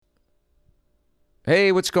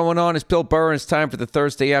Hey, what's going on? It's Bill Burr. It's time for the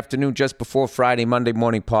Thursday afternoon, just before Friday, Monday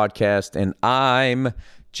morning podcast. And I'm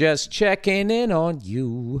just checking in on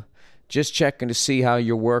you. Just checking to see how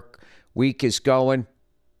your work week is going.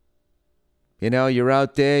 You know, you're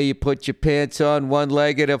out there, you put your pants on one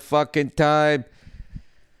leg at a fucking time.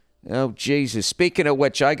 Oh, Jesus. Speaking of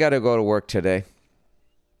which, I got to go to work today.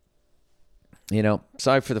 You know,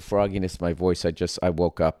 sorry for the frogginess of my voice. I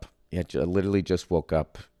woke up. I literally just woke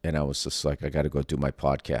up and I was just like, I got to go do my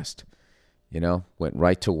podcast. You know, went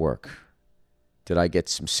right to work. Did I get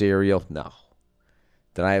some cereal? No.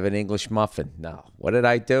 Did I have an English muffin? No. What did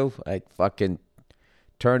I do? I fucking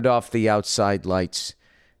turned off the outside lights,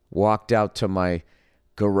 walked out to my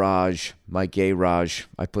garage, my garage.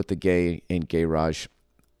 I put the gay in garage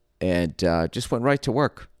and just went right to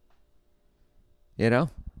work. You know,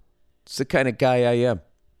 it's the kind of guy I am.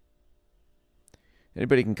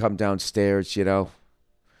 Anybody can come downstairs, you know,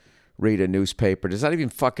 read a newspaper. Does that even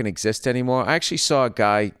fucking exist anymore? I actually saw a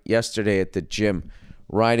guy yesterday at the gym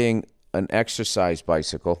riding an exercise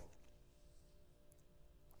bicycle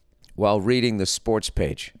while reading the sports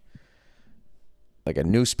page. Like a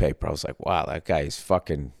newspaper. I was like, wow, that guy is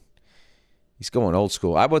fucking, he's going old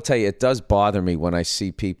school. I will tell you, it does bother me when I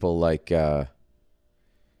see people like, you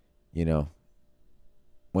know,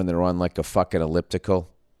 when they're on like a fucking elliptical.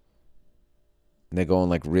 And they're going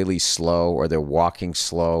like really slow, or they're walking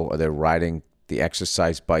slow, or they're riding the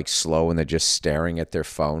exercise bike slow and they're just staring at their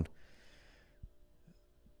phone.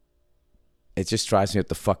 It just drives me up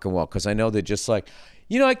the fucking wall because I know they're just like,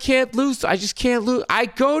 you know, I can't lose. I just can't lose. I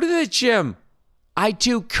go to the gym. I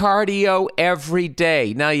do cardio every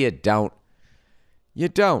day. No, you don't. You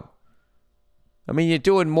don't. I mean, you're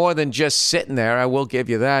doing more than just sitting there. I will give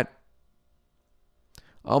you that.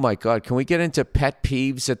 Oh my God. Can we get into pet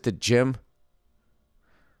peeves at the gym?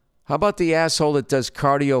 How about the asshole that does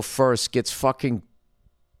cardio first, gets fucking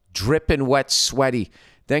dripping wet, sweaty,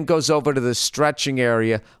 then goes over to the stretching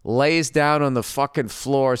area, lays down on the fucking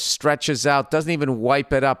floor, stretches out, doesn't even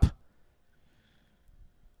wipe it up.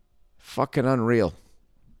 Fucking unreal.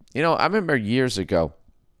 You know, I remember years ago,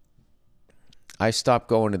 I stopped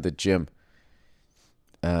going to the gym.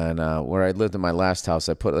 And where I lived in my last house,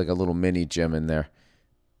 I put like a little mini gym in there.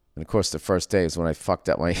 And of course, the first day is when I fucked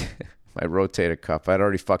up my rotator cuff. I'd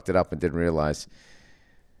already fucked it up and didn't realize.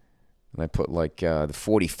 And I put like the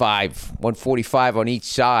 145 on each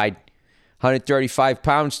side, 135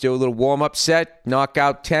 pounds, do a little warm-up set, knock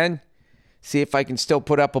out 10, see if I can still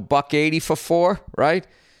put up $180 for 4, right?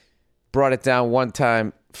 Brought it down one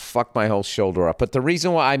time, fucked my whole shoulder up. But the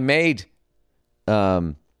reason why I made,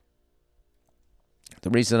 that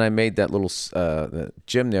little the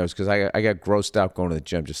gym there was because I got grossed out going to the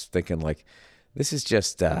gym, just thinking like, this is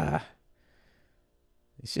just,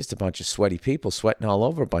 it's just a bunch of sweaty people sweating all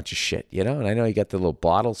over a bunch of shit, you know? And I know you got the little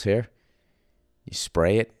bottles here. You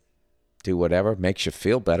spray it, do whatever, makes you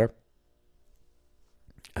feel better.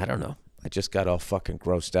 I don't know. I just got all fucking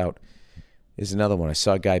grossed out. Here's another one. I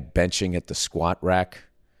saw a guy benching at the squat rack.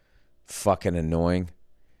 Fucking annoying.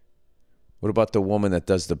 What about the woman that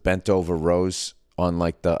does the bent over rows on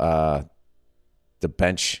like the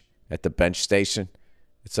bench at the bench station?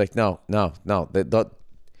 It's like, no.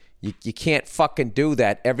 You can't fucking do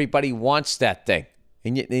that. Everybody wants that thing.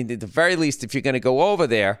 And at the very least, if you're going to go over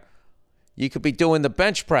there, you could be doing the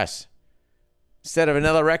bench press instead of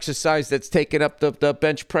another exercise that's taking up the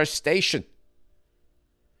bench press station.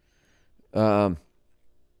 Another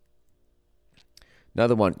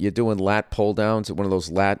one, you're doing lat pull downs at one of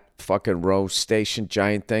those lat fucking row station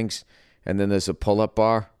giant things, and then there's a pull-up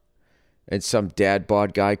bar. And some dad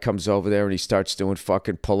bod guy comes over there and he starts doing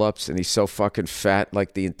fucking pull-ups, and he's so fucking fat,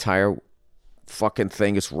 like the entire fucking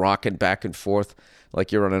thing is rocking back and forth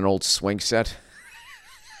like you're on an old swing set.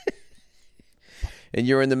 And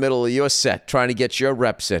you're in the middle of your set trying to get your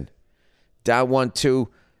reps in. Down 1, 2,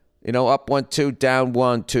 you know, up 1, 2, down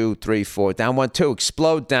 1, 2, 3, 4, down 1, 2,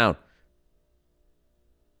 explode down.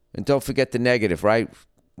 And don't forget the negative, right?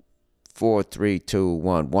 4, 3, 2,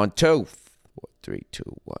 1, 1, 2, 4, 3, 2,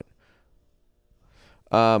 1.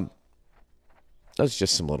 Those are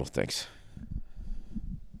just some little things.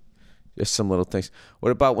 Just some little things.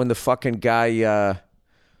 What about when the fucking guy,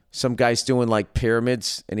 some guy's doing like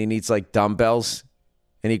pyramids and he needs like dumbbells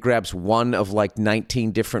and he grabs one of like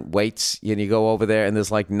 19 different weights and you go over there and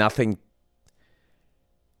there's like nothing.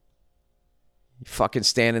 You fucking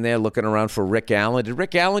standing there looking around for Rick Allen. Did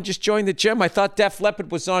Rick Allen just join the gym? I thought Def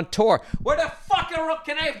Leppard was on tour. Where the fuck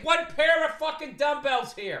can I have one pair of fucking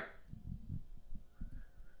dumbbells here?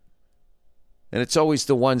 And it's always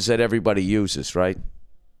the ones that everybody uses, right?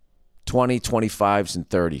 20, 25s, and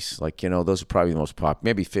 30s. Like, those are probably the most popular.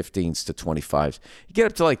 Maybe 15s to 25s. You get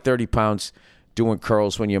up to like 30 pounds doing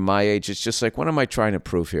curls when you're my age. It's just like, what am I trying to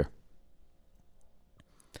prove here?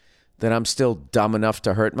 That I'm still dumb enough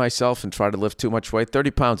to hurt myself and try to lift too much weight?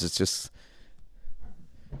 30 pounds, it's just,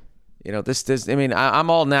 I'm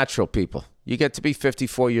all natural, people. You get to be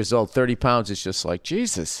 54 years old, 30 pounds is just like,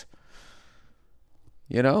 Jesus.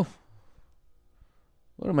 What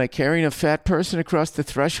am I, carrying a fat person across the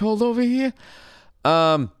threshold over here?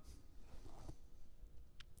 Remember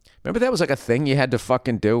that was like a thing you had to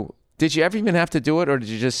fucking do? Did you ever even have to do it, or did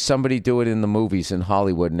you just somebody do it in the movies in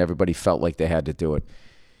Hollywood and everybody felt like they had to do it?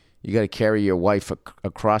 You got to carry your wife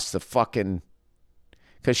across the fucking...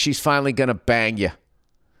 Because she's finally going to bang you.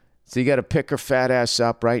 So you got to pick her fat ass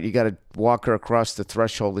up, right? You got to walk her across the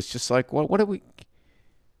threshold. It's just like, what are we...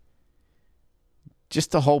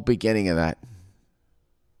 Just the whole beginning of that.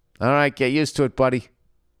 All right, get used to it, buddy.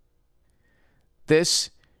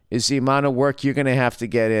 This is the amount of work you're going to have to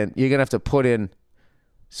get in. You're going to have to put in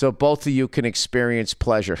so both of you can experience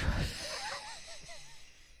pleasure.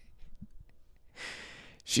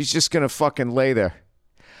 She's just going to fucking lay there.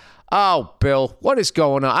 Oh, Bill, what is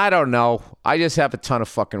going on? I don't know. I just have a ton of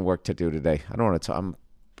fucking work to do today. I don't want to I'm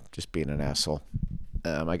just being an asshole.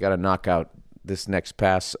 I got to knock out this next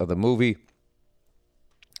pass of the movie.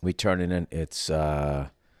 We turn it in. It's...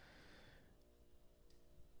 the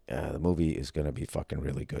movie is going to be fucking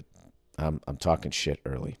really good. I'm talking shit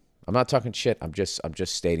early. I'm not talking shit. I'm just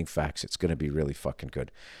stating facts. It's going to be really fucking good.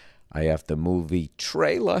 I have the movie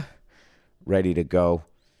trailer ready to go.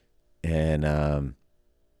 And, I'm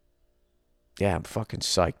fucking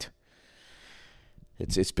psyched.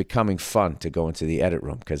 It's becoming fun to go into the edit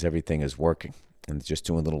room because everything is working. And just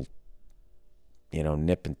doing a little,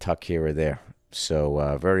 nip and tuck here or there.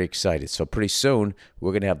 So very excited. So pretty soon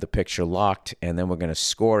we're going to have the picture locked, and then we're going to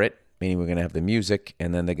score it, meaning we're going to have the music,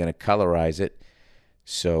 and then they're going to colorize it.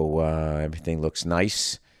 So everything looks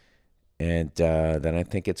nice. And then I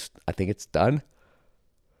think it's done.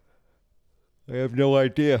 I have no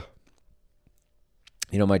idea.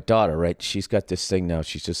 My daughter, right? She's got this thing now.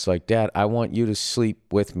 She's just like, Dad, I want you to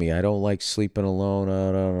sleep with me. I don't like sleeping alone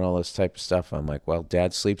and all this type of stuff. I'm like, well,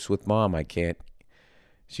 Dad sleeps with Mom. I can't.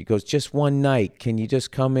 She goes, just one night. Can you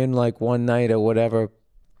just come in like one night or whatever?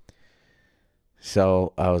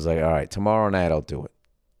 So I was like, all right, tomorrow night I'll do it.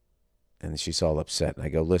 And she's all upset. And I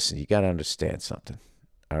go, listen, you got to understand something.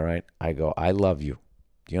 All right? I go, I love you.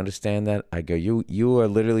 Do you understand that? I go, you are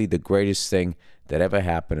literally the greatest thing that ever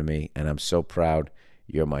happened to me. And I'm so proud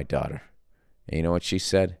you're my daughter. And you know what she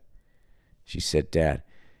said? She said, Dad,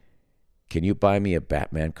 can you buy me a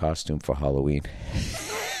Batman costume for Halloween?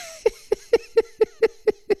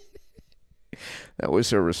 That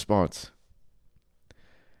was her response.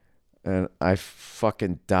 And I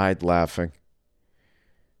fucking died laughing.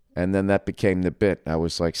 And then that became the bit. I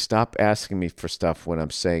was like, stop asking me for stuff when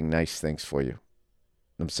I'm saying nice things for you.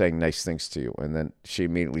 I'm saying nice things to you. And then she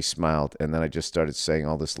immediately smiled. And then I just started saying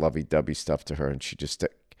all this lovey-dovey stuff to her. And she just,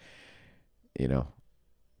 can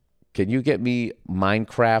you get me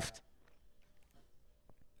Minecraft?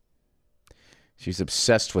 She's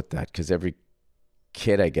obsessed with that because every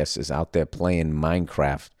kid, I guess, is out there playing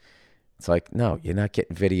Minecraft. It's like, no, you're not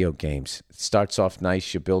getting video games. It starts off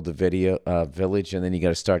nice. You build a video village, and then you got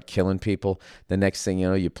to start killing people. The next thing you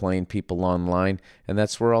know, you're playing people online, and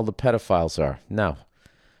that's where all the pedophiles are. No,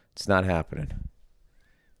 it's not happening.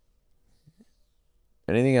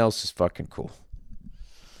 Anything else is fucking cool.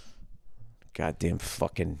 Goddamn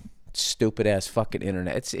fucking stupid-ass fucking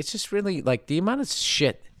internet. It's just really, like, the amount of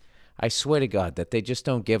shit, I swear to God, that they just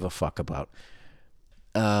don't give a fuck about.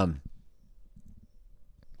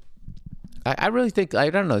 I really think, I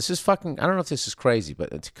don't know, this is fucking, I don't know if this is crazy,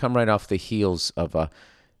 but to come right off the heels of,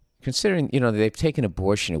 considering, they've taken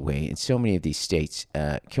abortion away in so many of these states,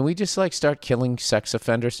 can we just, like, start killing sex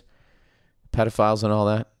offenders, pedophiles and all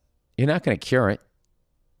that? You're not going to cure it.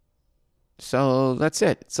 So that's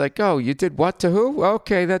it. It's like, oh, you did what to who?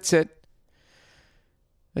 Okay, that's it.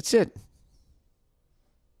 That's it.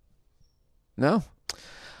 No?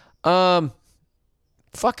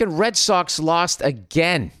 Fucking Red Sox lost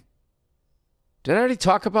again. Did I already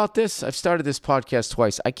talk about this? I've started this podcast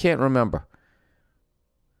twice. I can't remember.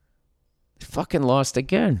 Fucking lost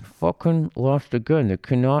again. Fucking lost again. They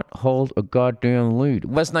cannot hold a goddamn lead. It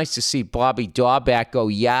was nice to see Bobby Dawback go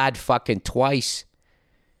yard fucking twice.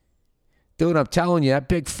 Dude, I'm telling you, that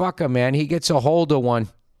big fucker, man, he gets a hold of one.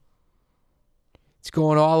 It's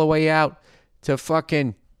going all the way out to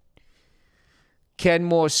fucking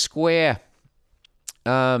Kenmore Square.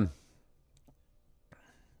 I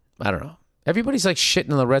don't know. Everybody's like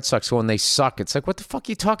shitting on the Red Sox when they suck. It's like, what the fuck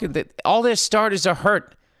are you talking? All their starters are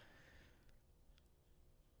hurt.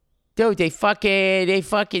 Dude, they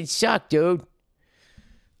fucking suck, dude.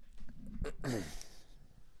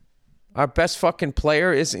 Our best fucking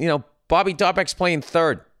player is, Bobby Dobek's playing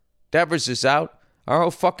third. Devers is out. Our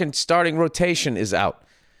whole fucking starting rotation is out.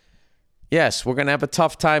 Yes, we're going to have a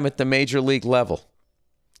tough time at the major league level.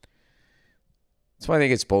 That's why I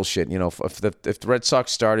think it's bullshit. If the Red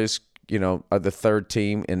Sox starters, are the third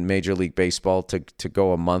team in Major League Baseball to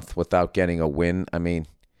go a month without getting a win, I mean,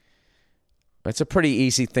 it's a pretty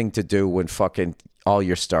easy thing to do when fucking all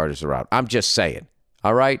your starters are out. I'm just saying.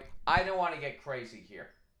 All right? I don't want to get crazy here.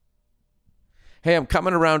 Hey, I'm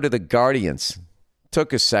coming around to the Guardians.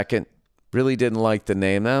 Took a second. Really didn't like the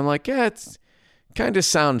name. And I'm like, yeah, it kind of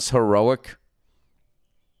sounds heroic.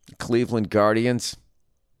 Cleveland Guardians.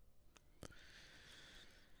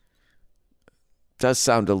 Does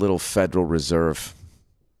sound a little Federal Reserve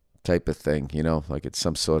type of thing, like it's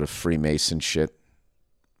some sort of Freemason shit.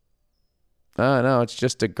 Oh, no, it's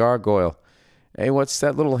just a gargoyle. Hey, what's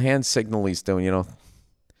that little hand signal he's doing,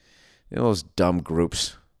 those dumb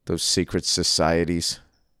groups, those secret societies.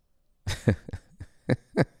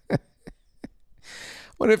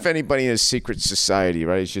 What if anybody in a secret society,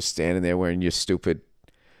 right, is just standing there wearing your stupid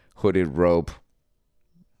hooded robe?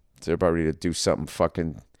 Is everybody ready to do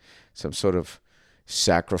something some sort of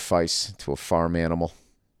sacrifice to a farm animal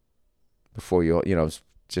before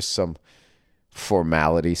just some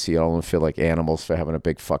formality so you don't feel like animals for having a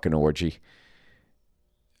big fucking orgy?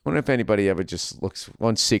 I wonder if anybody ever just looks,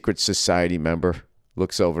 one secret society member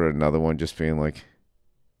looks over at another one just being like,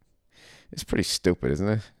 it's pretty stupid, isn't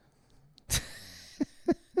it?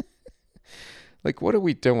 Like, what are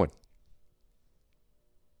we doing?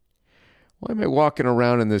 Why am I walking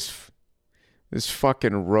around in this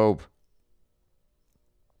fucking robe?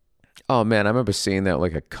 Oh, man, I remember seeing that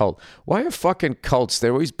like a cult. Why are fucking cults?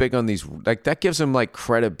 They're always big on these. Like, that gives them, like,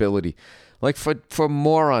 credibility. Like, for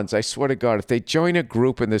morons, I swear to God, if they join a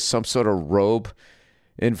group and there's some sort of robe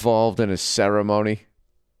involved in a ceremony,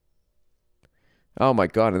 oh, my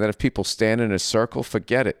God. And then if people stand in a circle,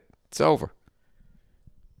 forget it. It's over.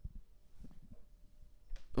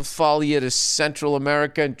 We'll follow you to Central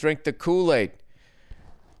America and drink the Kool-Aid.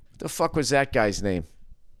 What the fuck was that guy's name?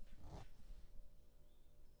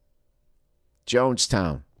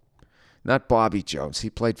 Jonestown. Not Bobby Jones. He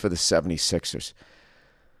played for the 76ers.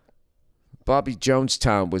 Bobby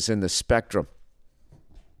Jonestown was in the Spectrum.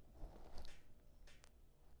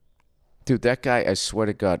 Dude, that guy, I swear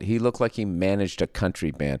to God, he looked like he managed a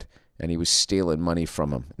country band and he was stealing money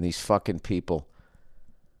from him. And these fucking people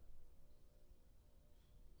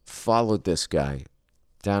followed this guy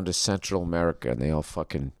down to Central America and they all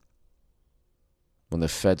fucking, when the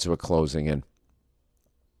feds were closing in.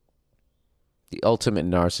 The ultimate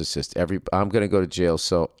narcissist. I'm going to go to jail,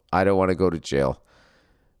 so I don't want to go to jail.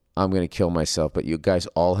 I'm going to kill myself, but you guys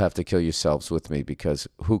all have to kill yourselves with me because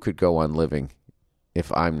who could go on living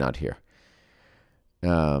if I'm not here?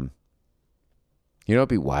 It'd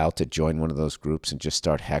be wild to join one of those groups and just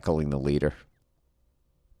start heckling the leader.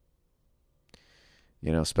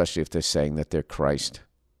 Especially if they're saying that they're Christ.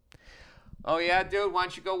 Oh, yeah, dude, why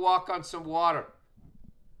don't you go walk on some water?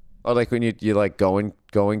 Oh, like when you like going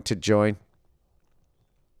to join?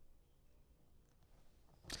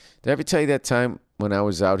 Did I ever tell you that time when I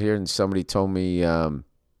was out here and somebody told me, I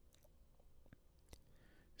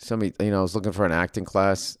was looking for an acting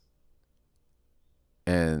class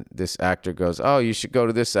and this actor goes, oh, you should go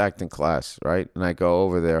to this acting class, right? And I go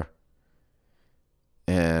over there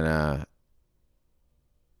and,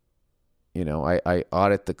 I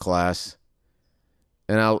audit the class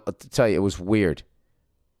and I'll tell you, it was weird.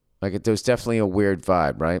 Like, there was definitely a weird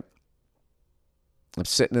vibe, right? I'm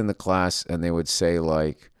sitting in the class and they would say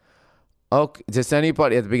like, oh, does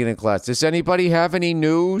anybody, at the beginning of class, does anybody have any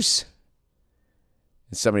news?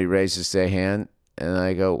 And somebody raises their hand, and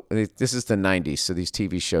I go, this is the 90s, so these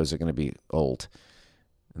TV shows are going to be old.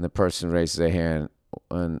 And the person raises their hand,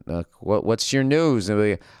 and what's your news? And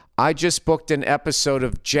they go, I just booked an episode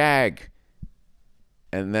of JAG.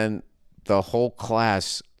 And then the whole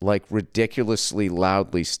class, like, ridiculously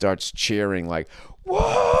loudly starts cheering, like,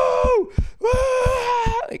 whoa,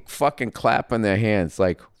 whoa, like fucking clapping their hands,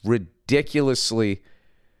 like ridiculously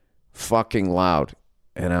fucking loud.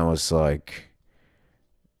 And I was like,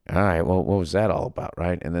 all right, well, what was that all about,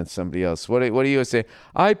 right? And then somebody else, what do you say?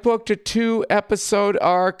 I booked a 2-episode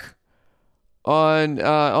arc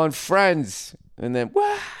on Friends. And then,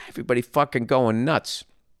 everybody fucking going nuts.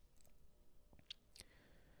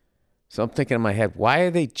 So I'm thinking in my head, why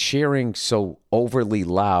are they cheering so overly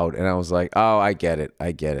loud? And I was like, oh, I get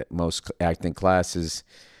it. Most acting classes,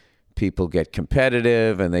 people get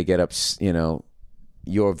competitive and they get up,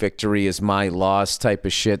 your victory is my loss type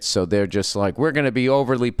of shit. So they're just like, we're going to be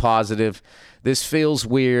overly positive. This feels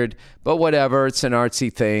weird, but whatever. It's an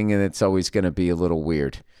artsy thing and it's always going to be a little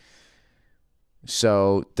weird.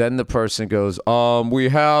 So then the person goes, we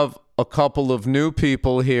have a couple of new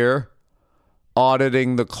people here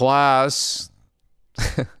auditing the class.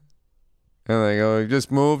 And they go, we just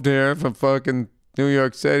moved here from fucking New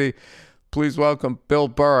York City. Please welcome Bill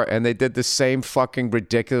Burr. And they did the same fucking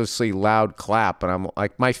ridiculously loud clap. And I'm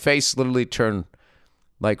like, my face literally turned,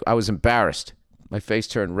 like I was embarrassed. My face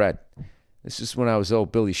turned red. This is when I was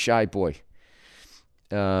old Billy Shy Boy.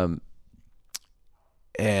 So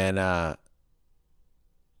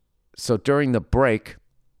during the break,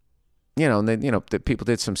 and then, the people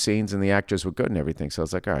did some scenes and the actors were good and everything. So I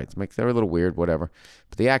was like, all right, they're a little weird, whatever.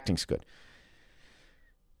 But the acting's good.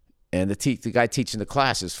 And the guy teaching the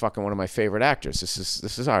class is fucking one of my favorite actors.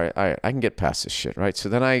 This is all right. I can get past this shit, right? So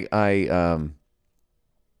then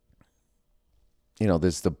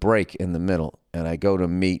there's the break in the middle, and I go to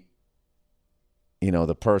meet,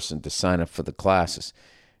 the person to sign up for the classes.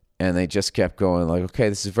 And they just kept going like, okay,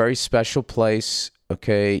 this is a very special place.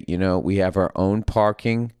 Okay, we have our own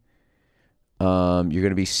parking. You're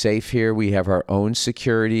going to be safe here. We have our own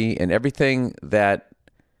security, and everything that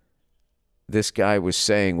this guy was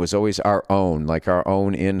saying was always our own, like our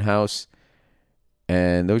own in-house.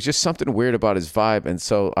 And there was just something weird about his vibe. And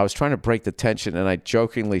so I was trying to break the tension, and I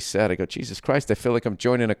jokingly said, I go, Jesus Christ, I feel like I'm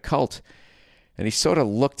joining a cult. And he sort of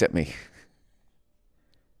looked at me.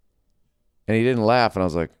 And he didn't laugh, and I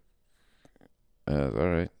was like, all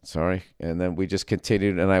right, sorry. And then we just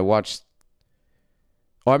continued, and I watched.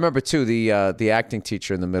 Oh, I remember, too, the acting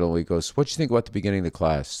teacher in the middle, he goes, what'd you think about the beginning of the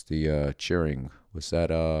class, the cheering? Was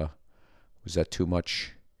that too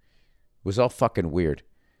much? It was all fucking weird.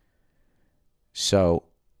 So,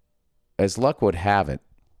 as luck would have it,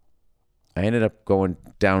 I ended up going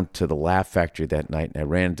down to the Laugh Factory that night, and I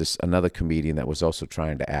ran into another comedian that was also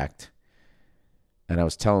trying to act. And I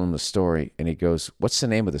was telling him the story, and he goes, what's the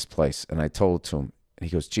name of this place? And I told it to him, and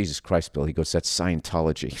he goes, Jesus Christ, Bill. He goes, that's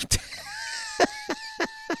Scientology.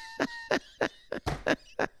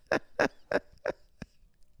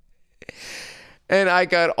 And I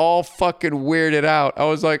got all fucking weirded out. I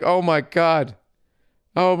was like, oh my God.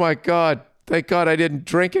 Thank God I didn't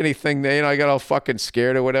drink anything. I got all fucking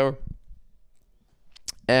scared or whatever.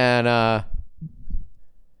 And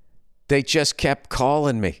they just kept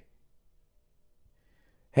calling me.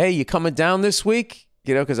 Hey, you coming down this week?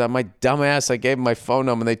 Because I'm my dumbass. I gave them my phone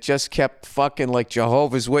number. And they just kept fucking like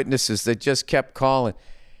Jehovah's Witnesses. They just kept calling.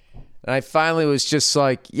 And I finally was just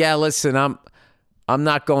like, yeah, listen, I'm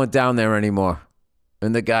not going down there anymore.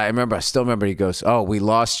 And the guy, I still remember, he goes, oh, we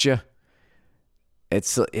lost you?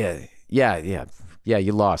 It's, yeah,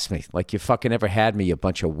 you lost me. Like you fucking never had me, you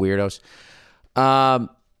bunch of weirdos. Why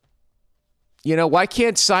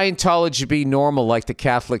can't Scientology be normal like the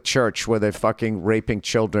Catholic Church where they're fucking raping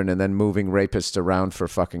children and then moving rapists around for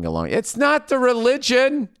fucking a long... It's not the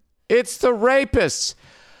religion. It's the rapists.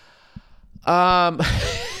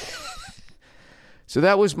 So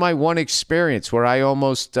that was my one experience where I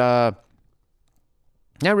almost...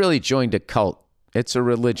 not really joined a cult. It's a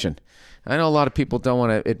religion. I know a lot of people don't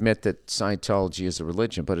want to admit that Scientology is a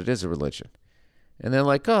religion, but it is a religion. And they're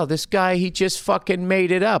like, oh, this guy, he just fucking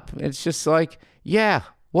made it up. It's just like, yeah,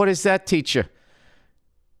 what does that teach you?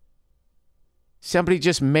 Somebody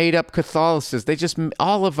just made up Catholicism.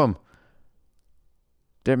 All of them,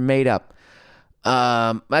 they're made up.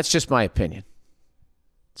 That's just my opinion.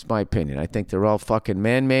 It's my opinion. I think they're all fucking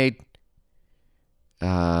man-made.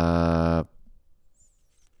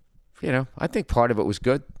 I think part of it was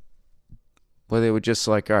good. Where they were just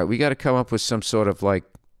like, all right, we got to come up with some sort of like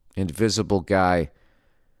invisible guy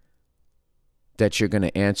that you're going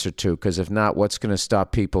to answer to, because if not, what's going to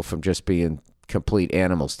stop people from just being complete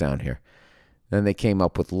animals down here? Then they came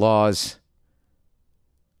up with laws.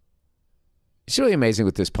 It's really amazing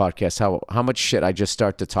with this podcast how much shit I just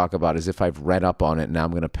start to talk about as if I've read up on it and now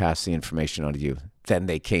I'm going to pass the information on to you. Then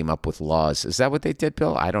they came up with laws. Is that what they did,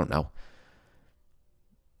 Bill? I don't know.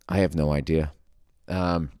 I have no idea.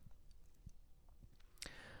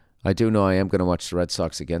 I do know I am going to watch the Red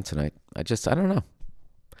Sox again tonight. I don't know.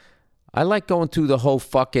 I like going through the whole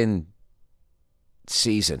fucking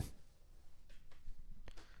season.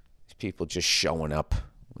 These people just showing up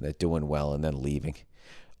when they're doing well and then leaving.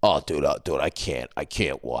 Oh, dude, I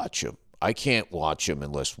can't watch him. I can't watch him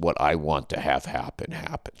unless what I want to have happen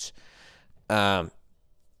happens.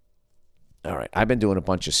 All right. I've been doing a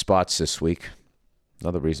bunch of spots this week.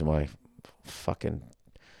 Another reason why fucking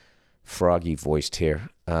froggy voiced here.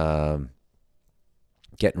 Getting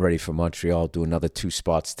ready for Montreal. Do another 2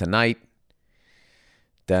 spots tonight.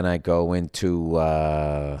 Then I go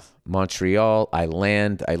into Montreal. I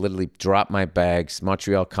land. I literally drop my bags.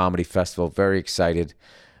 Montreal Comedy Festival. Very excited.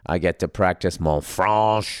 I get to practice mon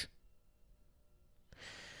franche.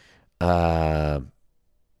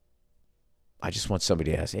 I just want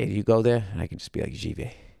somebody to ask, hey, do you go there? And I can just be like, j'y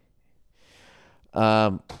vais.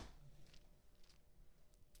 I've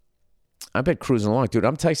been cruising along. Dude,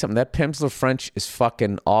 I'm telling you something. That Pimsleur French is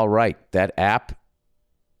fucking all right. That app,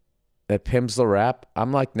 that Pimsleur app,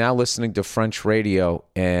 I'm like now listening to French radio,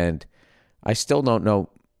 and I still don't know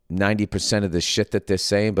 90% of the shit that they're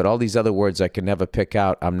saying, but all these other words I can never pick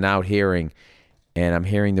out, I'm now hearing, and I'm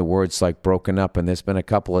hearing the words like broken up, and there's been a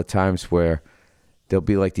couple of times where there'll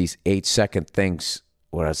be like these 8-second things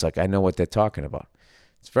where I was like, I know what they're talking about.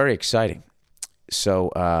 It's very exciting.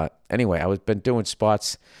 So anyway, I've been doing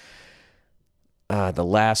spots the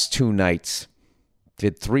last 2 nights.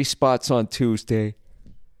 Did 3 spots on Tuesday.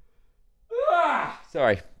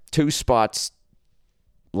 Sorry. 2 spots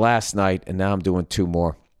last night, and now I'm doing 2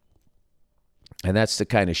 more. And that's the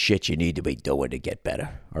kind of shit you need to be doing to get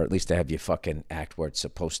better, or at least to have your fucking act where it's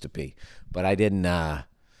supposed to be. But I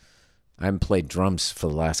haven't played drums for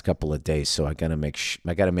the last couple of days, so I gotta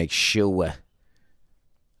make sure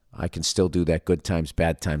I can still do that good times,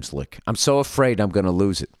 bad times lick. I'm so afraid I'm gonna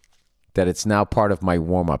lose it, that it's now part of my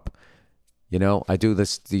warm-up. You know, I do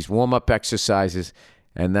these warm-up exercises,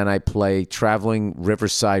 and then I play Traveling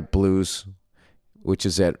Riverside Blues, which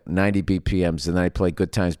is at 90 BPMs, and then I play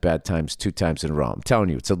Good Times, Bad Times 2 times in a row. I'm telling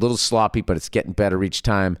you, it's a little sloppy, but it's getting better each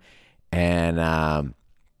time, and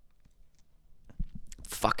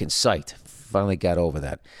fucking psyched. Finally got over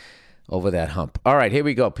that hump. All right, here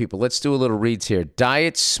we go, people. Let's do a little reads here.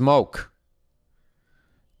 Diet Smoke.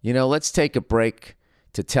 You know, let's take a break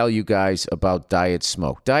to tell you guys about Diet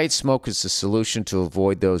Smoke. Diet Smoke is the solution to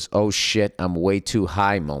avoid those, oh shit, I'm way too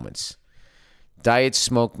high moments. Diet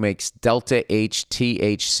Smoke makes Delta 8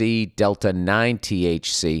 THC, Delta 9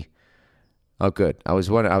 THC. Oh, good. I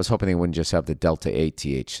was hoping they wouldn't just have the Delta 8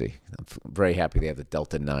 THC. I'm very happy they have the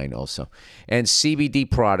Delta 9 also. And CBD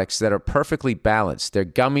products that are perfectly balanced. Their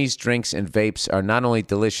gummies, drinks, and vapes are not only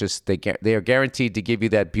delicious, they are guaranteed to give you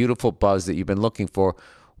that beautiful buzz that you've been looking for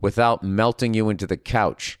without melting you into the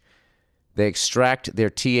couch. They extract their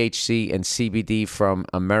THC and CBD from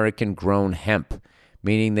American-grown hemp,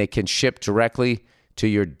 meaning they can ship directly to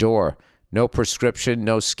your door. No prescription,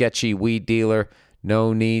 no sketchy weed dealer,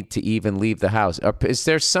 no need to even leave the house. Is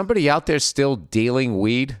there somebody out there still dealing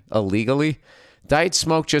weed illegally? Diet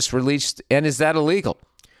Smoke just released, and is that illegal?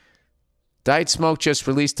 Diet Smoke just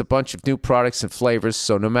released a bunch of new products and flavors,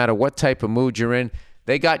 so no matter what type of mood you're in,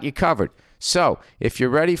 they got you covered. So, if you're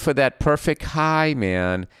ready for that perfect high,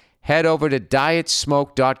 man, head over to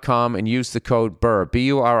dietsmoke.com and use the code BURR,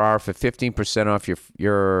 B-U-R-R, for 15% off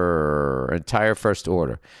your entire first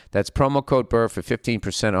order. That's promo code BURR for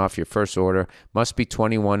 15% off your first order. Must be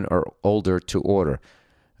 21 or older to order.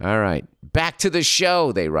 All right. Back to the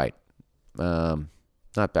show, they write.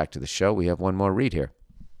 Not back to the show. We have one more read here.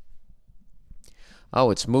 Oh,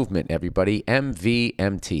 it's movement, everybody.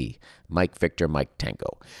 MVMT. Mike Victor, Mike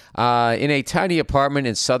Tango. In a tiny apartment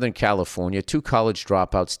in Southern California, 2 college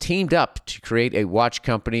dropouts teamed up to create a watch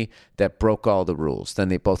company that broke all the rules. Then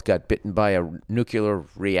they both got bitten by a nuclear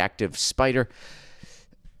reactive spider.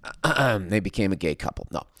 They became a gay couple.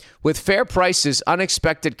 No. With fair prices,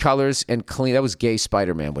 unexpected colors, and clean... That was Gay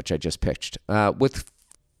Spider-Man, which I just pitched. With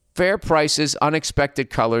fair prices, unexpected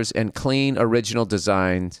colors, and clean original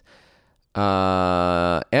designs...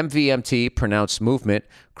 MVMT, pronounced movement,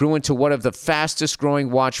 grew into one of the fastest growing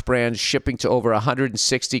watch brands, shipping to over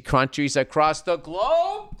 160 countries across the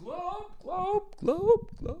globe.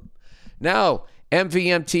 Now,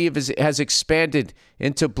 MVMT has expanded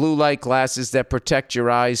into blue light glasses that protect your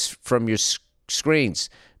eyes from your screens,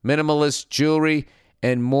 minimalist jewelry,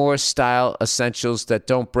 and more style essentials that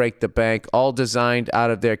don't break the bank, all designed out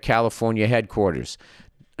of their California headquarters.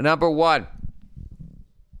 Number 1.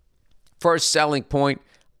 First selling point,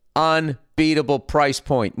 unbeatable price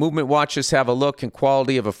point. Movement watches have a look and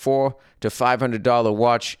quality of a $400 to $500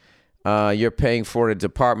 watch you're paying for at a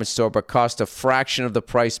department store, but cost a fraction of the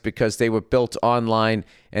price because they were built online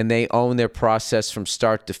and they own their process from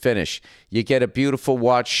start to finish. You get a beautiful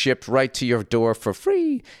watch shipped right to your door for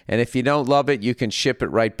free, and if you don't love it, you can ship it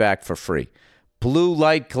right back for free. Blue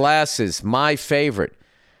light glasses, my favorite.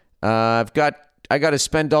 I got to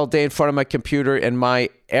spend all day in front of my computer, and my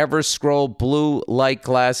Everscroll blue light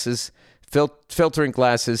glasses, filtering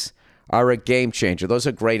glasses, are a game changer. Those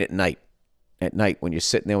are great at night. At night when you're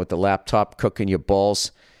sitting there with the laptop cooking your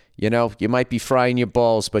balls. You know, you might be frying your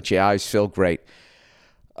balls, but your eyes feel great.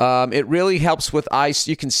 It really helps with eyes.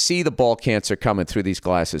 You can see the ball cancer coming through these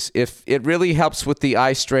glasses. If it really helps with the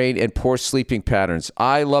eye strain and poor sleeping patterns.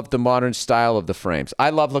 I love the modern style of the frames. I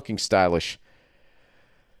love looking stylish.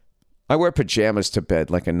 I wear pajamas to bed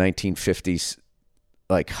like a 1950s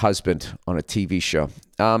like husband on a TV show.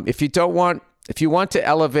 If you want to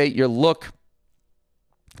elevate your look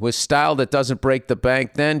with style that doesn't break the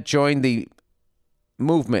bank, then join the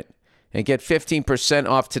movement and get 15%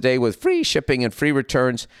 off today with free shipping and free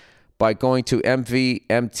returns by going to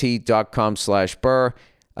mvmt.com/Burr.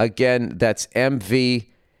 Again, that's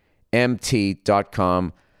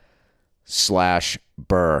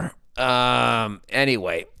mvmt.com/Burr.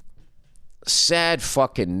 Anyway, sad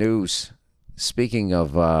fucking news. Speaking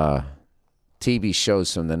of TV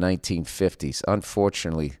shows from the 1950s,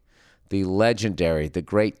 unfortunately, the legendary, the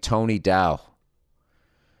great Tony Dow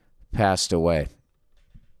passed away.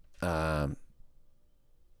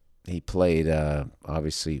 He played,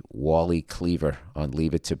 obviously, Wally Cleaver on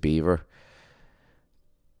Leave It to Beaver.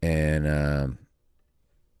 And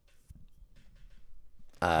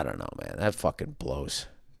I don't know, man. That fucking blows.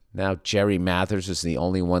 Now Jerry Mathers is the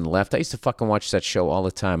only one left. I used to fucking watch that show all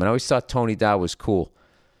the time. And I always thought Tony Dow was cool.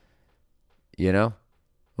 You know?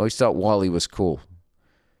 I always thought Wally was cool.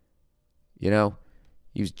 You know?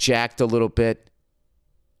 He was jacked a little bit.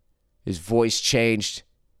 His voice changed.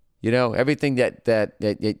 You know, everything that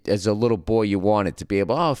as a little boy you wanted to be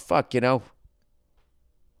able, oh, fuck, you know.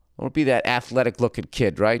 I want to be that athletic-looking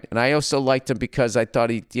kid, right? And I also liked him because I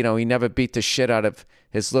thought he never beat the shit out of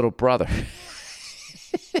his little brother.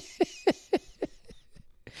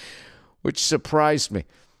 Which surprised me.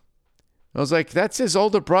 I was like, that's his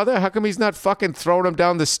older brother? How come he's not fucking throwing him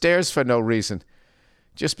down the stairs for no reason?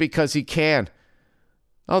 Just because he can.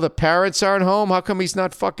 Oh, the parents aren't home? How come he's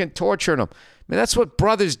not fucking torturing them? I mean, that's what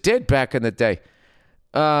brothers did back in the day.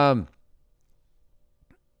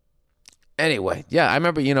 Anyway, yeah, I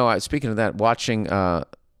remember, speaking of that, watching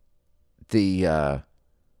the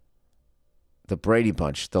Brady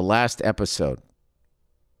Bunch, the last episode,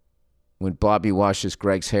 when Bobby washes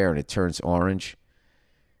Greg's hair and it turns orange.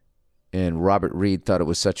 And Robert Reed thought it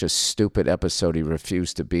was such a stupid episode he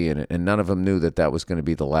refused to be in it. And none of them knew that was going to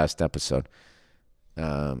be the last episode.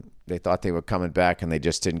 They thought they were coming back and they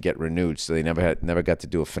just didn't get renewed. So they never got to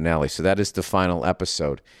do a finale. So that is the final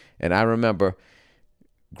episode. And I remember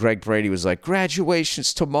Greg Brady was like,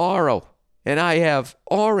 graduation's tomorrow. And I have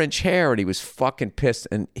orange hair. And he was fucking pissed.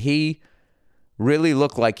 And he really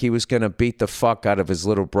looked like he was going to beat the fuck out of his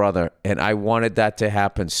little brother. And I wanted that to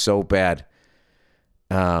happen so bad.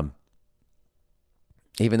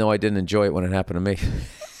 Even though I didn't enjoy it when it happened to me.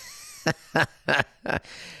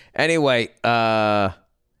 Anyway,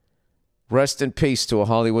 rest in peace to a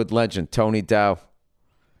Hollywood legend, Tony Dow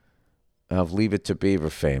of Leave It to Beaver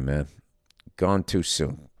fame, man. Gone too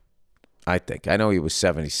soon, I think. I know he was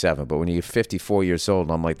 77, but when you're 54 years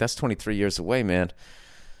old, I'm like, that's 23 years away, man.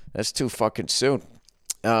 That's too fucking soon.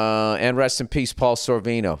 And rest in peace, Paul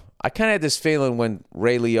Sorvino. I kind of had this feeling when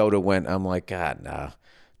Ray Liotta went, I'm like, God, nah.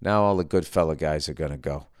 Now all the good fella guys are going to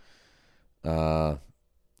go. The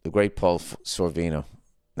great Paul Sorvino.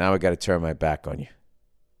 Now I got to turn my back on you.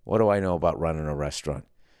 What do I know about running a restaurant?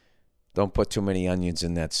 Don't put too many onions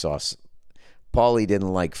in that sauce. Paulie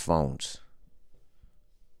didn't like phones.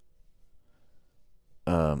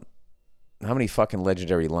 How many fucking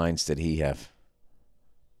legendary lines did he have?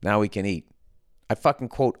 Now we can eat. I've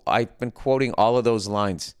been quoting all of those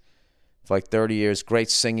lines for like 30 years. Great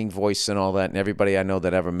singing voice and all that. And everybody I know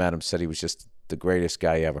that ever met him said he was just the greatest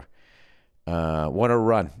guy ever. What a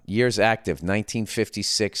run. Years active,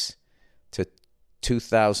 1956 to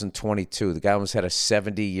 2022. The guy almost had a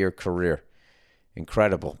 70-year career.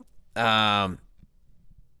 Incredible. Rest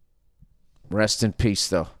in peace,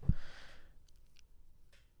 though.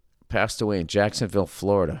 Passed away in Jacksonville,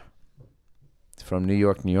 Florida. From New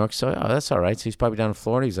York. So, that's all right. So he's probably down in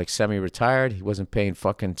Florida. He's like semi-retired. He wasn't paying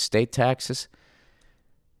fucking state taxes.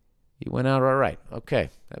 He went out all right. Okay.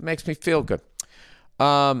 That makes me feel good.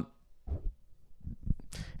 Hey,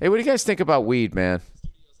 what do you guys think about weed, man?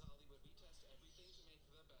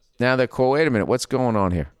 Now that, wait a minute, what's going on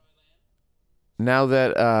here? Now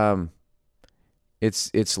that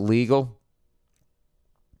it's legal,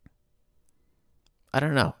 I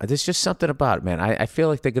don't know. There's just something about it, man. I feel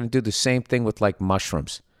like they're going to do the same thing with like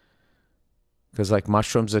mushrooms. Because like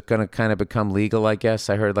mushrooms are going to kind of become legal, I guess.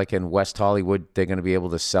 I heard like in West Hollywood, they're going to be able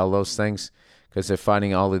to sell those things because they're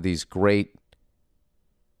finding all of these great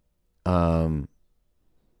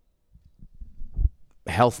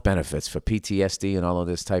health benefits for PTSD and all of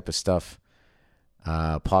this type of stuff.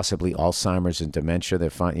 Possibly Alzheimer's and dementia.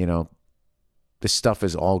 They're fine. This stuff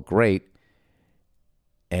is all great.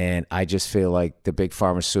 And I just feel like the big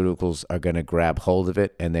pharmaceuticals are going to grab hold of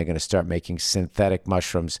it, and they're going to start making synthetic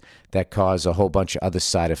mushrooms that cause a whole bunch of other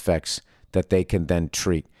side effects that they can then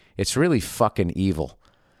treat. It's really fucking evil.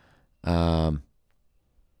 Because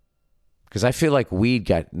I feel like weed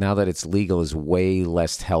now that it's legal, is way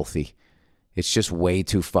less healthy. It's just way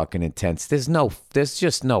too fucking intense. There's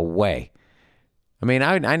just no way. I mean,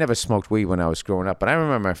 I never smoked weed when I was growing up, but I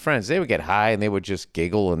remember my friends, they would get high and they would just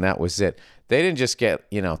giggle and that was it. They didn't just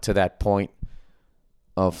get, to that point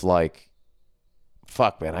of like,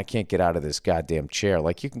 fuck, man, I can't get out of this goddamn chair.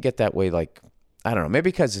 Like, you can get that way, like, I don't know,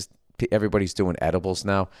 maybe because everybody's doing edibles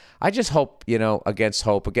now. I just hope, against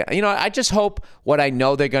hope again. I just hope what I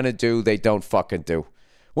know they're going to do, they don't fucking do.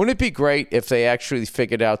 Wouldn't it be great if they actually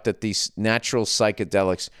figured out that these natural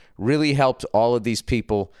psychedelics really helped all of these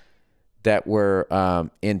people that were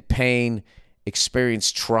in pain,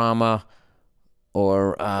 experienced trauma,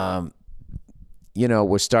 or,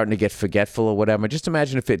 were starting to get forgetful or whatever. Just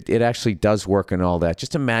imagine if it actually does work and all that.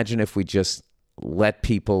 Just imagine if we just let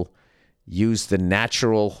people use the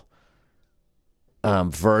natural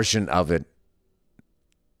version of it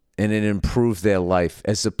and it improved their life,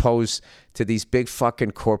 as opposed to these big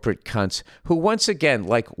fucking corporate cunts who, once again,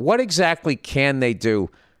 like, what exactly can they do?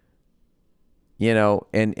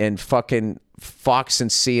 And fucking Fox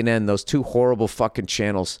and CNN, those two horrible fucking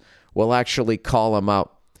channels, will actually call them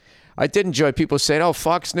out. I did enjoy people saying, oh,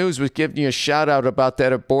 Fox News was giving you a shout out about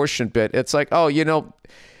that abortion bit. It's like, oh, you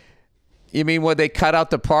mean when they cut out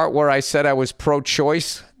the part where I said I was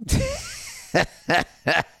pro-choice?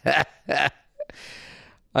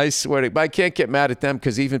 I swear to you, I can't get mad at them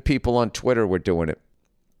because even people on Twitter were doing it.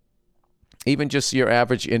 Even just your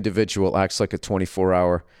average individual acts like a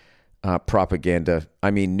 24-hour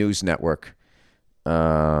news network.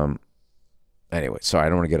 Anyway, sorry, I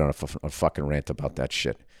don't want to get on a fucking rant about that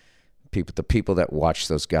shit. The people that watch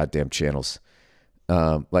those goddamn channels,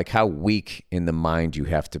 like how weak in the mind you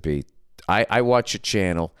have to be. I watch a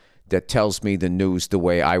channel that tells me the news the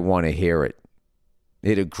way I want to hear it.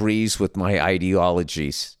 It agrees with my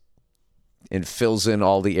ideologies and fills in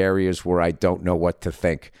all the areas where I don't know what to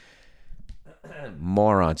think.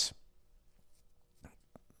 Morons.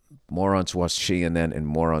 Morons watch CNN and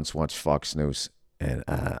morons watch Fox News. And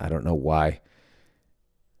I don't know why.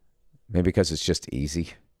 Maybe because it's just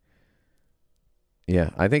easy. Yeah,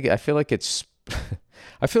 I feel like it's...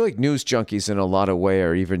 I feel like news junkies in a lot of ways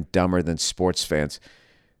are even dumber than sports fans.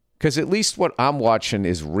 Because at least what I'm watching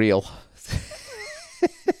is real.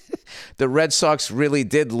 The Red Sox really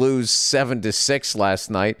did lose 7-6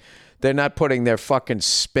 last night. They're not putting their fucking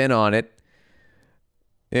spin on it.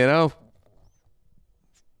 I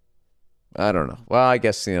don't know. Well, I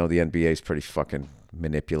guess, the NBA is pretty fucking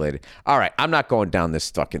manipulated. All right, I'm not going down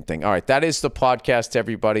this fucking thing. All right, that is the podcast,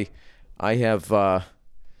 everybody. I have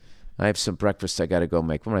some breakfast I got to go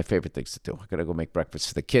make. One of my favorite things to do. I got to go make breakfast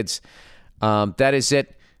for the kids. That is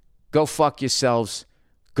it. Go fuck yourselves.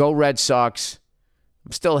 Go Red Sox.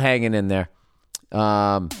 I'm still hanging in there.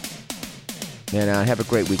 And have a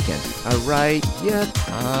great weekend. All right, yeah.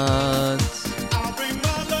 I'll bring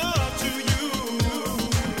my love to you.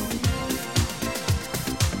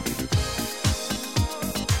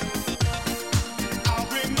 I'll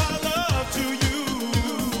bring my love to you.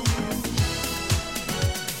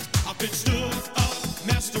 I've been stood up,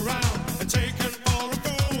 messed around, and taken for a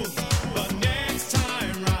fool. But next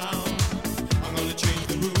time round, I'm gonna change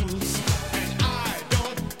the rules. And I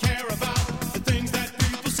don't care about the things that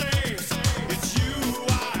people say. It's you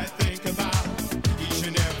I think about each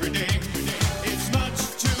and every day. It's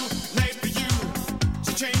much too late for you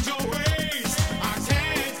to change your ways. I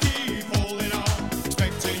can't keep holding on,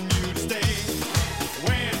 expecting you to stay.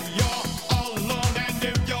 When you're all alone and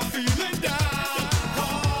if you're feeling down,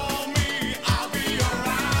 call me, I'll be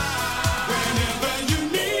around. Whenever you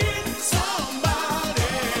need somebody,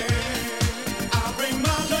 I'll bring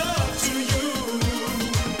my love to you.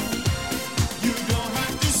 You don't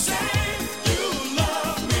have to say you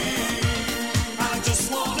love me. I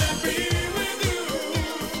just wanna be with you.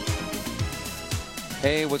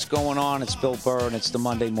 Hey, what's going on? It's Bill Burr, and it's the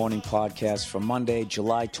Monday Morning Podcast for Monday,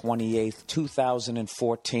 July 28th,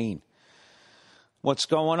 2014. What's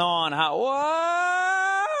going on? How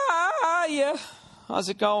are you? How's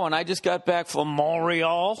it going? I just got back from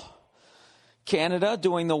Montreal, Canada,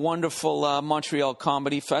 doing the wonderful Montreal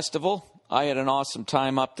Comedy Festival. I had an awesome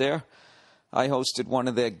time up there. I hosted one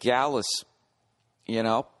of their galas,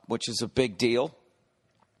 which is a big deal.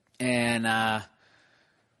 And, I'm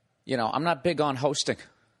not big on hosting.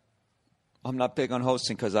 I'm not big on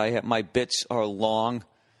hosting because my bits are long,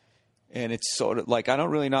 and it's sort of like I don't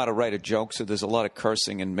really know how to write a joke, so there's a lot of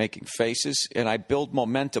cursing and making faces, and I build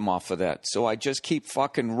momentum off of that. So I just keep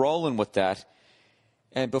fucking rolling with that,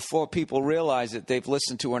 and before people realize it, they've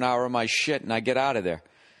listened to an hour of my shit, and I get out of there.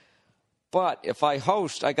 But if I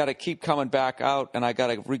host, I got to keep coming back out, and I got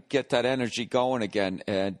to get that energy going again,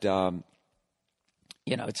 and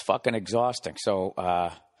it's fucking exhausting. So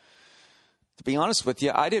to be honest with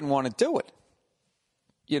you, I didn't want to do it.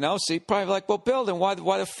 So you're probably like, well, Bill, then why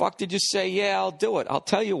the fuck did you say, yeah, I'll do it? I'll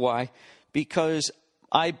tell you why. Because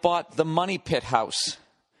I bought the Money Pit house.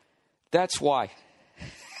 That's why.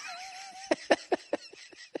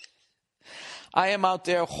 I am out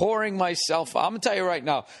there whoring myself. I'm going to tell you right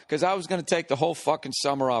now, because I was going to take the whole fucking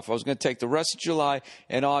summer off. I was going to take the rest of July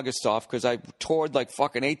and August off because I toured like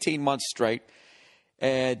fucking 18 months straight.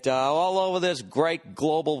 And all over this great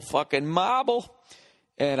global fucking marble.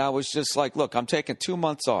 And I was just like, look, I'm taking 2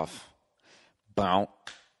 months off. Bow,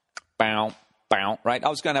 bow, bow, right? I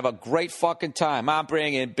was going to have a great fucking time. I'm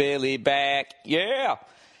bringing Billy back. Yeah.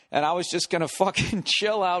 And I was just going to fucking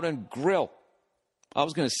chill out and grill. I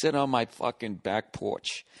was going to sit on my fucking back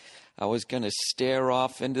porch. I was going to stare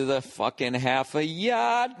off into the fucking half a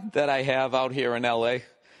yard that I have out here in L.A.,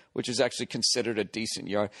 which is actually considered a decent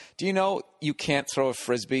yard. Do you know you can't throw a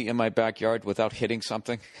Frisbee in my backyard without hitting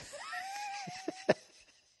something?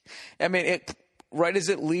 I mean, right as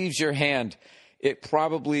it leaves your hand, it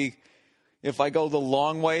probably, if I go the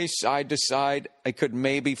long way, side to side, I could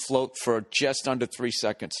maybe float for just under 3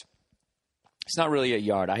 seconds. It's not really a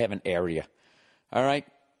yard. I have an area. All right?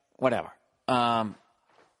 Whatever. I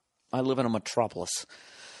live in a metropolis.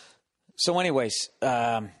 So anyways, so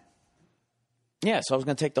I was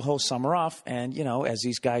going to take the whole summer off. And, as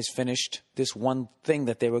these guys finished this one thing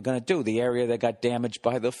that they were going to do, the area that got damaged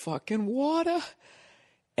by the fucking water.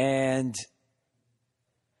 And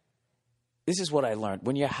this is what I learned.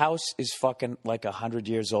 When your house is fucking like 100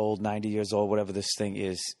 years old, 90 years old, whatever this thing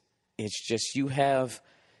is, it's just you have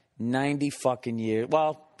 90 fucking years.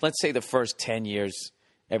 Well, let's say the first 10 years,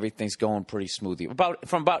 everything's going pretty smoothly.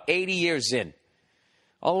 From about 80 years in,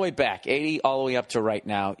 all the way back, 80 all the way up to right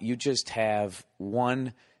now, you just have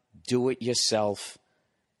one do-it-yourself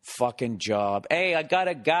fucking job. Hey, I got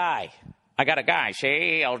a guy.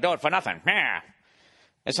 See, I'll do it for nothing. Yeah.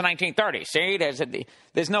 It's the 1930s. See,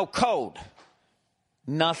 there's no code.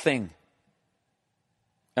 Nothing.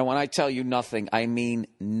 And when I tell you nothing, I mean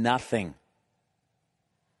nothing.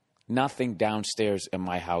 Nothing downstairs in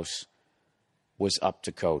my house was up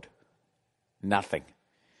to code. Nothing.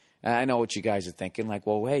 And I know what you guys are thinking. Like,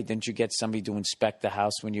 well, hey, didn't you get somebody to inspect the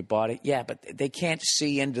house when you bought it? Yeah, but they can't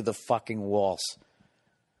see into the fucking walls.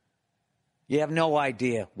 You have no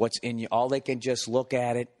idea what's in you. All they can just look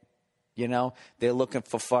at it. They're looking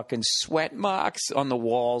for fucking sweat marks on the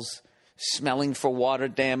walls, smelling for water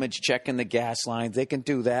damage, checking the gas lines. They can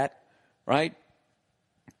do that, right?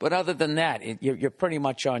 But other than that, you're pretty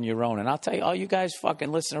much on your own. And I'll tell you, all you guys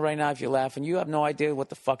fucking listening right now, if you're laughing, you have no idea what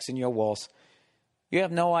the fuck's in your walls. You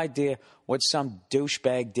have no idea what some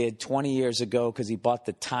douchebag did 20 years ago because he bought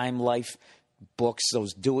the Time Life books,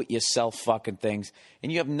 those do-it-yourself fucking things.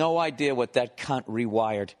 And you have no idea what that cunt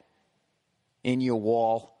rewired in your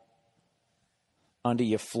wall, under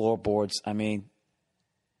your floorboards. I mean,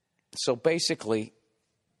 so basically,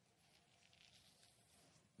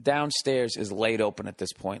 downstairs is laid open at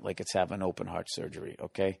this point like it's having open heart surgery,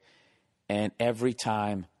 okay? And every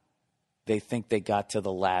time they think they got to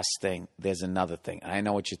the last thing, there's another thing. And I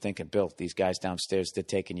know what you're thinking, Bill, these guys downstairs, they're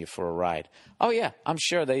taking you for a ride. Oh, yeah, I'm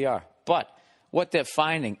sure they are. But what they're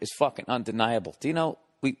finding is fucking undeniable. Do you know,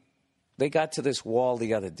 they got to this wall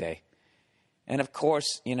the other day. And, of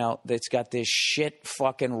course, it's got this shit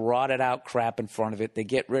fucking rotted out crap in front of it. They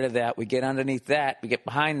get rid of that. We get underneath that. We get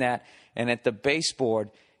behind that. And at the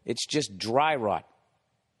baseboard, it's just dry rot.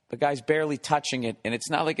 The guy's barely touching it. And it's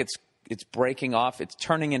not like it's breaking off. It's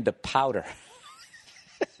turning into powder.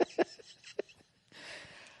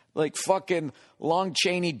 Like fucking Lon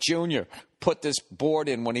Chaney Jr. put this board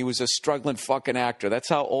in when he was a struggling fucking actor. That's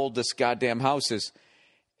how old this goddamn house is.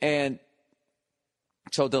 And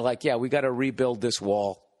so they're like, yeah, we got to rebuild this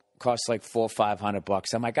wall. Costs like $400 or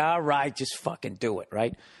 $500. I'm like, all right, just fucking do it,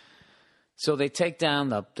 right? So they take down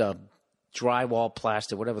the drywall,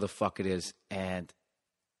 plastic, whatever the fuck it is, and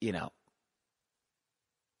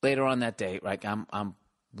later on that day, right, I'm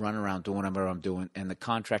running around doing whatever I'm doing, and the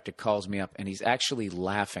contractor calls me up, and he's actually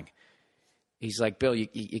laughing. He's like, Bill, you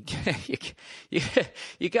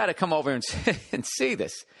got to come over and see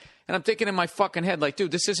this. And I'm thinking in my fucking head, like,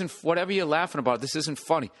 dude, this isn't, whatever you're laughing about, this isn't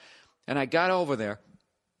funny. And I got over there,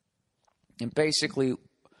 and basically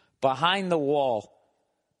behind the wall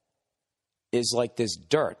is like this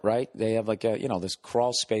dirt, right? They have like this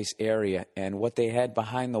crawl space area. And what they had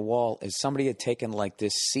behind the wall is somebody had taken like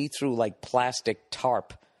this see-through like plastic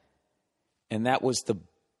tarp. And that was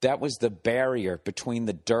the barrier between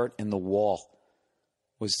the dirt and the wall,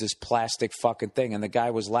 was this plastic fucking thing. And the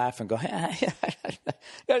guy was laughing, going, I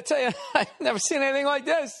gotta tell you, I've never seen anything like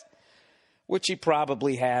this. Which he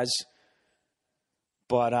probably has.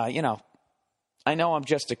 But, I know I'm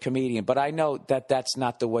just a comedian, but I know that that's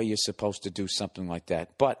not the way you're supposed to do something like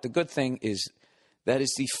that. But the good thing is that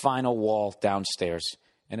is the final wall downstairs.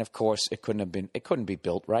 And, of course, it couldn't be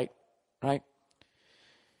built, right? Right?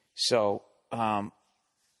 So, in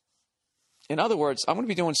other words, I'm going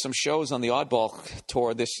to be doing some shows on the Oddball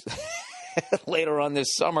tour this later on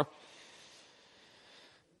this summer.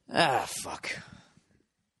 Fuck.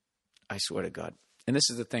 I swear to God. And this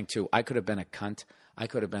is the thing, too. I could have been a cunt. I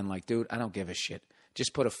could have been like, dude, I don't give a shit.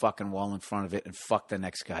 Just put a fucking wall in front of it and fuck the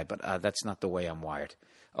next guy. But that's not the way I'm wired.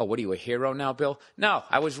 Oh, what are you, a hero now, Bill? No,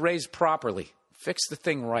 I was raised properly. Fix the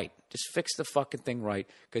thing right. Just fix the fucking thing right.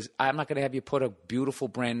 Because I'm not going to have you put a beautiful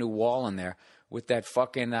brand new wall in there with that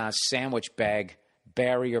fucking sandwich bag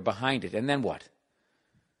barrier behind it. And then what?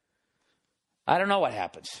 I don't know what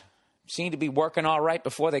happens. Seemed to be working all right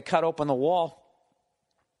before they cut open the wall.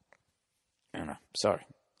 I don't know. Sorry.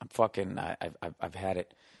 I'm fucking, I've had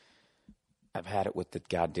it. I've had it with the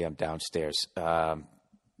goddamn downstairs.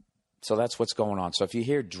 So that's what's going on. So if you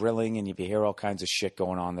hear drilling and if you hear all kinds of shit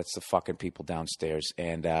going on, that's the fucking people downstairs.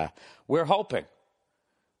 And we're hoping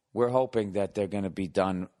that they're going to be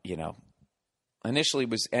done, Initially it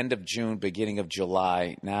was end of June, beginning of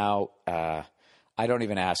July. Now I don't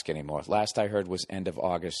even ask anymore. Last I heard was end of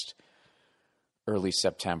August, early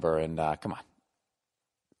September. And come on.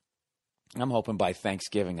 I'm hoping by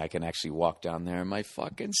Thanksgiving I can actually walk down there in my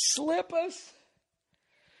fucking slippers.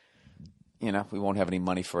 We won't have any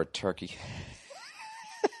money for a turkey.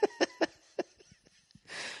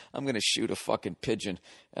 I'm going to shoot a fucking pigeon,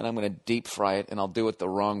 and I'm going to deep fry it, and I'll do it the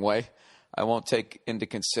wrong way. I won't take into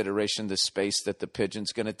consideration the space that the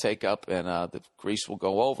pigeon's going to take up, and the grease will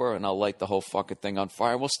go over, and I'll light the whole fucking thing on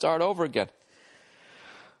fire, and we'll start over again.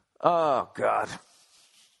 Oh, God.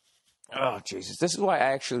 Oh, Jesus. This is why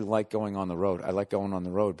I actually like going on the road. I like going on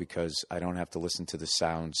the road because I don't have to listen to the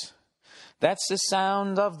sounds. That's the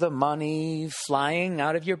sound of the money flying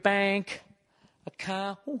out of your bank. A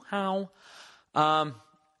cow. All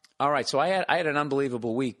right, so I had an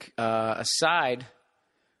unbelievable week. Aside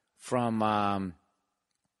from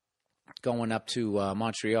going up to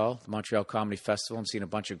Montreal, the Montreal Comedy Festival, and seeing a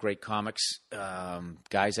bunch of great comics,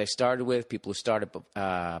 guys I started with, people who started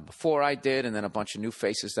before I did, and then a bunch of new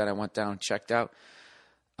faces that I went down and checked out.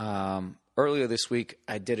 Earlier this week,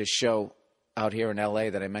 I did a show out here in L.A.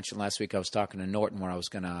 that I mentioned last week. I was talking to Norton where I was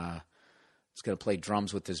gonna play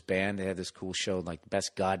drums with this band. They had this cool show, like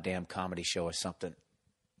Best Goddamn Comedy Show or something,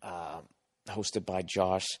 hosted by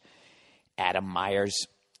Josh Adam Myers.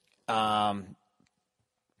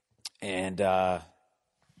 And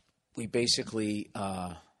we basically,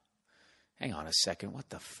 hang on a second. What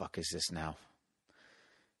the fuck is this now?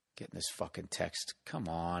 Getting this fucking text. Come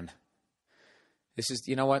on. This is,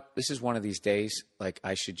 you know what? This is one of these days. Like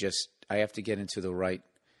I have to get into the right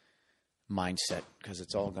mindset because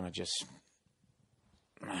it's all going to just,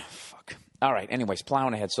 fuck. All right. Anyways,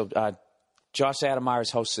 plowing ahead. So, Josh Adam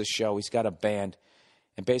Myers hosts this show. He's got a band.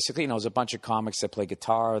 And basically, there's a bunch of comics that play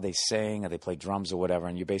guitar, or they sing, or they play drums or whatever.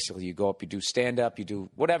 And you go up, you do stand-up, you do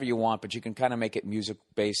whatever you want, but you can kind of make it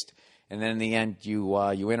music-based. And then in the end, you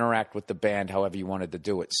interact with the band however you wanted to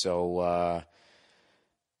do it. So, I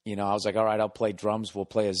was like, all right, I'll play drums. We'll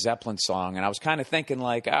play a Zeppelin song. And I was kind of thinking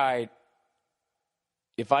like, all right,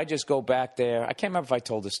 if I just go back there. I can't remember if I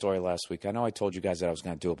told this story last week. I know I told you guys that I was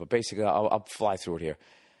going to do it, but basically I'll fly through it here.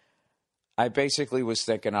 I basically was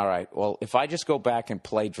thinking, all right, well, if I just go back and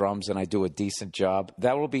play drums and I do a decent job,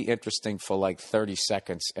 that will be interesting for like 30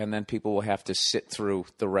 seconds, and then people will have to sit through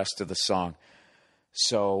the rest of the song.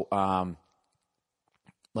 So,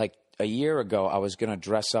 like a year ago, I was going to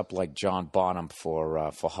dress up like John Bonham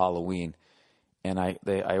for Halloween, and I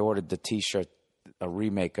ordered the T-shirt, a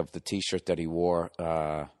remake of the T-shirt that he wore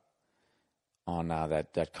on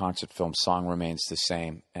that concert film, Song Remains the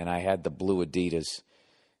Same, and I had the blue Adidas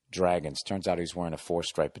Dragons. Turns out he was wearing a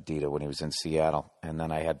 4-stripe Adidas when he was in Seattle. And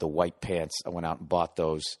then I had the white pants. I went out and bought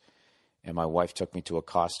those. And my wife took me to a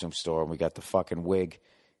costume store, and we got the fucking wig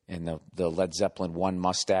and the Led Zeppelin 1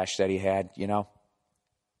 mustache that he had,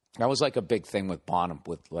 That was like a big thing with Bonham,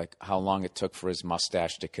 with like how long it took for his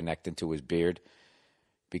mustache to connect into his beard,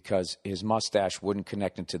 because his mustache wouldn't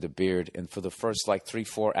connect into the beard. And for the first like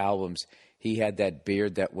 3-4 albums, he had that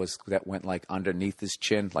beard that went like underneath his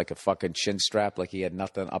chin, like a fucking chin strap, like he had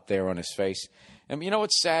nothing up there on his face. And you know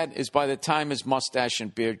what's sad is by the time his mustache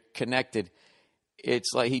and beard connected,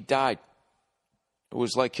 it's like he died. It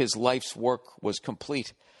was like his life's work was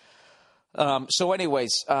complete. So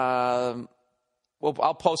anyways, well,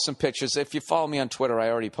 I'll post some pictures. If you follow me on Twitter, I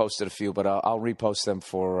already posted a few, but I'll repost them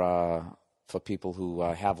for people who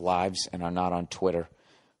have lives and are not on Twitter.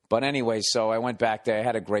 But anyway, so I went back there. I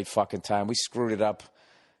had a great fucking time. We screwed it up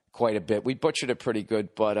quite a bit. We butchered it pretty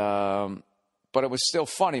good, but it was still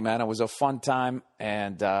funny, man. It was a fun time,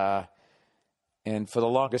 and for the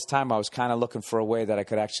longest time, I was kind of looking for a way that I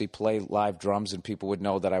could actually play live drums and people would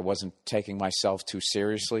know that I wasn't taking myself too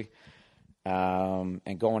seriously.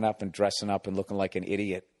 And going up and dressing up and looking like an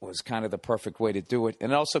idiot was kind of the perfect way to do it.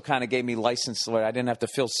 And it also kind of gave me license where I didn't have to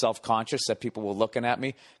feel self-conscious that people were looking at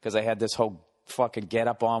me because I had this whole fucking get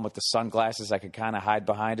up on with the sunglasses. I could kind of hide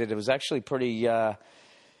behind it. It was actually pretty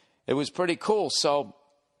cool. So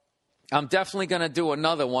I'm definitely going to do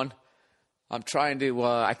another one. I'm trying to,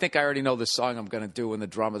 I think I already know the song I'm going to do and the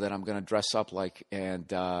drummer that I'm going to dress up like.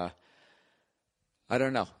 And I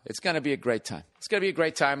don't know. It's going to be a great time. It's going to be a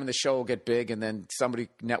great time and the show will get big and then somebody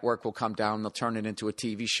network will come down and they'll turn it into a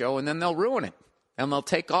TV show and then they'll ruin it and they'll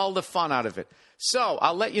take all the fun out of it. So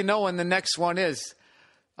I'll let you know when the next one is.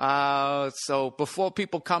 So before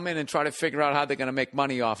people come in and try to figure out how they're going to make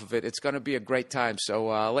money off of it, it's going to be a great time. So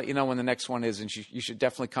I'll let you know when the next one is, and you should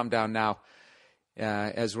definitely come down now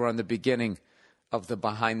as we're on the beginning of the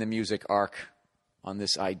behind the music arc on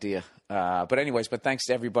this idea. But thanks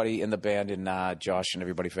to everybody in the band and Josh and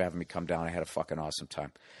everybody for having me come down. I had a fucking awesome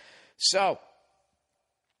time. So,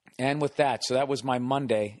 and with that, so that was my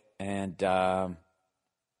Monday, and then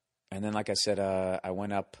like I said, I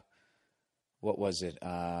went up. What was it?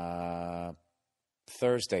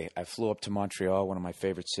 Thursday, I flew up to Montreal, one of my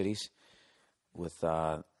favorite cities, with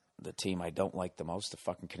the team I don't like the most, the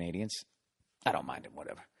fucking Canadians. I don't mind them,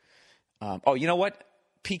 whatever. You know what?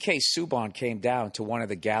 PK Subban came down to one of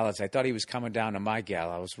the galas. I thought he was coming down to my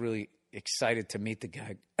gala. I was really excited to meet the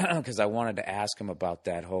guy because I wanted to ask him about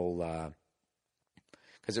that whole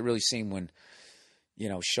because it really seemed when,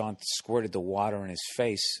 Sean squirted the water in his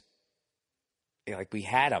face, like we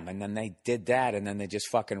had them, and then they did that, and then they just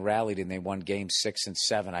fucking rallied and they won games 6 and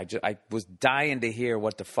 7. I was dying to hear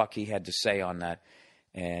what the fuck he had to say on that,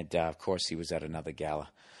 and of course he was at another gala.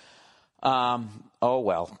 Oh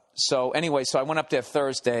well. So anyway, so I went up there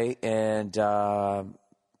Thursday and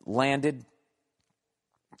landed,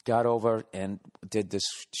 got over and did this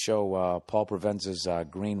show, Paul Provenza's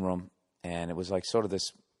Green Room, and it was like sort of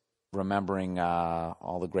this remembering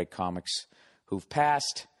all the great comics who've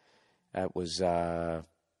passed. It was,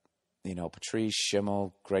 Patrice,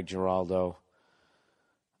 Schimmel, Greg Giraldo,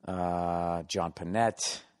 John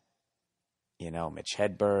Panette, Mitch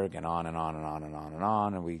Hedberg, and on and on and on and on and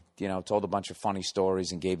on. And we, told a bunch of funny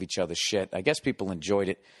stories and gave each other shit. I guess people enjoyed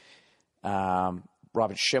it.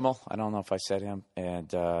 Robert Schimmel, I don't know if I said him.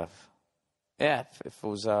 And, it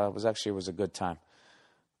was a good time.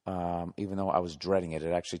 Even though I was dreading it,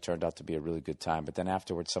 it actually turned out to be a really good time. But then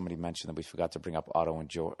afterwards, somebody mentioned that we forgot to bring up Otto and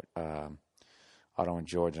George,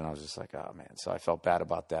 and I was just like, oh man. So I felt bad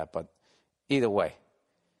about that. But either way,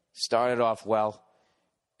 started off well,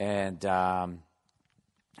 and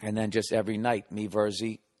then just every night, me,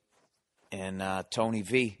 Verzi, and Tony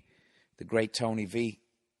V, the great Tony V,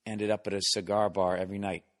 ended up at a cigar bar every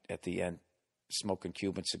night at the end, smoking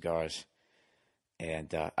Cuban cigars.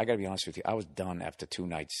 And I got to be honest with you, I was done after 2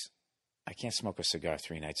 nights. I can't smoke a cigar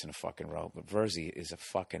 3 nights in a fucking row. But Verzi is a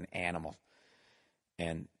fucking animal.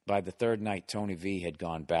 And by the 3rd night, Tony V had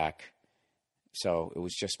gone back. So it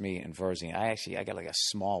was just me and Verzi. I got like a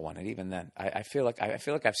small one. And even then, I feel like I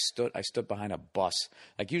stood behind a bus.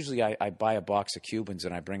 Like usually I buy a box of Cubans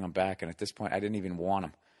and I bring them back. And at this point, I didn't even want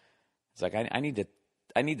them. It's like, I need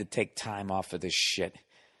to take time off of this shit.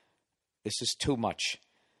 This is too much.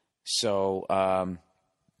 So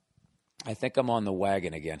I think I'm on the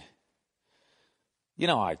wagon again. You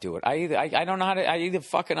know how I do it. I don't know how to.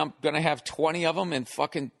 I'm gonna have 20 of them and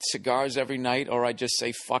fucking cigars every night, or I just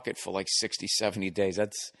say fuck it for like 60, 70 days.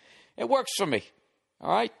 It works for me.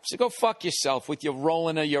 All right, so go fuck yourself with your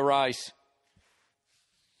rolling of your eyes.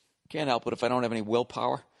 Can't help it if I don't have any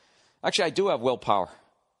willpower. Actually, I do have willpower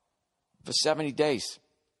for 70 days,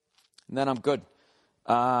 and then I'm good.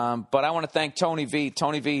 But I want to thank Tony V.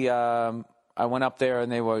 Tony V, I went up there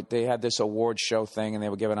and they had this award show thing and they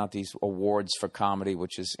were giving out these awards for comedy,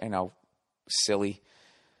 which is, silly.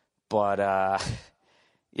 But, what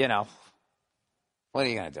are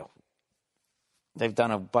you going to do? They've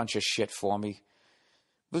done a bunch of shit for me.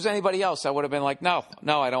 If it was anybody else, I would have been like, no,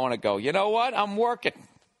 I don't want to go. You know what? I'm working.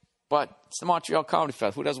 But it's the Montreal Comedy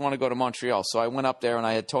Fest. Who doesn't want to go to Montreal? So I went up there and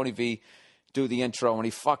I had Tony V do the intro, and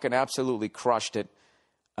he fucking absolutely crushed it.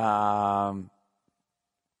 I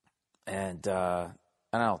don't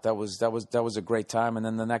know. That was a great time. And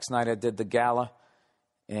then the next night I did the gala,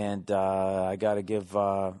 and I got to give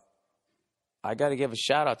a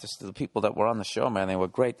shout out to the people that were on the show, man. They were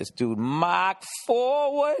great. This dude Mark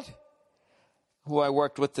Forward, who I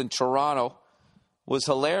worked with in Toronto, was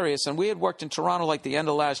hilarious. And we had worked in Toronto like the end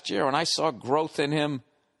of last year, and I saw growth in him,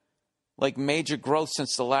 like major growth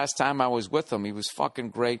since the last time I was with him. He was fucking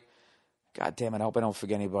great. God damn it, I hope I don't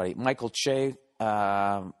forget anybody. Michael Che,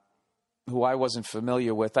 who I wasn't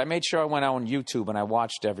familiar with. I made sure I went out on YouTube and I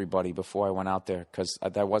watched everybody before I went out there, because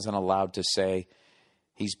I wasn't allowed to say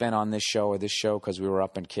he's been on this show or this show because we were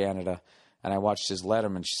up in Canada. And I watched his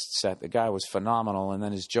Letterman set. The guy was phenomenal. And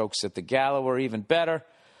then his jokes at the gala were even better.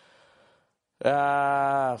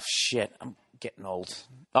 Shit, I'm getting old.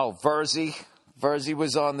 Oh, Verzi. Verzi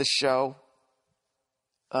was on the show.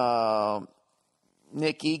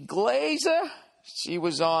 Nikki Glazer, she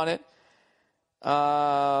was on it.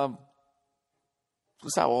 That's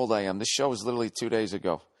how old I am. This show was literally 2 days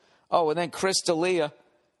ago. Oh, and then Chris D'Elia,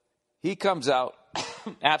 he comes out,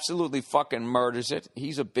 absolutely fucking murders it.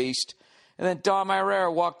 He's a beast. And then Dom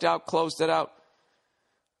Herrera walked out, closed it out.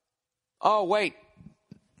 Oh, wait.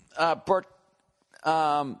 Kurt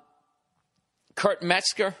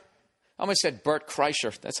Metzger. I almost said Bert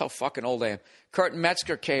Kreischer. That's how fucking old I am. Kurt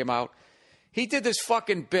Metzger came out. He did this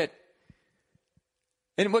fucking bit.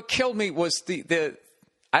 And what killed me was the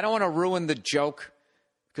I don't want to ruin the joke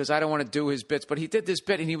because I don't want to do his bits, but he did this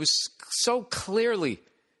bit and he was so clearly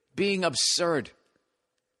being absurd.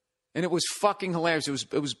 And it was fucking hilarious. It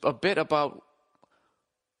was a bit about,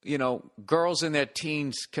 girls in their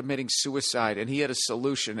teens committing suicide, and he had a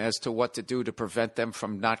solution as to what to do to prevent them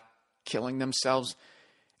from not killing themselves.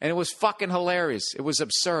 And it was fucking hilarious. It was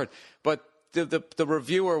absurd. But the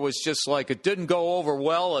reviewer was just like, it didn't go over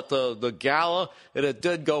well at the gala, and it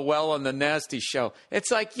did go well on the Nasty Show.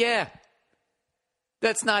 It's like, yeah,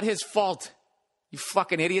 that's not his fault. You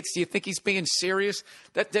fucking idiots. Do you think he's being serious?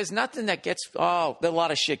 There's nothing that gets, a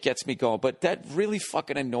lot of shit gets me going, but that really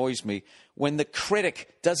fucking annoys me when the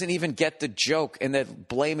critic doesn't even get the joke and they're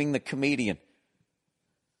blaming the comedian.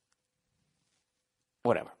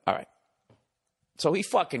 Whatever. All right. So he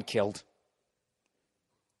fucking killed.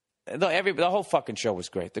 The whole fucking show was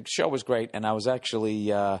great. The show was great, and I was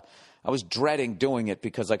actually, I was dreading doing it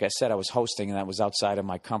because, like I said, I was hosting, and that was outside of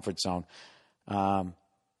my comfort zone.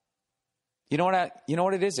 You know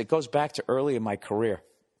what it is? It goes back to early in my career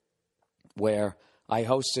where I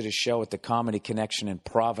hosted a show at the Comedy Connection in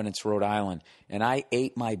Providence, Rhode Island, and I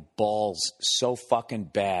ate my balls so fucking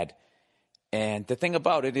bad. And the thing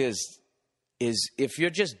about it is if you're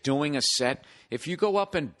just doing a set, if you go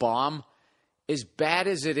up and bomb, as bad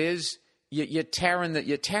as it is, you're tearing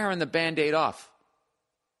the Band-Aid off.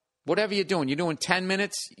 Whatever you're doing 10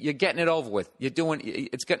 minutes, you're getting it over with.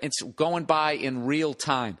 It's going by in real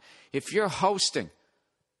time. If you're hosting,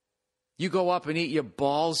 you go up and eat your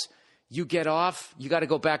balls, you get off, you got to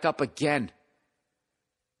go back up again.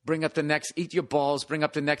 Eat your balls, bring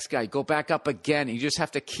up the next guy, go back up again. You just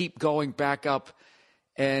have to keep going back up.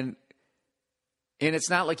 And it's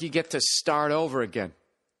not like you get to start over again.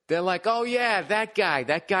 They're like, oh, yeah, that guy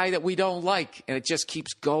that we don't like. And it just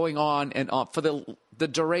keeps going on and on for the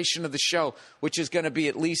duration of the show, which is going to be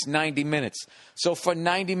at least 90 minutes. So for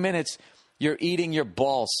 90 minutes, you're eating your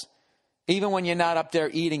balls. Even when you're not up there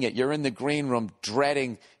eating it, you're in the green room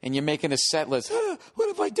dreading, and you're making a set list. What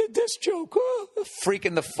if I did this joke?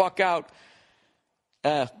 Freaking the fuck out.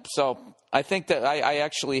 So I think that I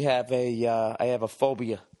actually have a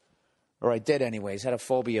phobia. Or I did anyways, had a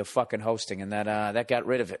phobia of fucking hosting, and that got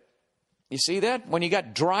rid of it. You see that? When you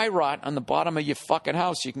got dry rot on the bottom of your fucking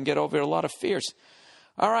house, you can get over a lot of fears.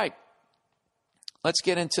 All right. Let's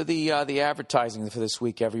get into the advertising for this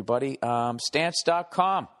week, everybody.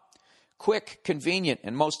 Stamps.com. Quick, convenient,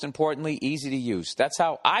 and most importantly, easy to use. That's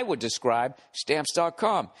how I would describe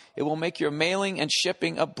Stamps.com. It will make your mailing and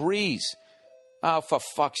shipping a breeze. Oh, for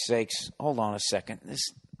fuck's sakes. Hold on a second. This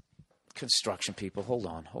construction people. Hold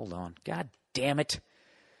on. God damn it.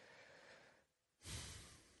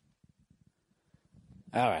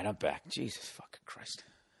 All right, I'm back. Jesus fucking Christ.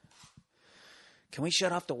 Can we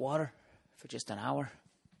shut off the water for just an hour?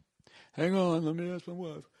 Hang on, let me ask my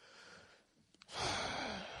wife.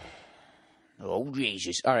 Oh,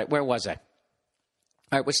 Jesus. All right, where was I?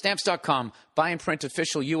 All right, with Stamps.com, buy and print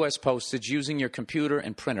official U.S. postage using your computer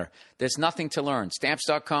and printer. There's nothing to learn.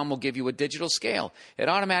 Stamps.com will give you a digital scale. It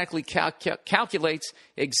automatically calculates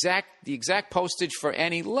the exact postage for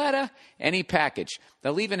any letter, any package.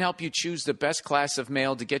 They'll even help you choose the best class of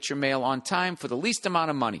mail to get your mail on time for the least amount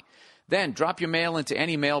of money. Then drop your mail into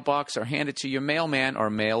any mailbox or hand it to your mailman or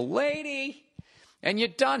mail lady, and you're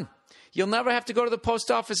done. You'll never have to go to the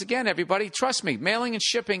post office again, everybody. Trust me, mailing and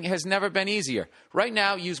shipping has never been easier. Right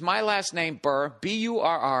now, use my last name, Burr,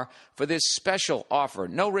 B-U-R-R, for this special offer.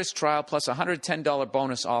 No-risk trial plus a $110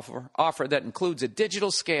 bonus offer that includes a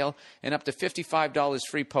digital scale and up to $55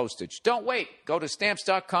 free postage. Don't wait. Go to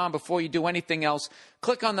Stamps.com before you do anything else.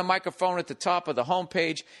 Click on the microphone at the top of the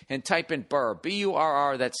homepage and type in Burr,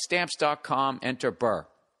 B-U-R-R. That's Stamps.com. Enter Burr.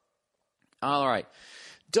 All right.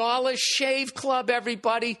 Dollar Shave Club,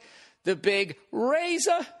 everybody. The big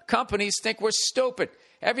razor companies think we're stupid.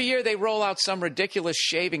 Every year they roll out some ridiculous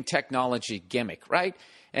shaving technology gimmick, right?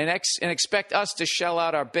 And expect us to shell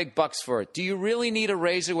out our big bucks for it. Do you really need a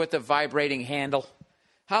razor with a vibrating handle?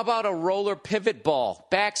 How about a roller pivot ball,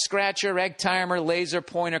 back scratcher, egg timer, laser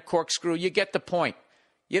pointer, corkscrew? You get the point.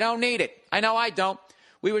 You don't need it. I know I don't.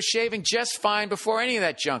 We were shaving just fine before any of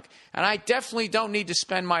that junk, and I definitely don't need to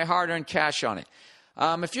spend my hard-earned cash on it.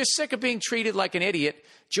 If you're sick of being treated like an idiot,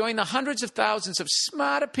 join the hundreds of thousands of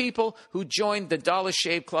smarter people who joined the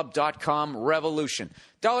DollarShaveClub.com revolution.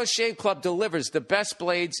 Dollar Shave Club delivers the best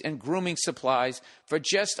blades and grooming supplies for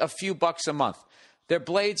just a few bucks a month. Their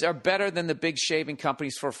blades are better than the big shaving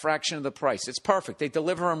companies for a fraction of the price. It's perfect. They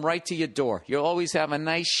deliver them right to your door. You'll always have a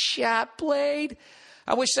nice sharp blade.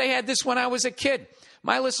 I wish they had this when I was a kid.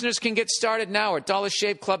 My listeners can get started now at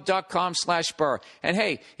dollarshaveclub.com/Burr. And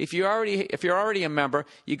hey, if you're already a member,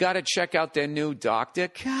 you got to check out their new Dr.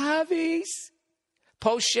 Kavi's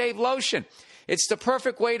post-shave lotion. It's the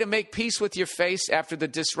perfect way to make peace with your face after the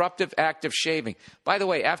disruptive act of shaving. By the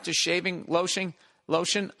way, after shaving lotion,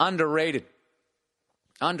 underrated.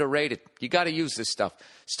 Underrated. You got to use this stuff.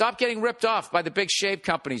 Stop getting ripped off by the big shave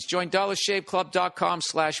companies. Join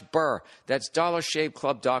dollarshaveclub.com/Burr. That's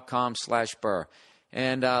dollarshaveclub.com/Burr.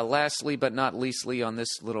 And lastly, but not leastly, on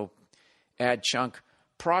this little ad chunk,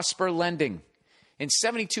 Prosper Lending. In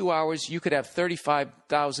 72 hours, you could have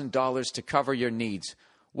 $35,000 to cover your needs.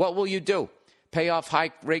 What will you do? Pay off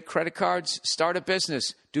high-rate credit cards? Start a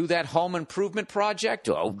business? Do that home improvement project?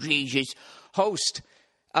 Oh, Jesus. Host.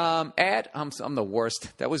 I'm the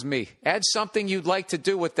worst. That was me. Add something you'd like to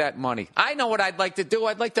do with that money. I know what I'd like to do.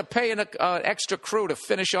 I'd like to pay an extra crew to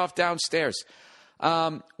finish off downstairs.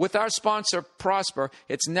 With our sponsor, Prosper,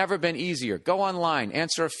 it's never been easier. Go online,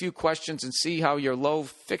 answer a few questions, and see how your low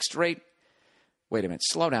fixed rate... Wait a minute.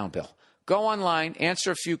 Slow down, Bill. Go online,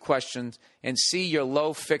 answer a few questions, and see your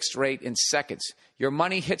low fixed rate in seconds. Your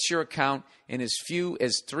money hits your account in as few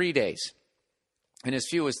as 3 days.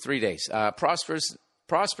 Prosper's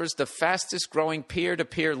the fastest growing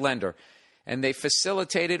peer-to-peer lender, and they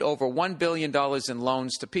facilitated over $1 billion in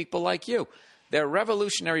loans to people like you. Their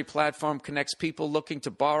revolutionary platform connects people looking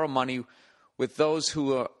to borrow money with those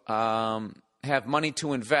who have money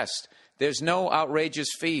to invest. There's no outrageous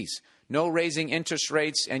fees, no raising interest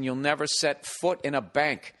rates, and you'll never set foot in a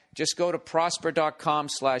bank. Just go to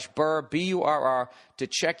prosper.com/Burr, B-U-R-R, to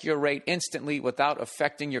check your rate instantly without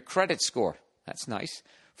affecting your credit score. That's nice.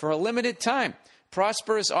 For a limited time,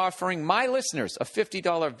 Prosper is offering my listeners a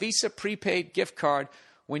 $50 Visa prepaid gift card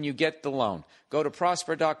when you get the loan. Go to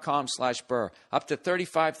prosper.com/Burr. Up to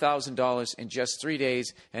 $35,000 in just 3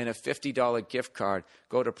 days and a $50 gift card.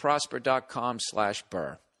 Go to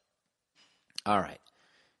prosper.com/Burr. All right.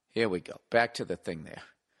 Here we go. Back to the thing there.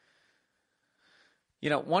 You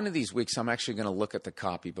know, one of these weeks I'm actually going to look at the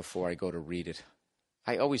copy before I go to read it.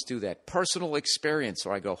 I always do that. Personal experience,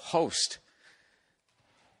 or I go host.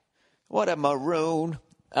 What a maroon.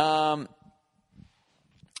 All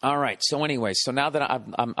right. So anyway, so now that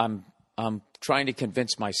I'm trying to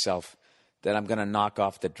convince myself that I'm going to knock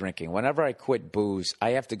off the drinking. Whenever I quit booze,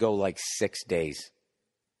 I have to go like 6 days.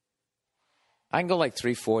 I can go like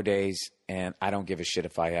 3-4 days, and I don't give a shit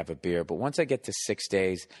if I have a beer. But once I get to 6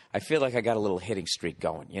 days, I feel like I got a little hitting streak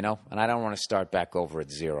going, you know? And I don't want to start back over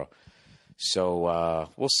at zero. So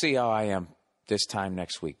we'll see how I am this time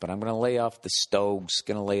next week. But I'm going to lay off the stoves,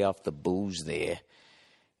 going to lay off the booze there.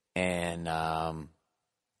 And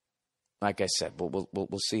like I said,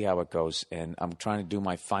 we'll see how it goes. And I'm trying to do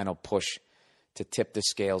my final push to tip the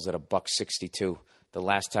scales at $1.62. The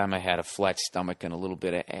last time I had a flat stomach and a little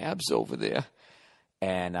bit of abs over there.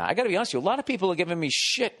 And I got to be honest with you, a lot of people are giving me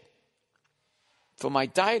shit for my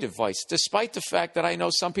diet advice, despite the fact that I know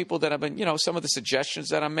some people that have been, you know, some of the suggestions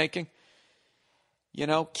that I'm making.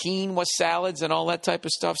 quinoa salads and all that type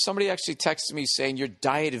of stuff. Somebody actually texted me saying, your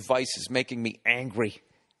diet advice is making me angry.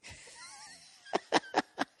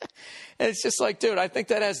 And it's just like, dude, I think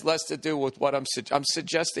that has less to do with what I'm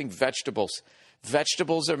suggesting vegetables.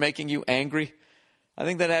 Vegetables are making you angry. I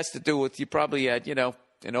think that has to do with you probably had,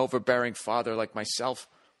 an overbearing father like myself,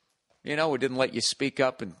 who didn't let you speak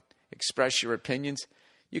up and express your opinions.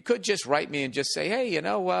 You could just write me and just say, hey,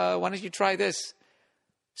 why don't you try this?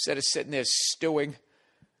 Instead of sitting there stewing.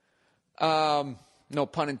 No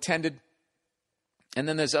pun intended. And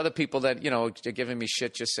then there's other people that, are giving me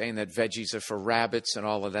shit just saying that veggies are for rabbits and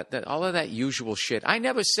all of that. All of that usual shit. I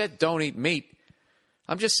never said don't eat meat.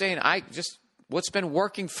 I'm just saying what's been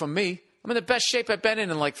working for me. I'm in the best shape I've been in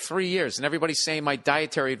like 3 years. And everybody's saying my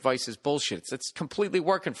dietary advice is bullshit. It's completely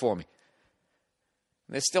working for me.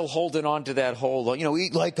 And they're still holding on to that whole,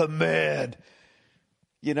 eat like a man.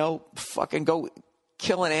 Fucking go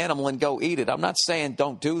kill an animal and go eat it. I'm not saying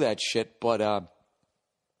don't do that shit, but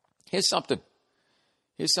here's something.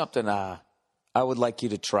 Here's something I would like you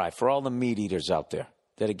to try for all the meat eaters out there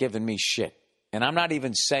that are giving me shit. And I'm not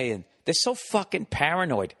even saying, they're so fucking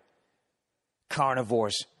paranoid,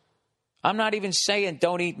 carnivores. I'm not even saying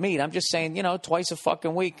don't eat meat. I'm just saying, twice a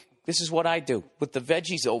fucking week. This is what I do with the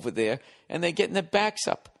veggies over there, and they're getting their backs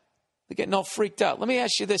up. They're getting all freaked out. Let me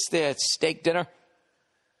ask you this there, steak dinner.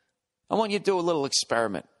 I want you to do a little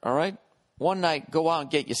experiment, all right? One night, go out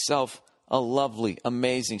and get yourself a lovely,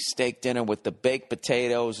 amazing steak dinner with the baked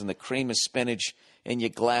potatoes and the cream of spinach and your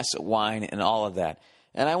glass of wine and all of that.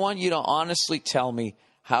 And I want you to honestly tell me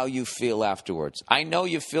how you feel afterwards. I know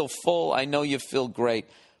you feel full. I know you feel great.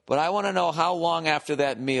 But I want to know how long after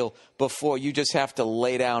that meal before you just have to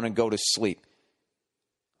lay down and go to sleep.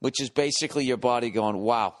 Which is basically your body going,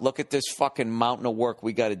 wow, look at this fucking mountain of work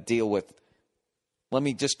we got to deal with. Let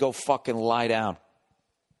me just go fucking lie down.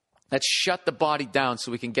 Let's shut the body down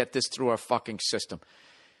so we can get this through our fucking system.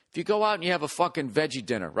 If you go out and you have a fucking veggie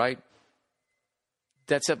dinner, right?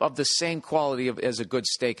 That's of the same quality as a good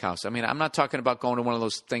steakhouse. I mean, I'm not talking about going to one of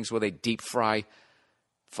those things where they deep fry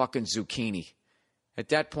fucking zucchini. At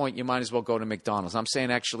that point, you might as well go to McDonald's. I'm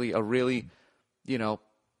saying actually a really,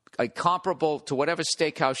 a comparable to whatever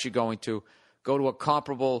steakhouse you're going to, go to a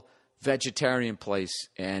comparable vegetarian place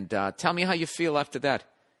and tell me how you feel after that.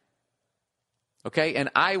 Okay? And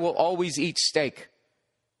I will always eat steak.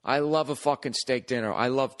 I love a fucking steak dinner. I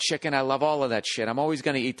love chicken. I love all of that shit. I'm always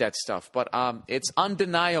going to eat that stuff. But it's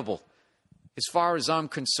undeniable, as far as I'm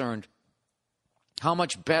concerned, how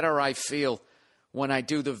much better I feel when I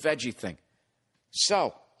do the veggie thing.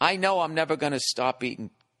 So, I know I'm never going to stop eating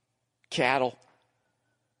cattle.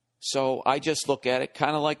 So, I just look at it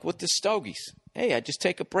kind of like with the stogies. Hey, I just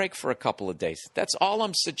take a break for a couple of days. That's all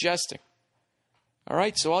I'm suggesting. All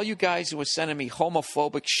right? So, all you guys who are sending me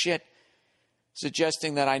homophobic shit,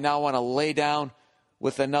 suggesting that I now want to lay down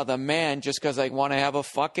with another man just because I want to have a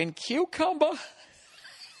fucking cucumber.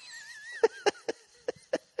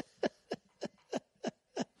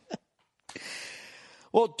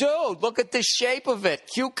 Well, dude, look at the shape of it.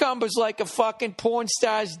 Cucumber's like a fucking porn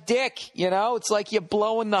star's dick, It's like you're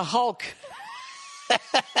blowing the Hulk.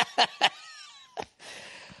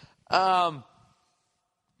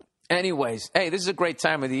 Anyways, hey, this is a great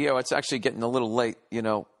time of the year. It's actually getting a little late,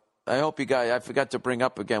 I hope you guys, I forgot to bring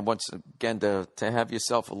up once again, to have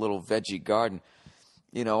yourself a little veggie garden.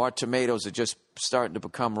 Our tomatoes are just starting to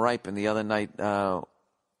become ripe, and the other night,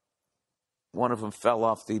 one of them fell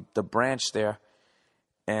off the branch there.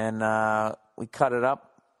 And we cut it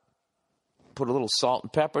up, put a little salt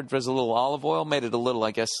and pepper, there's a little olive oil, made it a little,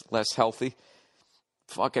 I guess, less healthy.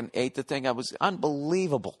 Fucking ate the thing. I was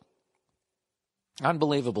unbelievable.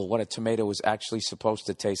 Unbelievable what a tomato is actually supposed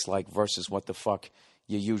to taste like versus what the fuck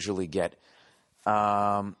you usually get.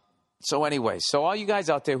 So anyway, so all you guys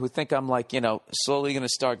out there who think I'm like, slowly going to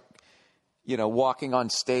start, walking on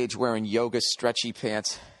stage wearing yoga stretchy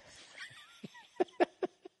pants.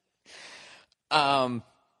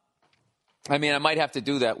 I mean, I might have to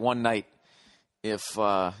do that one night if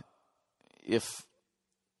that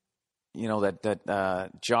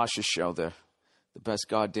Josh's show, the best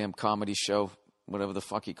goddamn comedy show, whatever the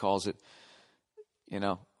fuck he calls it,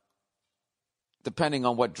 depending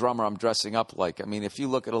on what drummer I'm dressing up like. I mean, if you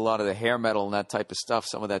look at a lot of the hair metal and that type of stuff,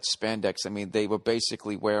 some of that spandex, I mean, they were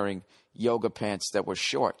basically wearing yoga pants that were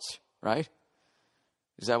shorts, right?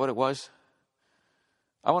 Is that what it was?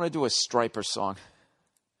 I want to do a Striper song.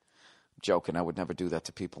 I'm joking. I would never do that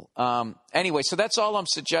to people. Anyway, so that's all I'm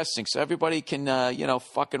suggesting. So everybody can,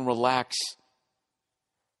 fucking relax.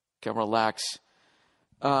 Can relax.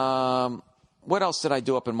 What else did I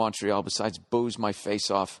do up in Montreal besides booze my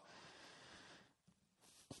face off?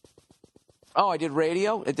 Oh, I did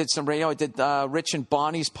radio. I did some radio. I did Rich and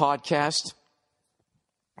Bonnie's podcast.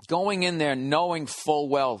 Going in there knowing full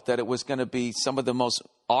well that it was going to be some of the most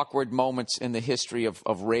awkward moments in the history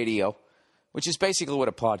of radio, which is basically what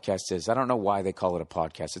a podcast is. I don't know why they call it a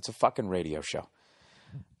podcast. It's a fucking radio show.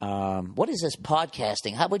 What is this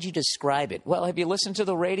podcasting? How would you describe it? Well, have you listened to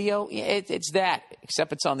the radio? It's that,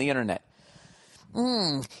 except it's on the internet.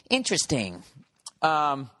 Interesting.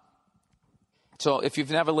 So if you've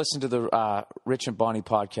never listened to the Rich and Bonnie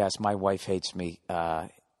podcast, My Wife Hates Me, I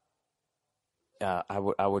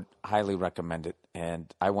would highly recommend it.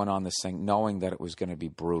 And I went on this thing knowing that it was going to be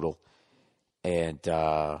brutal. And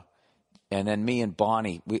then me and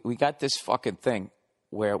Bonnie, we got this fucking thing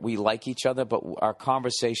where we like each other, but our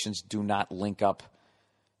conversations do not link up.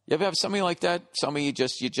 You ever have something like that? Something you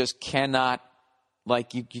just cannot,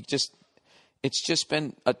 like you just, it's just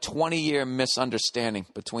been a 20-year misunderstanding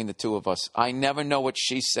between the two of us. I never know what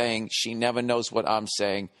she's saying. She never knows what I'm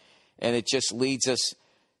saying. And it just leads us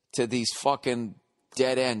to these fucking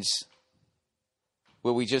dead ends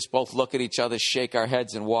where we just both look at each other, shake our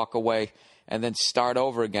heads, and walk away, and then start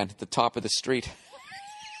over again at the top of the street.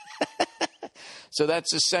 So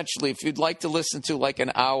that's essentially, if you'd like to listen to like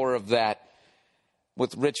an hour of that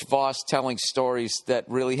with Rich Voss telling stories that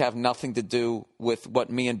really have nothing to do with what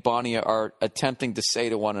me and Bonnie are attempting to say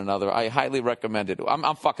to one another, I highly recommend it. I'm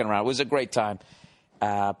fucking around. It was a great time.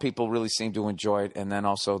 People really seemed to enjoy it. And then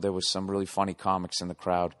also there was some really funny comics in the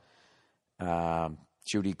crowd.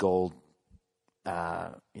 Judy Gold,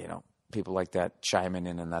 people like that chiming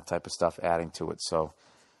in and that type of stuff, adding to it. So,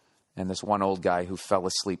 and this one old guy who fell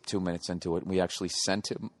asleep 2 minutes into it, we actually sent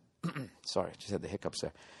him, sorry, I just had the hiccups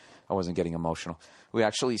there. I wasn't getting emotional. We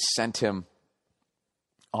actually sent him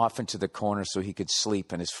off into the corner so he could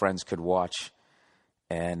sleep and his friends could watch.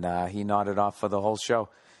 And he nodded off for the whole show.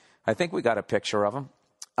 I think we got a picture of him.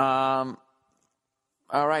 All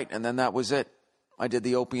right, and then that was it. I did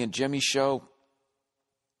the Opie and Jimmy show.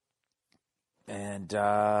 And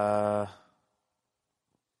I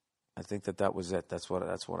think that was it. That's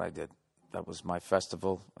what I did. That was my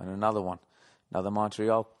festival. And another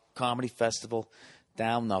Montreal Comedy Festival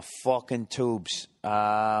down the fucking tubes.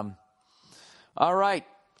 All right.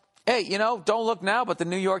 Hey, don't look now, but the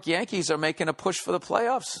New York Yankees are making a push for the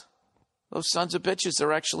playoffs. Those sons of bitches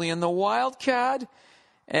are actually in the wild card.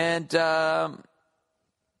 And as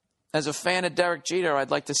a fan of Derek Jeter, I'd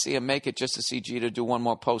like to see him make it just to see Jeter do one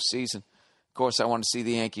more postseason. Of course, I want to see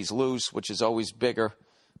the Yankees lose, which is always bigger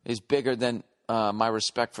than my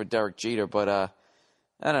respect for Derek Jeter. But I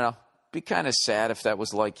don't know. Be kind of sad if that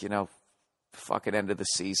was like, fucking end of the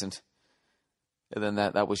season. And then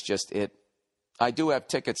that was just it. I do have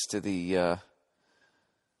tickets to the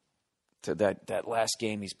to that last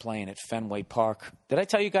game he's playing at Fenway Park. Did I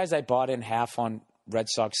tell you guys I bought in half on Red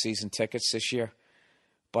Sox season tickets this year?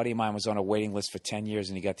 Buddy of mine was on a waiting list for 10 years,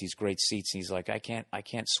 and he got these great seats. And he's like, I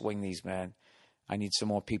can't swing these, man. I need some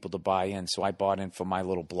more people to buy in. So I bought in for my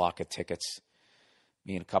little block of tickets,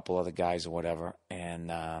 me and a couple other guys or whatever, and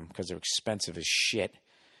because they're expensive as shit.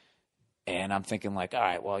 And I'm thinking like, all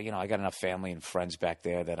right, well, I got enough family and friends back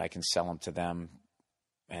there that I can sell them to them.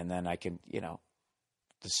 And then I can,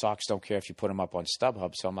 the Sox don't care if you put them up on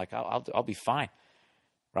StubHub. So I'm like, I'll be fine,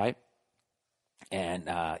 right? And,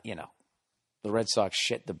 the Red Sox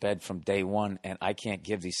shit the bed from day one, and I can't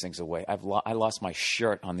give these things away. I lost my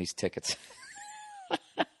shirt on these tickets.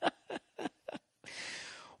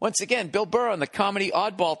 Once again, Bill Burr on the Comedy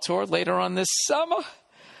Oddball Tour later on this summer.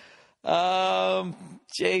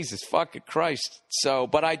 Jesus fucking Christ. So,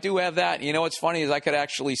 but I do have that. What's funny is I could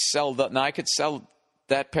actually sell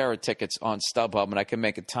that pair of tickets on StubHub, and I can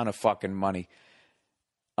make a ton of fucking money.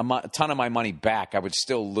 A ton of my money back. I would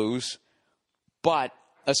still lose, but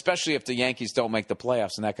especially if the Yankees don't make the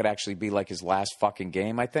playoffs, and that could actually be like his last fucking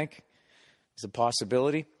game, I think. It's a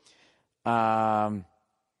possibility. This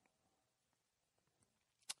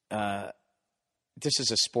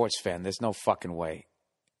is a sports fan. There's no fucking way.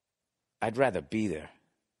 I'd rather be there.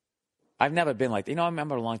 I've never been like, I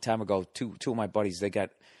remember a long time ago, two of my buddies, they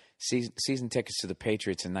got season tickets to the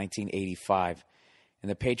Patriots in 1985,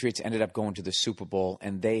 and the Patriots ended up going to the Super Bowl,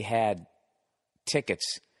 and they had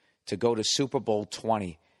tickets to go to Super Bowl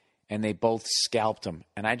 20, and they both scalped them.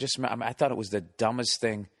 And I thought it was the dumbest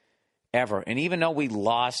thing ever. And even though we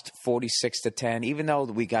lost 46-10, even though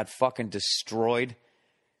we got fucking destroyed,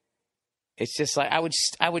 it's just like I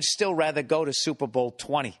would still rather go to Super Bowl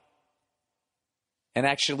 20 and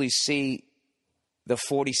actually see the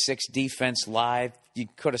 46 defense live. You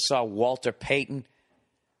could have saw Walter Payton,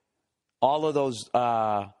 all of those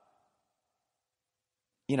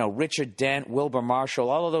Richard Dent, Wilbur Marshall,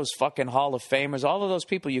 all of those fucking Hall of Famers, all of those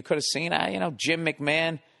people you could have seen. Jim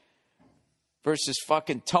McMahon versus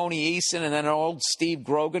fucking Tony Eason, and then old Steve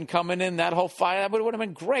Grogan coming in. That whole fight, that would have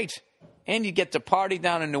been great. And you get to party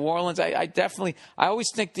down in New Orleans. I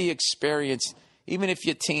always think the experience, even if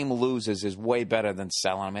your team loses, is way better than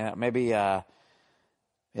selling. I mean, maybe I'm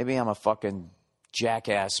a fucking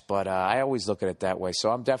jackass, but I always look at it that way.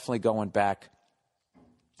 So I'm definitely going back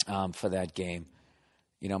for that game.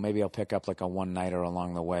 Maybe I'll pick up like a one-nighter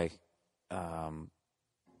along the way.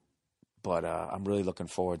 But I'm really looking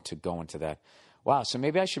forward to going to that. Wow, so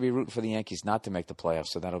maybe I should be rooting for the Yankees not to make the playoffs,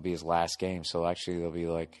 so that'll be his last game. So actually they'll be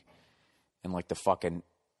like in like the fucking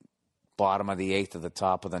bottom of the 8th or the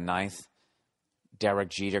top of the 9th. Derek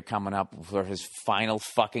Jeter coming up for his final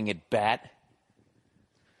fucking at-bat.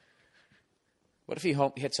 What if he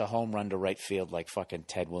hits a home run to right field like fucking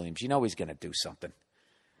Ted Williams? He's going to do something.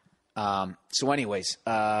 So anyways,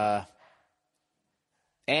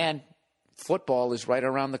 and football is right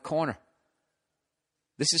around the corner.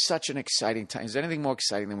 This is such an exciting time. Is there anything more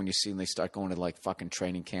exciting than when you see them, they start going to like fucking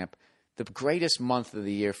training camp? The greatest month of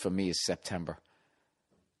the year for me is September.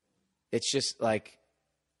 It's just like,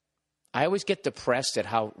 I always get depressed at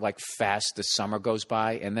how like fast the summer goes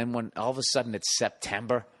by. And then when all of a sudden it's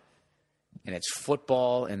September and it's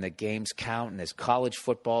football and the games count and there's college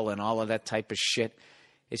football and all of that type of shit.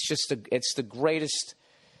 It's just it's the greatest.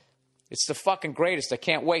 It's the fucking greatest. I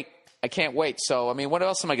can't wait. So, I mean, what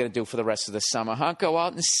else am I going to do for the rest of the summer, huh? Go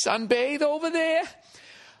out and sunbathe over there?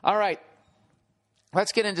 All right.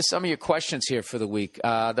 Let's get into some of your questions here for the week.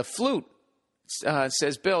 The Flute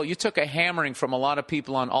says, Bill, you took a hammering from a lot of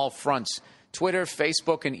people on all fronts. Twitter,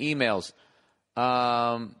 Facebook, and emails.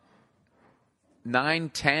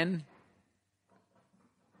 910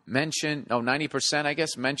 mention, 90%, I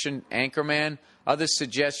guess, mention Anchorman. Others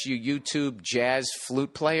suggest you YouTube jazz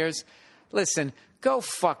flute players. Listen, go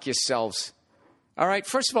fuck yourselves. All right?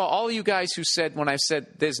 First of all you guys who said, when I said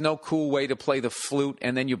there's no cool way to play the flute,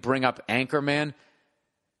 and then you bring up Anchorman,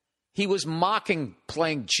 he was mocking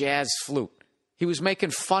playing jazz flute. He was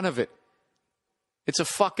making fun of it. It's a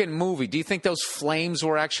fucking movie. Do you think those flames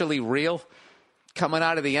were actually real coming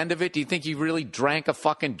out of the end of it? Do you think he really drank a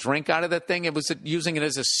fucking drink out of the thing? It was using it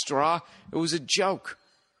as a straw. It was a joke.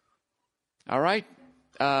 All right?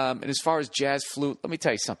 And as far as jazz flute, let me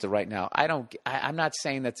tell you something right now. I'm not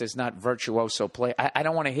saying that there's not virtuoso play. I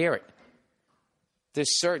don't want to hear it.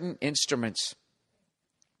 There's certain instruments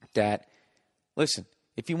that, listen,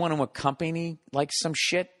 if you want to accompany like some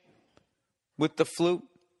shit with the flute,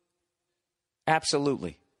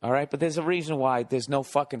 absolutely. All right? But there's a reason why there's no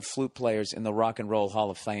fucking flute players in the Rock and Roll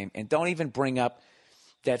Hall of Fame. And don't even bring up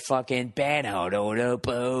that fucking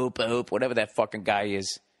whatever that fucking guy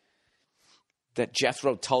is. That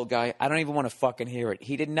Jethro Tull guy. I don't even want to fucking hear it.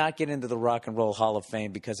 He did not get into the Rock and Roll Hall of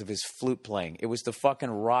Fame because of his flute playing. It was the fucking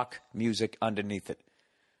rock music underneath it.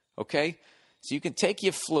 Okay? So you can take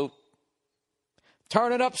your flute,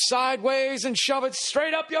 turn it up sideways and shove it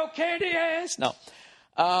straight up your candy ass. No.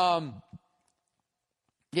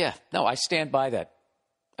 Yeah, no, I stand by that.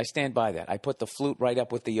 I put the flute right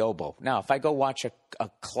up with the oboe. Now, if I go watch a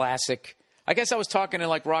classic, I guess I was talking in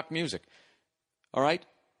like rock music. All right?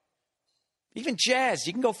 Even jazz,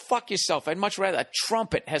 you can go fuck yourself. I'd much rather, a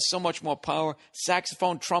trumpet has so much more power.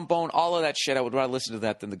 Saxophone, trombone, all of that shit, I would rather listen to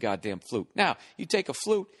that than the goddamn flute. Now, you take a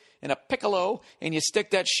flute and a piccolo and you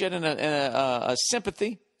stick that shit in a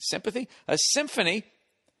symphony,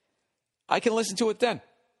 I can listen to it then.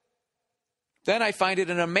 Then I find it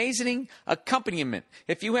an amazing accompaniment.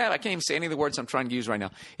 If you have, I can't even say any of the words I'm trying to use right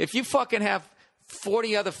now. If you fucking have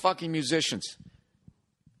 40 other fucking musicians,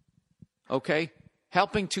 okay,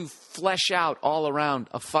 helping to flesh out all around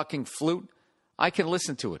a fucking flute, I can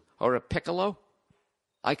listen to it. Or a piccolo,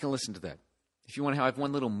 I can listen to that. If you want to have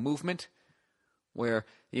one little movement where,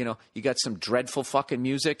 you got some dreadful fucking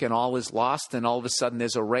music and all is lost and all of a sudden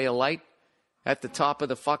there's a ray of light at the top of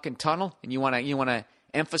the fucking tunnel and you want to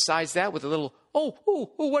emphasize that with a little,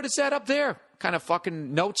 what is that up there? Kind of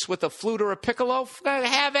fucking notes with a flute or a piccolo.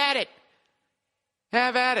 Have at it.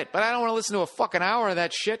 But I don't want to listen to a fucking hour of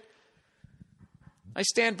that shit. I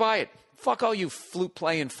stand by it. Fuck all you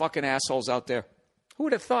flute-playing fucking assholes out there. Who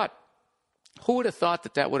would have thought?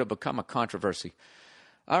 That would have become a controversy?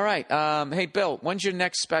 All right. Hey, Bill, when's your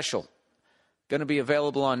next special going to be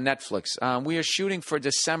available on Netflix? We are shooting for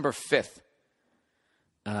December 5th.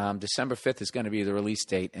 December 5th is going to be the release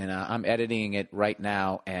date, and I'm editing it right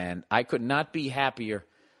now, and I could not be happier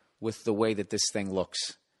with the way that this thing looks.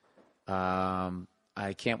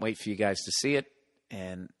 I can't wait for you guys to see it,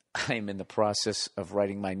 and I'm in the process of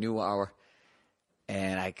writing my new hour,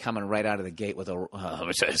 and I coming right out of the gate with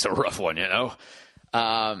it's a rough one,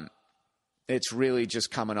 It's really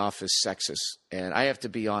just coming off as sexist. And I have to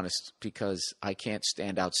be honest because I can't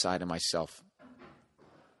stand outside of myself.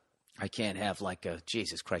 I can't have like a,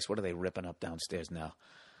 Jesus Christ, what are they ripping up downstairs now?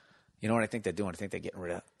 You know what I think they're doing? I think they're getting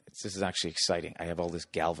rid of, this is actually exciting. I have all this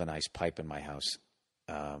galvanized pipe in my house.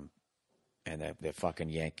 And they're fucking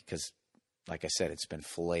yanked because, like I said, it's been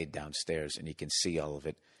filleted downstairs and you can see all of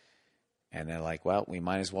it. And they're like, well, we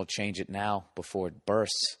might as well change it now before it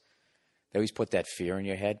bursts. They always put that fear in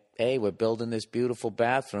your head. Hey, we're building this beautiful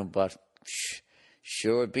bathroom, but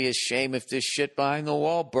sure it'd be a shame if this shit behind the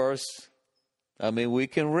wall bursts. I mean, we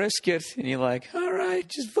can risk it. And you're like, all right,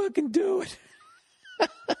 just fucking do it.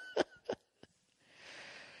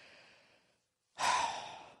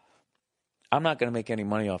 I'm not going to make any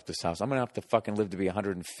money off this house. I'm going to have to fucking live to be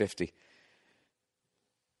 150.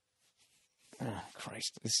 Oh,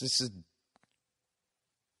 Christ. This is...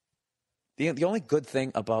 The only good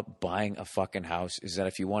thing about buying a fucking house is that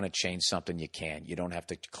if you want to change something, you can. You don't have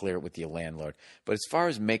to clear it with your landlord. But as far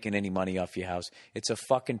as making any money off your house, it's a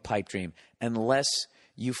fucking pipe dream unless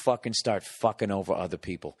you fucking start fucking over other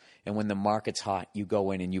people. And when the market's hot, you go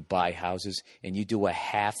in and you buy houses and you do a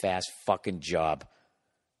half-ass fucking job.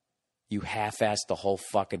 You half-ass the whole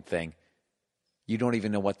fucking thing. You don't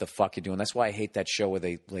even know what the fuck you're doing. That's why I hate that show where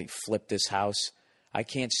they flip this house. I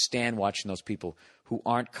can't stand watching those people who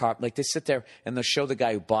aren't like they sit there and they'll show the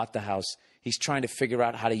guy who bought the house. He's trying to figure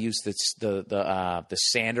out how to use the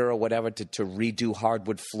sander or whatever to redo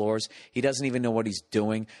hardwood floors. He doesn't even know what he's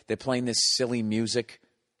doing. They're playing this silly music,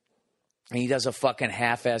 and he does a fucking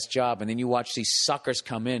half-ass job. And then you watch these suckers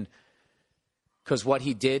come in because what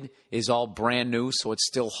he did is all brand new, so it's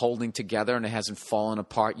still holding together and it hasn't fallen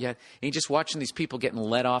apart yet. And you're just watching these people getting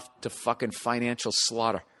let off to fucking financial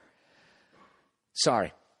slaughter.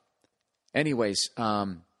 Sorry. Anyways,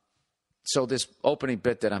 so this opening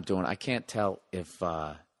bit that I'm doing, I can't tell if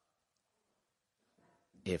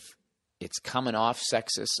it's coming off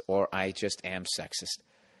sexist or I just am sexist.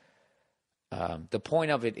 The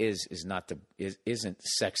point of it isn't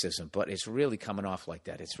sexism, but it's really coming off like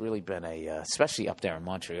that. It's really been especially up there in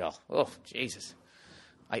Montreal. Oh, Jesus.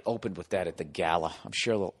 I opened with that at the gala. I'm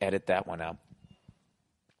sure they'll edit that one out.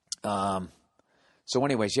 So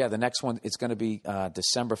anyways, yeah, the next one, it's going to be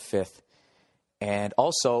December 5th. And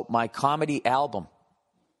also, my comedy album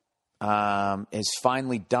is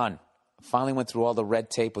finally done. Finally went through all the red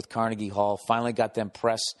tape with Carnegie Hall. Finally got them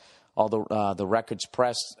pressed, all the records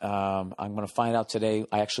pressed. I'm going to find out today.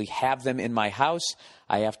 I actually have them in my house.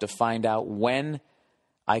 I have to find out when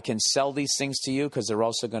I can sell these things to you because they're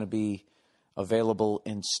also going to be available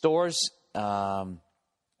in stores. But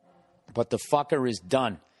the fucker is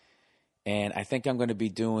done. And I think I'm going to be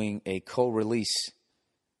doing a co-release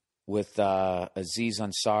with Aziz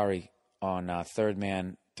Ansari on Third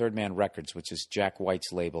Man Records, which is Jack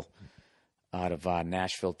White's label out of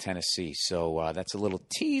Nashville, Tennessee. So that's a little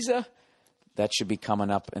teaser. That should be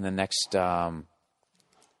coming up in the next, I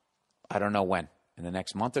don't know when, in the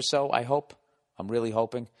next month or so, I hope. I'm really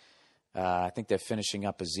hoping. I think they're finishing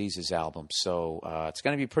up Aziz's album. So it's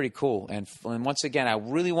going to be pretty cool. And once again, I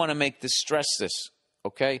really want to stress this,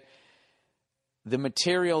 okay? The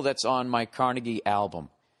material that's on my Carnegie album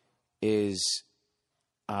is,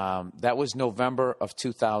 that was November of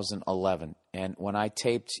 2011. And when I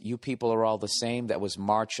taped You People Are All the Same, that was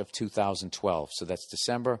March of 2012. So that's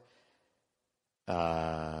December,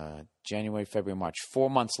 January, February, March, 4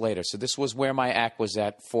 months later. So this was where my act was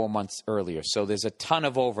at 4 months earlier. So there's a ton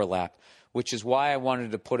of overlap, which is why I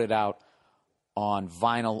wanted to put it out on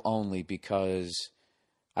vinyl only, because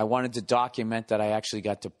I wanted to document that I actually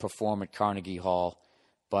got to perform at Carnegie Hall.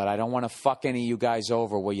 But I don't want to fuck any of you guys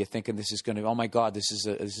over where you're thinking this is going to, oh my God, this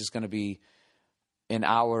is going to be an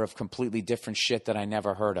hour of completely different shit that I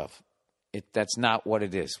never heard of. That's not what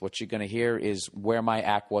it is. What you're going to hear is where my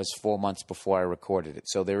act was 4 months before I recorded it.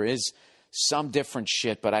 So there is some different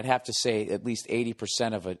shit, but I'd have to say at least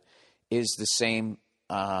 80% of it is the same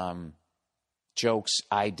jokes,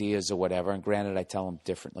 ideas, or whatever. And granted, I tell them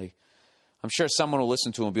differently. I'm sure someone will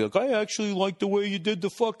listen to them and be like, I actually like the way you did the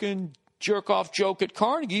fucking jerk-off joke at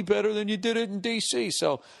Carnegie better than you did it in D.C.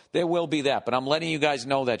 So there will be that. But I'm letting you guys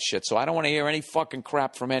know that shit. So I don't want to hear any fucking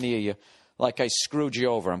crap from any of you like I screwed you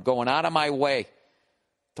over. I'm going out of my way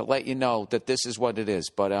to let you know that this is what it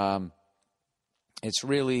is. But it's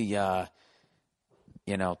really, to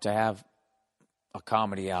have a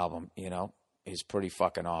comedy album, is pretty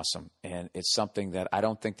fucking awesome. And it's something that I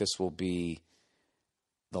don't think this will be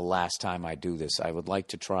the last time I do this. I would like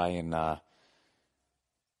to try and,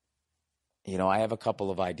 You know, I have a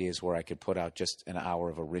couple of ideas where I could put out just an hour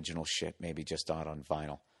of original shit, maybe just out on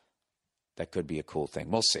vinyl. That could be a cool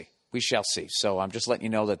thing. We'll see. We shall see. So I'm just letting you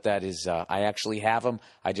know that is, I actually have them.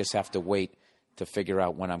 I just have to wait to figure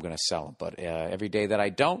out when I'm going to sell them. But every day that I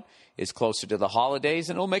don't is closer to the holidays,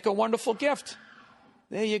 and it'll make a wonderful gift.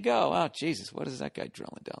 There you go. Oh, Jesus, what is that guy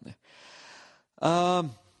drilling down there?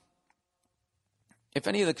 If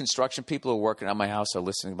any of the construction people who are working on my house are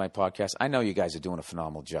listening to my podcast, I know you guys are doing a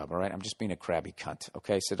phenomenal job, all right? I'm just being a crabby cunt,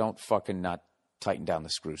 okay? So don't fucking not tighten down the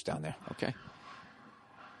screws down there, okay?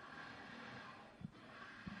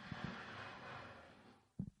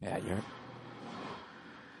 Yeah,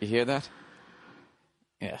 you hear that?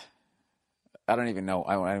 Yeah. I don't even know.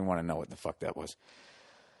 I didn't want to know what the fuck that was.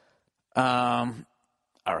 All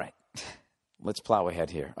right. Let's plow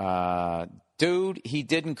ahead here. Dude, he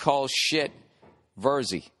didn't call shit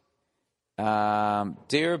Verzi.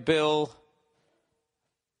 Dear Bill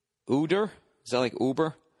Uder? Is that like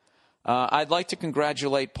Uber? I'd like to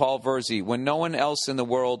congratulate Paul Verzi. When no one else in the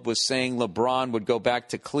world was saying LeBron would go back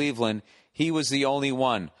to Cleveland, he was the only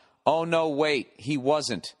one. Oh, no, wait, he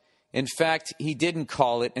wasn't. In fact, he didn't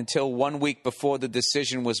call it until 1 week before the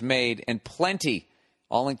decision was made, and plenty,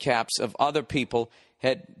 all in caps, of other people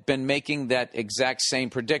had been making that exact same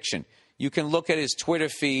prediction. You can look at his Twitter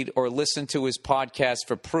feed or listen to his podcast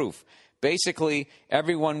for proof. Basically,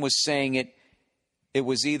 everyone was saying it. It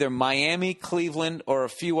was either Miami, Cleveland, or a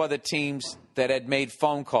few other teams that had made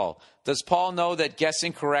phone call. Does Paul know that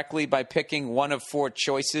guessing correctly by picking one of four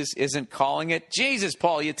choices isn't calling it? Jesus,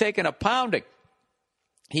 Paul, you're taking a pounding.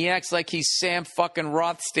 He acts like he's Sam fucking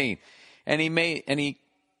Rothstein, and he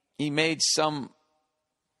made some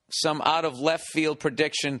out of left field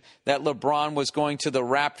prediction that LeBron was going to the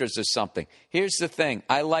Raptors or something. Here's the thing: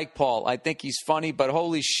 I like Paul. I think he's funny, but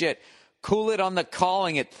holy shit, cool it on the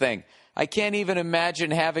calling it thing. I can't even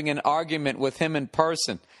imagine having an argument with him in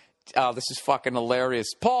person. Oh, this is fucking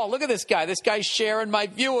hilarious. Paul, look at this guy. This guy's sharing my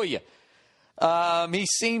view of you. He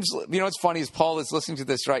seems, you know what's funny is Paul is listening to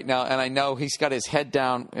this right now, and I know he's got his head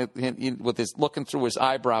down with his looking through his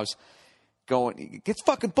eyebrows going, it's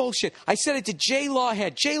fucking bullshit. I said it to Jay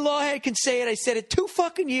Lawhead. Jay Lawhead can say it. I said it 2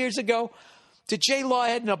 fucking years ago to Jay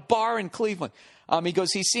Lawhead in a bar in Cleveland. He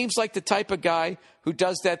goes, he seems like the type of guy who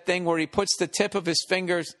does that thing where he puts the tip of his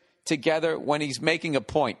fingers together when he's making a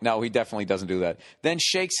point. No, he definitely doesn't do that. Then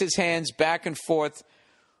shakes his hands back and forth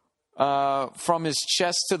from his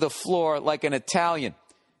chest to the floor like an Italian,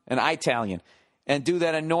 and do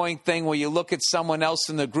that annoying thing where you look at someone else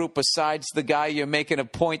in the group besides the guy you're making a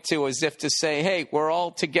point to as if to say, hey, we're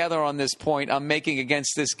all together on this point I'm making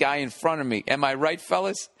against this guy in front of me. Am I right,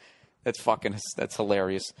 fellas? That's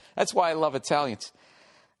hilarious. That's why I love Italians.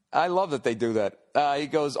 I love that they do that. He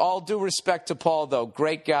goes, all due respect to Paul, though.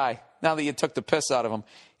 Great guy. Now that you took the piss out of him.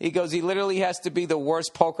 He goes, he literally has to be the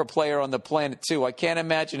worst poker player on the planet, too. I can't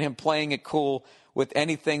imagine him playing it cool with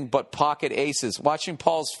anything but pocket aces. Watching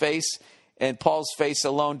Paul's face and Paul's face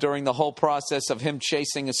alone during the whole process of him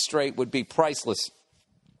chasing a straight would be priceless.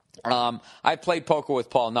 I played poker with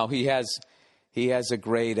Paul. No, he has a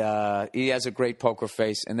great poker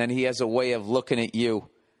face, and then he has a way of looking at you.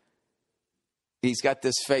 He's got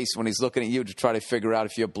this face when he's looking at you to try to figure out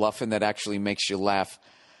if you're bluffing that actually makes you laugh.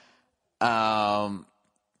 All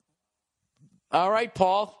right,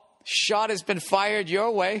 Paul. Shot has been fired your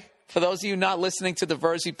way. For those of you not listening to the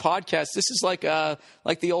Verzi podcast, this is like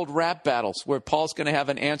the old rap battles where Paul's going to have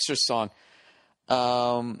an answer song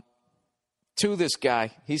to this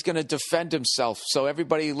guy. He's going to defend himself. So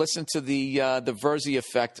everybody listen to the Verzi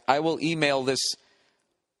effect. I will email this.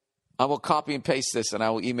 I will copy and paste this, and I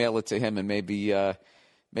will email it to him, and maybe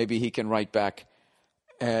he can write back.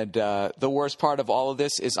 And the worst part of all of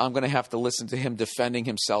this is I'm going to have to listen to him defending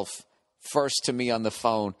himself first to me on the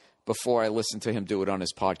phone before I listen to him do it on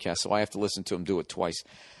his podcast. So I have to listen to him do it twice.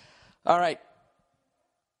 All right.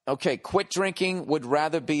 Okay, quit drinking, would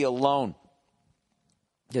rather be alone.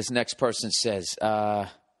 This next person says,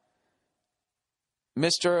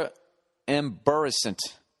 Mr. Embarrassment,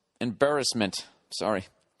 sorry.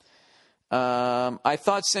 I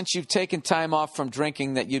thought since you've taken time off from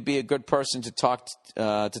drinking that you'd be a good person to talk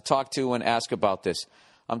to and ask about this.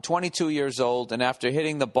 I'm 22 years old, and after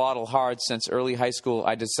hitting the bottle hard since early high school,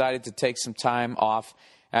 I decided to take some time off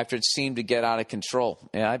after it seemed to get out of control.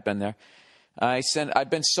 Yeah, I've been there. I've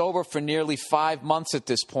been sober for nearly 5 months at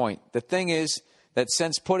this point. The thing is that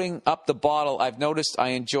since putting up the bottle, I've noticed I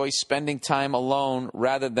enjoy spending time alone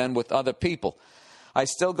rather than with other people. I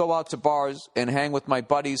still go out to bars and hang with my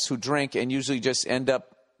buddies who drink and usually just end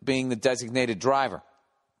up being the designated driver.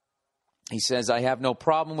 He says, I have no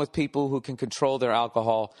problem with people who can control their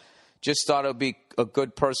alcohol. Just thought it would be a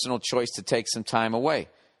good personal choice to take some time away.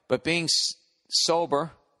 But being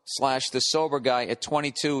sober / the sober guy at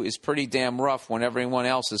 22 is pretty damn rough when everyone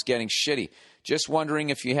else is getting shitty. Just wondering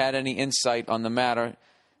if you had any insight on the matter.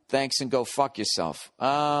 Thanks, and go fuck yourself.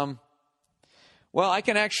 Well, I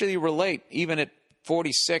can actually relate, even at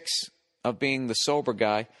 46, of being the sober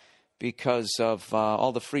guy because of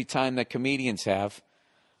all the free time that comedians have.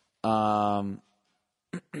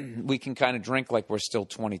 We can kind of drink like we're still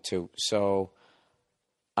 22. So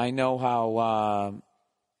I know how...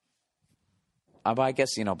 I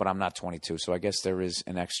guess, but I'm not 22, so I guess there is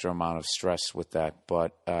an extra amount of stress with that.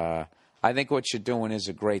 But I think what you're doing is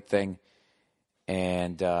a great thing.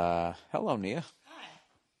 And hello, Nia.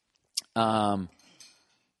 Hi.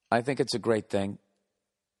 I think it's a great thing.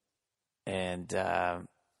 And how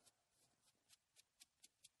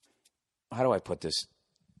do I put this?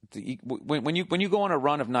 When you go on a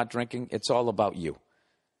run of not drinking, it's all about you,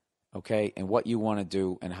 okay? And what you want to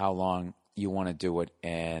do and how long you want to do it.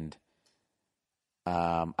 And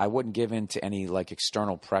I wouldn't give in to any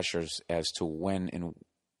external pressures as to when and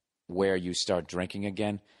where you start drinking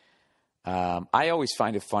again. I always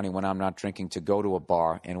find it funny when I'm not drinking to go to a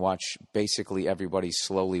bar and watch basically everybody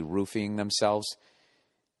slowly roofing themselves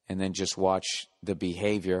and then just watch the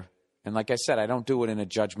behavior. And like I said, I don't do it in a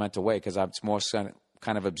judgmental way because it's more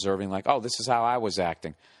kind of observing this is how I was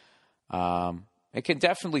acting. It can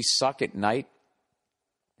definitely suck at night,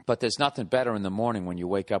 but there's nothing better in the morning when you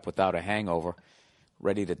wake up without a hangover,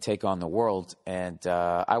 ready to take on the world. And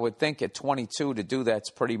I would think at 22 to do that's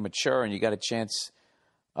pretty mature, and you got a chance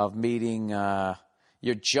of meeting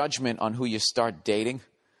your judgment on who you start dating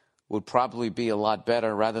would probably be a lot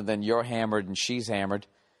better rather than you're hammered and she's hammered,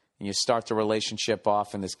 and you start the relationship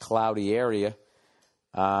off in this cloudy area.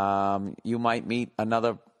 You might meet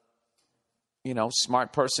another,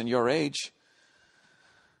 smart person your age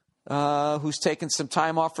who's taking some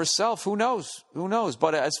time off herself. Who knows?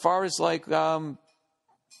 But as far as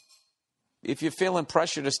if you're feeling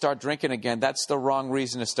pressure to start drinking again, that's the wrong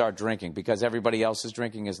reason to start drinking because everybody else is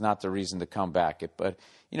drinking is not the reason to come back. But,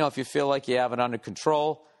 if you feel like you have it under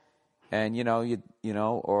control and,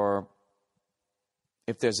 or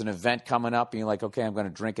if there's an event coming up and you're like, okay, I'm going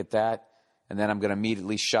to drink at that and then I'm going to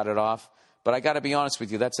immediately shut it off. But I got to be honest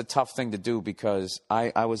with you, that's a tough thing to do because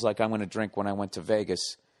I was like, I'm going to drink when I went to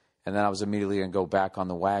Vegas and then I was immediately going to go back on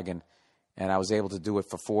the wagon and I was able to do it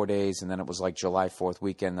for 4 days and then it was like July 4th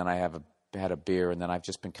weekend, then I had a beer, and then I've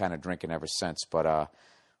just been kind of drinking ever since. But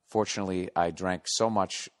fortunately, I drank so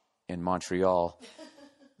much in Montreal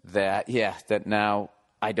that now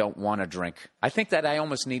I don't want to drink. I think that I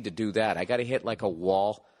almost need to do that. I got to hit a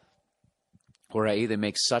wall where I either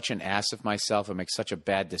make such an ass of myself or make such a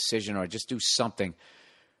bad decision or just do something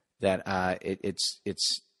that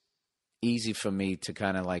it's easy for me to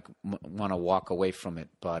kind of want to walk away from it.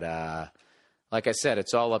 But like I said,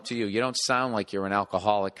 it's all up to you. You don't sound like you're an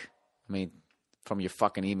alcoholic. I mean, from your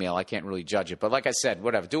fucking email, I can't really judge it. But like I said,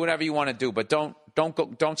 whatever. Do whatever you want to do, but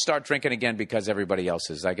don't start drinking again because everybody else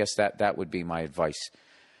is. I guess that would be my advice.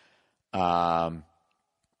 All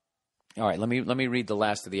right, let me read the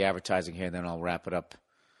last of the advertising here, then I'll wrap it up.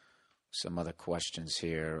 Some other questions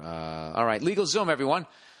here. All right, LegalZoom, everyone.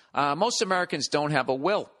 Most Americans don't have a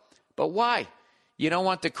will, but why? You don't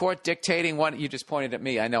want the court dictating what you just pointed at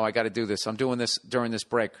me. I know I got to do this. I'm doing this during this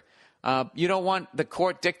break. You don't want the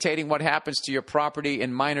court dictating what happens to your property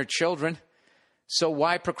and minor children. So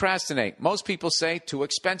why procrastinate? Most people say too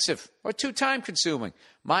expensive or too time consuming.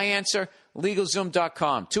 My answer,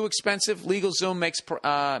 LegalZoom.com. Too expensive? LegalZoom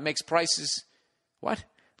makes prices. What?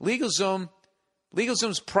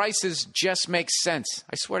 LegalZoom's prices just make sense.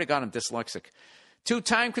 I swear to God, I'm dyslexic. Too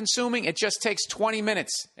time consuming? It just takes 20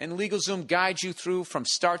 minutes, and LegalZoom guides you through from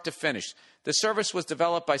start to finish. The service was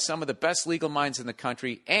developed by some of the best legal minds in the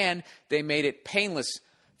country, and they made it painless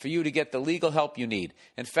for you to get the legal help you need.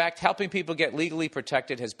 In fact, helping people get legally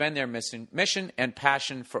protected has been their mission and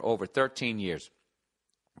passion for over 13 years.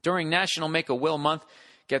 During National Make-A-Will Month,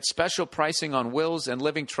 get special pricing on wills and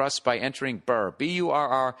living trusts by entering BURR,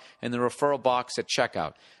 B-U-R-R, in the referral box at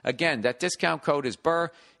checkout. Again, that discount code is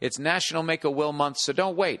BURR. It's National Make-A-Will Month, so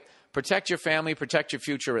don't wait. Protect your family, protect your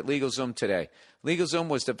future at LegalZoom today. LegalZoom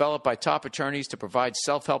was developed by top attorneys to provide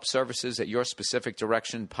self-help services at your specific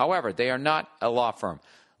direction. However, they are not a law firm.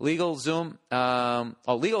 Legal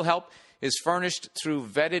help is furnished through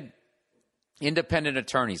vetted independent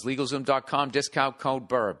attorneys. LegalZoom.com, discount code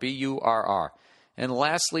BURR, B-U-R-R. And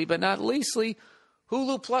lastly, but not leastly,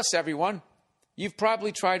 Hulu Plus, everyone. You've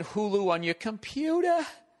probably tried Hulu on your computer.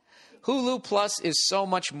 Hulu Plus is so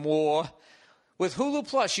much more. With Hulu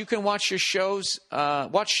Plus, you can watch shows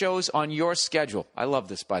on your schedule. I love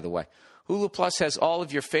this, by the way. Hulu Plus has all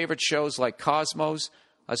of your favorite shows like Cosmos,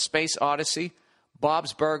 A Space Odyssey,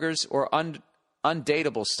 Bob's Burgers, or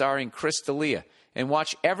Undateable starring Chris D'Elia. And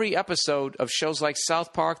watch every episode of shows like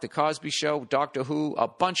South Park, The Cosby Show, Doctor Who, a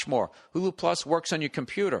bunch more. Hulu Plus works on your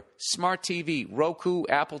computer, smart TV, Roku,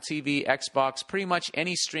 Apple TV, Xbox, pretty much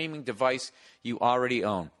any streaming device you already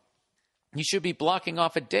own. You should be blocking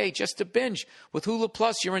off a day just to binge. With Hulu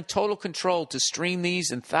Plus, you're in total control to stream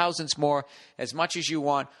these and thousands more as much as you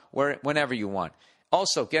want, whenever you want.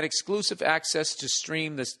 Also, get exclusive access to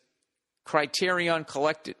stream the Criterion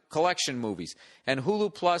Collection movies. And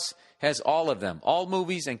Hulu Plus has all of them. All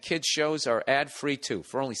movies and kids shows are ad-free too.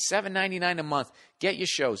 For only $7.99 a month, get your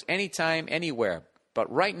shows anytime, anywhere. But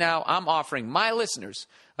right now, I'm offering my listeners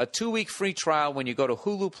a 2-week free trial when you go to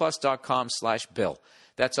huluplus.com/Bill.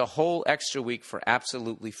 That's a whole extra week for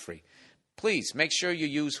absolutely free. Please make sure you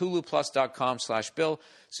use huluplus.com/Bill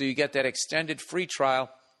so you get that extended free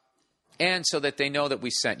trial and so that they know that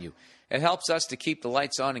we sent you. It helps us to keep the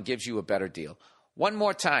lights on and gives you a better deal. One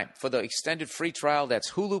more time, for the extended free trial,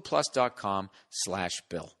 that's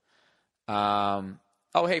huluplus.com/Bill. Oh,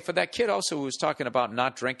 hey, for that kid also who was talking about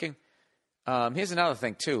not drinking, here's another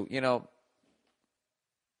thing, too. You know,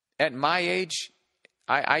 at my age,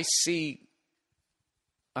 I see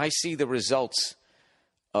the results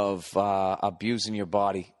of abusing your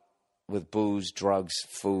body with booze, drugs,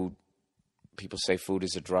 food. People say food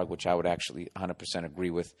is a drug, which I would actually 100% agree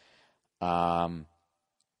with.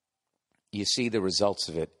 You see the results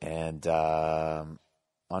of it. And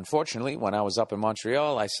unfortunately, when I was up in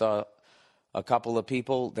Montreal, I saw a couple of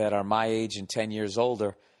people that are my age and 10 years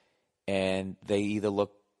older, and they either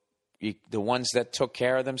look, the ones that took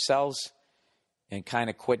care of themselves and kind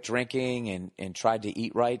of quit drinking and tried to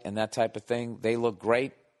eat right and that type of thing, they look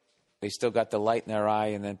great. They still got the light in their eye.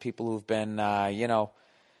 And then people who've been,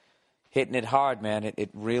 hitting it hard, man, it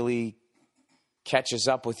really catches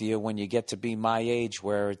up with you when you get to be my age,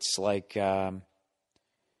 where it's like, I've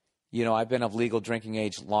been of legal drinking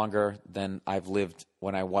age longer than I've lived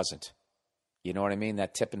when I wasn't. You know what I mean?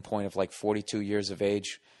 That tipping point of like 42 years of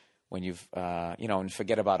age when you've, and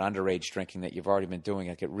forget about underage drinking that you've already been doing.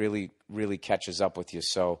 Like, it really, really catches up with you.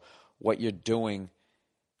 So what you're doing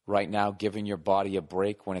right now, giving your body a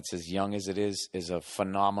break when it's as young as it is a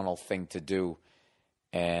phenomenal thing to do.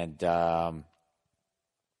 And,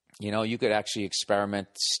 you could actually experiment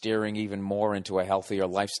steering even more into a healthier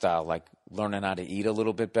lifestyle, like learning how to eat a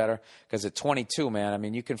little bit better. Because at 22, man, I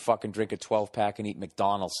mean, you can fucking drink a 12-pack and eat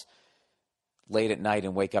McDonald's late at night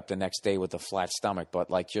and wake up the next day with a flat stomach. But,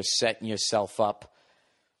 like, you're setting yourself up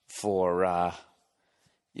for,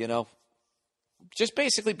 just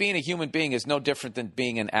basically being a human being is no different than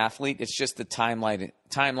being an athlete. It's just the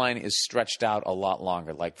timeline is stretched out a lot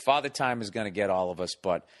longer. Like, Father Time is going to get all of us,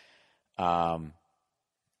 but,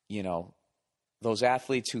 those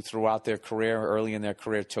athletes who throughout their career, early in their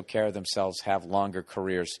career, took care of themselves have longer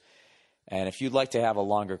careers. And if you'd like to have a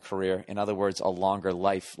longer career, in other words, a longer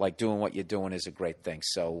life, like doing what you're doing is a great thing.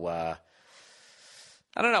 So, I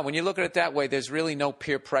don't know. When you look at it that way, there's really no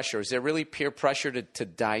peer pressure. Is there really peer pressure to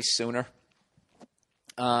die sooner?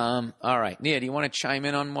 All right. Nia, do you want to chime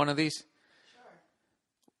in on one of these?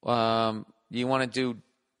 Sure. You want to do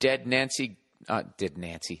Dead Nazi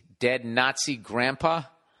Grandpa?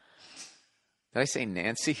 Did I say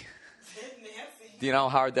Nancy? Dead Nancy. Do you know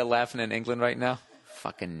how hard they're laughing in England right now?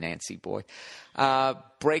 Fucking Nancy boy.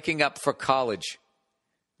 Breaking up for college.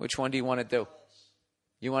 Which one do you want to do?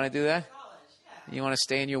 You want to do that? College, yeah. You want to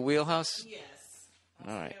stay in your wheelhouse? Yes.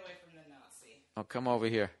 All right. Stay away from the Nazi. Oh, come over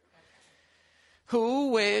here.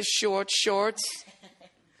 Who wears short shorts?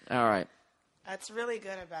 All right. That's really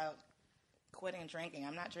good about quitting drinking.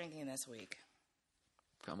 I'm not drinking this week.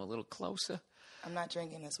 Come a little closer. I'm not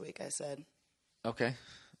drinking this week, I said. Okay.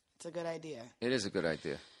 It's a good idea. It is a good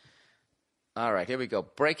idea. All right, here we go.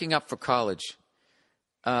 Breaking up for college.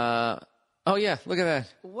 Oh, yeah, look at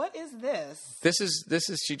that. What is this? This is.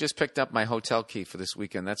 She just picked up my hotel key for this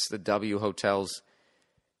weekend. That's the W Hotels.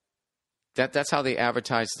 That's how they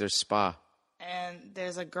advertise their spa. And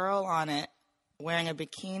there's a girl on it wearing a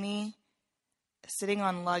bikini, sitting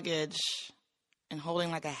on luggage, and holding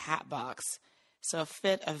like a hat box. So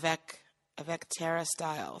fit avec Tara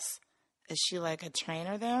Styles. Is she like a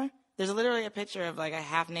trainer there? There's literally a picture of like a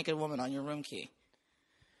half-naked woman on your room key.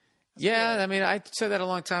 Yeah, I mean, I said that a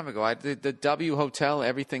long time ago. The W Hotel,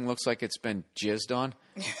 everything looks like it's been jizzed on.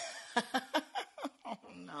 Oh,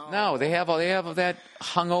 no. No, they have that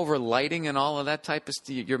hungover lighting and all of that type of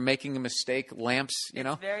stuff. You're making a mistake, lamps, you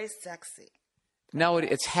know? It's very sexy. No,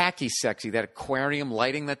 it's hacky sexy, that aquarium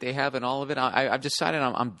lighting that they have and all of it. I've decided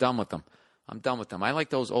I'm done with them. I'm done with them. I like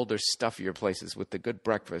those older, stuffier places with the good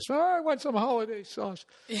breakfast. Oh, I want some holiday sauce.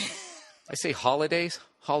 I say holidays?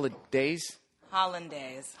 Holidays?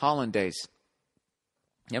 Hollandaise. Hollandaise.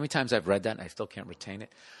 How many times I've read that and I still can't retain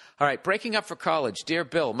it? All right, breaking up for college. Dear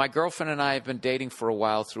Bill, my girlfriend and I have been dating for a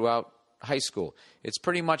while throughout high school. It's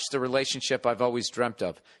pretty much the relationship I've always dreamt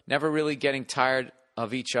of. Never really getting tired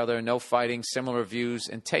of each other, no fighting, similar views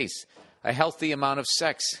and tastes. A healthy amount of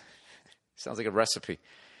sex. Sounds like a recipe.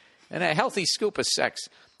 And a healthy scoop of sex.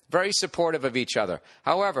 Very supportive of each other.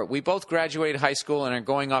 However, we both graduated high school and are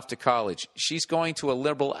going off to college. She's going to a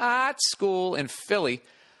liberal arts school in Philly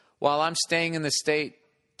while I'm staying in the state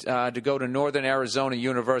to go to Northern Arizona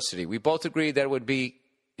University. We both agreed that it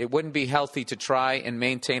wouldn't be healthy to try and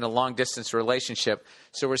maintain a long-distance relationship,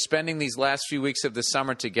 so we're spending these last few weeks of the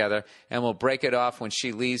summer together, and we'll break it off when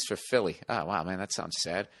she leaves for Philly. Oh, wow, man, that sounds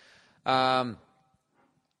sad. This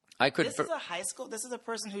is a high school. This is a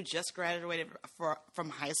person who just graduated from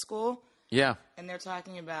high school. Yeah. And they're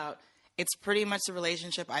talking about it's pretty much the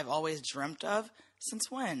relationship I've always dreamt of. Since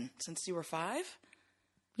when? Since you were 5?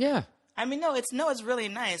 Yeah. I mean, no, it's really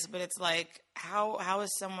nice, but it's like, how is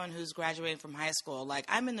someone who's graduating from high school, like,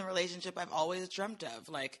 I'm in the relationship I've always dreamt of.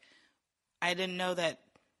 Like, I didn't know that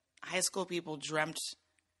high school people dreamt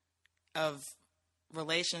of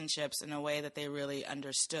relationships in a way that they really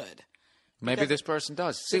understood. Maybe this person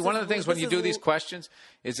does. See, one of the things when you do these questions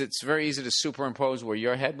is it's very easy to superimpose where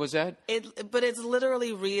your head was at. But it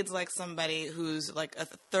literally reads like somebody who's like a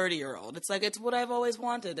 30-year-old. It's like, it's what I've always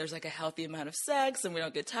wanted. There's like a healthy amount of sex and we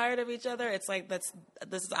don't get tired of each other. It's like this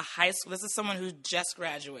is a high school. This is someone who just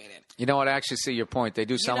graduated. You know what? I actually see your point. They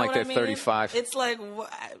do sound like they're 35. It's like,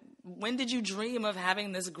 when did you dream of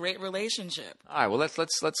having this great relationship? All right, well, let's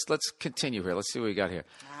continue here. Let's see what we got here.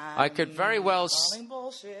 I could very well... Calling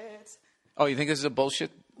bullshit. Oh, you think this is a bullshit?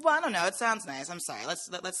 Well, I don't know. It sounds nice. I'm sorry.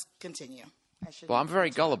 Let's continue. Well, I'm very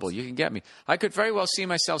gullible. You can get me. I could very well see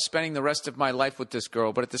myself spending the rest of my life with this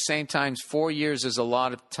girl, but at the same time, 4 years is a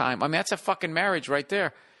lot of time. I mean, that's a fucking marriage right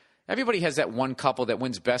there. Everybody has that one couple that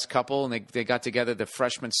wins best couple, and they got together the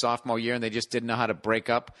freshman, sophomore year, and they just didn't know how to break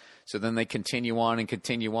up. So then they continue on, you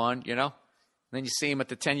know? And then you see them at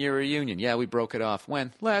the 10-year reunion. Yeah, we broke it off.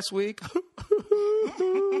 When? Last week.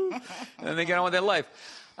 And then they get on with their life.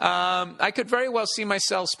 I could very well see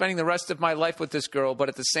myself spending the rest of my life with this girl, but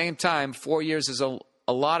at the same time, 4 years is a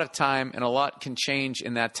lot of time, and a lot can change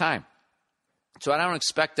in that time. So I don't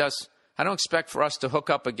expect for us to hook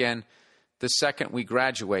up again the second we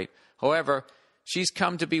graduate. However, she's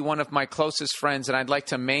come to be one of my closest friends, and I'd like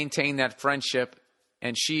to maintain that friendship,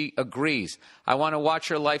 and she agrees. I want to watch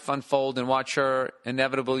her life unfold and watch her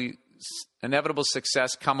inevitable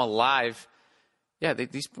success come alive. Yeah,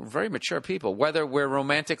 these are very mature people, whether we're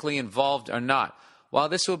romantically involved or not. While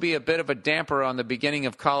this will be a bit of a damper on the beginning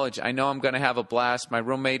of college, I know I'm going to have a blast. My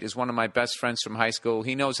roommate is one of my best friends from high school.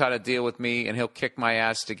 He knows how to deal with me, and he'll kick my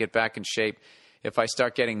ass to get back in shape if I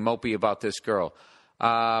start getting mopey about this girl.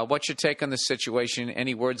 What's your take on the situation?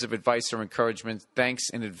 Any words of advice or encouragement?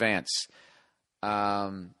 Thanks in advance.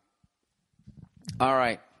 All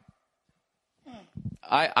right.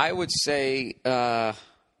 I would say...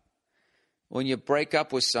 when you break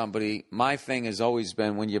up with somebody, my thing has always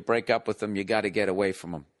been when you break up with them, you got to get away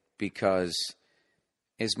from them, because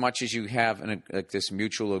as much as you have this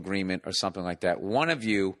mutual agreement or something like that, one of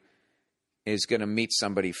you is going to meet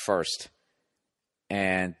somebody first,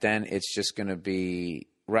 and then it's just going to be,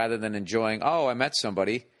 rather than enjoying, oh, I met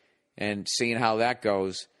somebody and seeing how that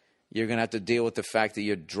goes, you're going to have to deal with the fact that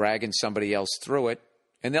you're dragging somebody else through it.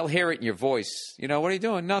 And they'll hear it in your voice. You know, what are you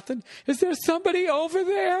doing? Nothing. Is there somebody over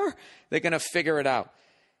there? They're going to figure it out.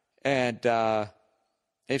 And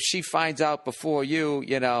if she finds out before you,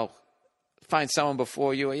 find someone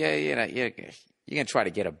before you, you're going to try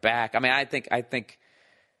to get her back. I mean, I think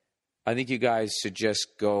you guys should just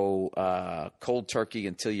go cold turkey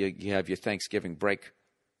until you have your Thanksgiving break,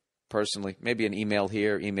 personally. Maybe an email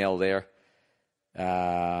here, email there.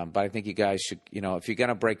 But I think you guys should, if you're going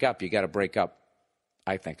to break up, you got to break up.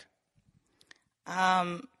 I think.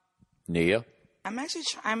 Nia?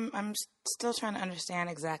 I'm still trying to understand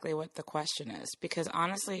exactly what the question is, because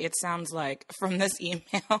honestly, it sounds like from this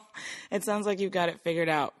email, it sounds like you've got it figured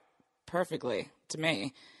out perfectly to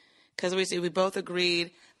me. Because we both agreed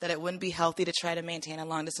that it wouldn't be healthy to try to maintain a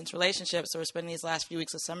long distance relationship, so we're spending these last few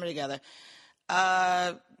weeks of summer together.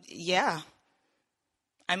 Yeah.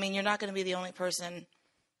 I mean, you're not going to be the only person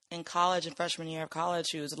in college and freshman year of college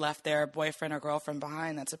who's left their boyfriend or girlfriend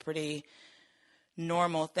behind. That's a pretty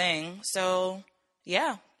normal thing. So,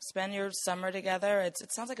 yeah, spend your summer together. It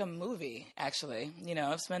sounds like a movie, actually.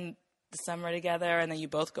 Spend the summer together, and then you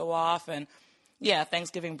both go off, and Yeah,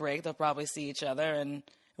 Thanksgiving break, they'll probably see each other and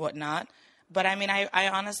whatnot. But I mean, I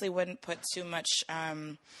honestly wouldn't put too much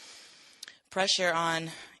pressure on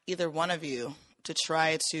either one of you to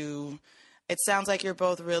try to. It sounds like you're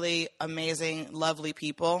both really amazing, lovely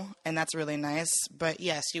people, and that's really nice. But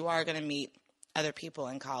yes, you are going to meet other people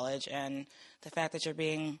in college, and the fact that you're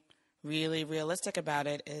being really realistic about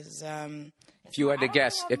it is. If you had to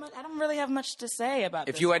guess, I don't really have much to say about.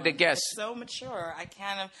 If this you had to one. guess, It's so mature. I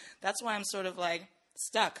kind of. That's why I'm sort of like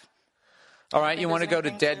stuck. all right, you want to go to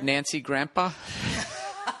anything dead to- Nancy Grandpa?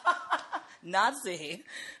 Nazi.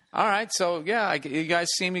 All right, so yeah, you guys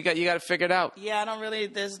seem you got it figured out. Yeah, I don't really.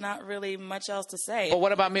 There's not really much else to say. But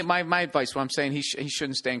what about me? My advice. What I'm saying, he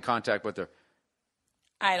shouldn't stay in contact with her.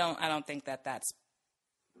 I don't think that that's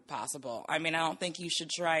possible. I mean, I don't think you should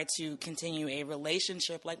try to continue a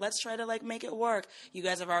relationship. Like, let's try to like make it work. You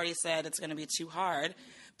guys have already said it's going to be too hard,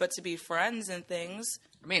 but to be friends and things.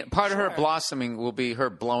 I mean, part of her Sure. blossoming will be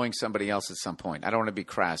her blowing somebody else at some point. I don't want to be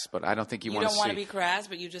crass, but I don't think you want to don't see. want to be crass,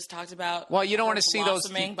 but you just talked about. Well, you don't her want to see those-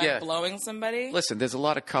 blossoming by yeah. blowing somebody. Listen, there's a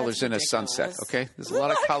lot of colors That's in a sunset, ridiculous. okay? There's a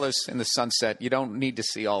lot of colors in the sunset. You don't need to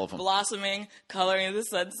see all of them. Blossoming, coloring the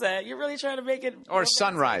sunset. You're really trying to make it. Or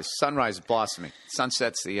sunrise. Sunrise blossoming.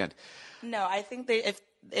 Sunset's the end. No, I think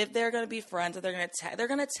if they're going to be friends, if they're going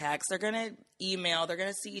to text, they're going to email, they're going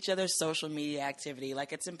to see each other's social media activity.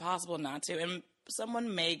 Like, it's impossible not to. And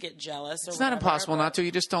someone may get jealous. It's not impossible not to.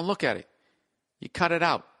 You just don't look at it. You cut it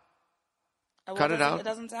out. Cut it out. It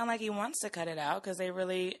doesn't sound like he wants to cut it out because they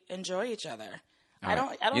really enjoy each other. All I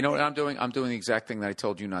right. don't. You know what think- I'm doing? I'm doing the exact thing that I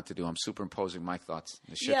told you not to do. I'm superimposing my thoughts.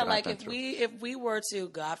 The shit Yeah, that like I've been if we were to,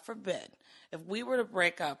 God forbid, if we were to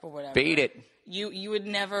break up or whatever, Beat it. You would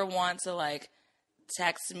never want to like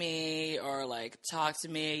text me or like talk to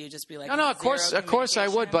me. You just be like, No, of course I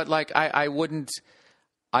would, but like I wouldn't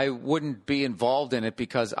be involved in it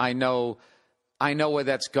because I know where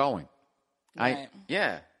that's going. Right.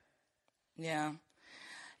 Yeah. Yeah.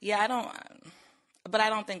 I don't. But I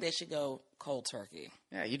don't think they should go cold turkey.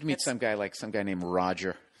 Yeah, you'd meet some guy named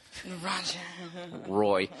Roger, Roger.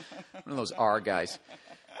 Roy, one of those R guys.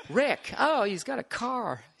 Rick, oh, he's got a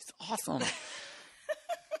car. He's awesome.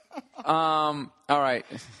 All right.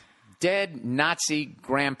 Dead Nazi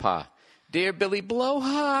Grandpa. Dear Billy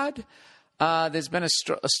Blowhard, there's been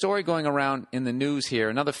a story going around in the news here,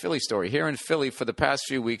 another Philly story, here in Philly for the past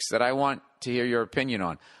few weeks that I want to hear your opinion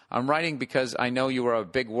on. I'm writing because I know you were a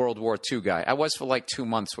big World War II guy. I was for like 2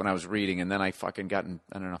 months when I was reading, and then I fucking gotten,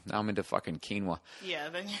 I don't know, now I'm into fucking quinoa. Yeah,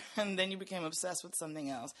 then you became obsessed with something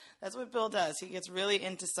else. That's what Bill does. He gets really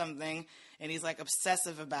into something, and he's like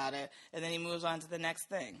obsessive about it, and then he moves on to the next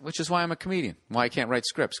thing. Which is why I'm a comedian. Why I can't write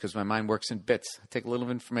scripts, because my mind works in bits. I take a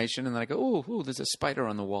little information, and then I go, ooh, there's a spider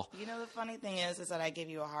on the wall. You know, the funny thing is that I give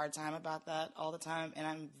you a hard time about that all the time, and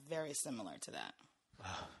I'm very similar to that.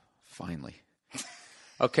 Finally.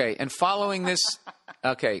 Okay, and following this,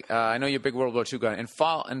 I know you're a big World War II guy, and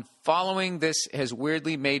following this has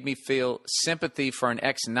weirdly made me feel sympathy for an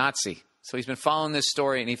ex-Nazi. So he's been following this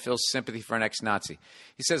story, and he feels sympathy for an ex-Nazi.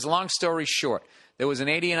 He says, long story short, there was an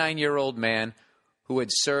 89-year-old man who had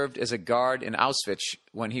served as a guard in Auschwitz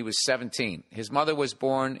when he was 17. His mother was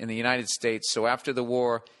born in the United States, so after the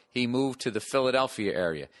war, he moved to the Philadelphia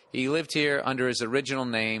area. He lived here under his original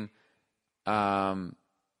name,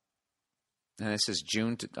 and this is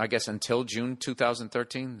until June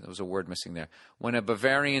 2013. There was a word missing there. When a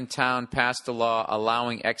Bavarian town passed a law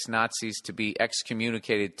allowing ex-Nazis to be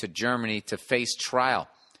excommunicated to Germany to face trial.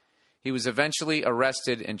 He was eventually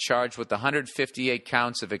arrested and charged with 158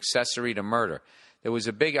 counts of accessory to murder. There was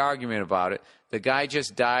a big argument about it. The guy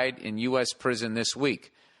just died in U.S. prison this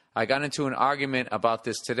week. I got into an argument about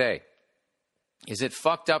this today. Is it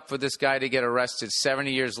fucked up for this guy to get arrested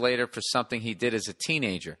 70 years later for something he did as a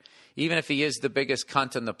teenager? Even if he is the biggest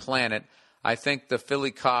cunt on the planet, I think the Philly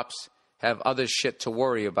cops have other shit to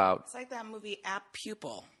worry about. It's like that movie Apt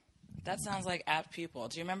Pupil. That sounds like Apt Pupil.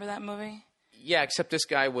 Do you remember that movie? Yeah, except this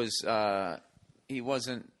guy was he was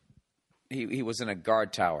in a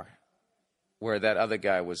guard tower, where that other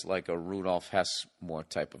guy was like a Rudolf Hess more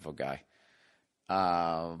type of a guy.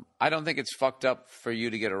 I don't think it's fucked up for you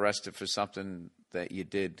to get arrested for something that you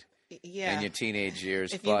did in your teenage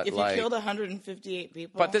years. If but you killed 158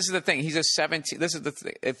 people. But this is the thing. He's a 17. This is the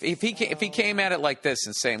thing. If he came at it like this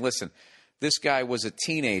and saying, "Listen, this guy was a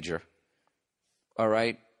teenager, all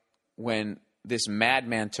right, when this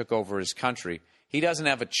madman took over his country. He doesn't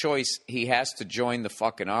have a choice. He has to join the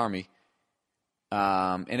fucking army."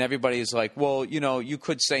 And everybody's like, well, you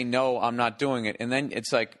could say, no, I'm not doing it. And then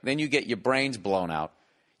it's like, then you get your brains blown out.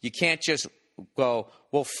 You can't just go,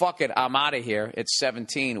 well, fuck it, I'm out of here. It's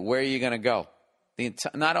 17. Where are you going to go?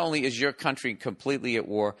 Not only is your country completely at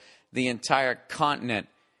war, the entire continent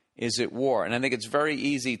is at war. And I think it's very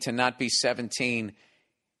easy to not be 17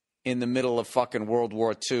 in the middle of fucking World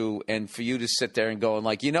War II and for you to sit there and go and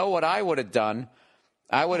like, you know what I would have done?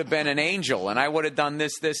 I would have been an angel and I would have done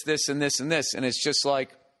this, this, this, and this, and this. And it's just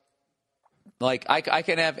like I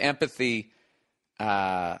can have empathy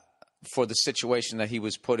for the situation that he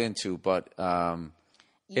was put into, but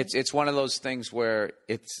it's one of those things where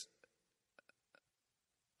The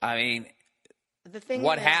thing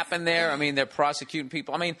what is, happened there? I mean, they're prosecuting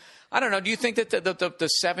people. I mean, I don't know. Do you think that the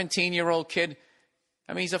 17-year-old kid?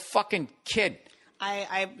 I mean, he's a fucking kid.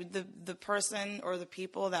 The person or the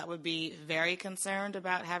people that would be very concerned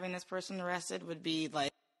about having this person arrested would be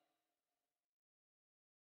like.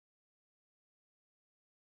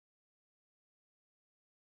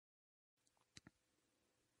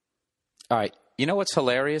 All right. You know what's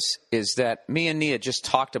hilarious is that me and Nia just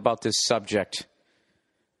talked about this subject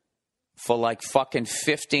for like fucking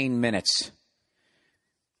 15 minutes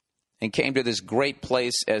and came to this great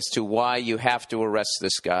place as to why you have to arrest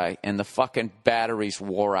this guy, and the fucking batteries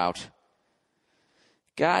wore out.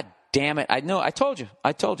 God damn it. I know. I told you.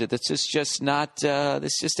 This is just not,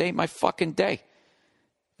 this just ain't my fucking day.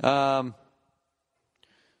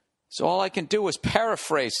 So all I can do is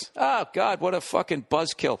paraphrase. Oh, God, what a fucking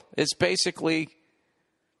buzzkill. It's basically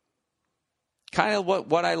kind of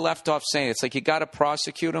what I left off saying. It's like you got to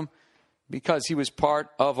prosecute him because he was part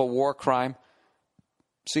of a war crime.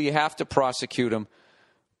 So you have to prosecute him.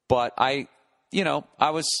 But I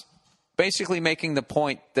was basically making the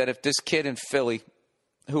point that if this kid in Philly,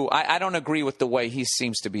 who I don't agree with the way he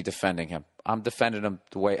seems to be defending him. I'm defending him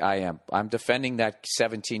the way I am. I'm defending that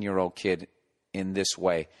 17-year-old kid in this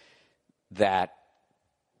way. That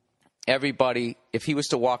everybody, if he was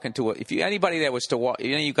to walk into anybody that was to walk,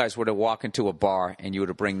 any of you guys were to walk into a bar and you were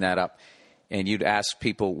to bring that up and you'd ask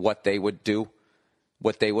people what they would do,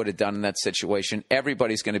 what they would have done in that situation,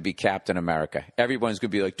 everybody's going to be Captain America. Everyone's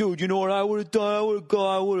going to be like, dude, you know what I would have done?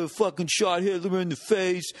 I would have fucking shot Hitler in the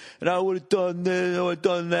face, and I would have done this, I would have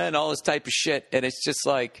done that, and all this type of shit. And it's just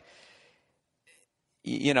like,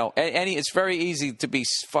 you know, it's very easy to be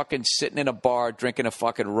fucking sitting in a bar drinking a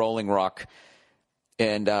fucking Rolling Rock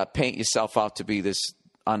and paint yourself out to be this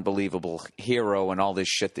unbelievable hero and all this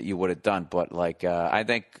shit that you would have done. But, like, I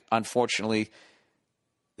think, unfortunately,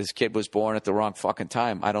 this kid was born at the wrong fucking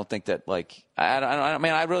time. I don't think that, like, I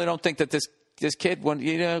mean, I really don't think that this kid, when,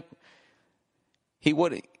 you know, he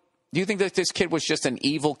would. Do you think that this kid was just an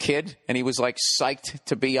evil kid and he was like psyched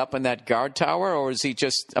to be up in that guard tower, or is he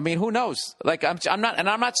just? I mean, who knows? Like, I'm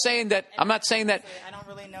not saying that. I don't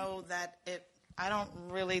really know that it. I don't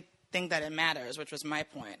really think that it matters, which was my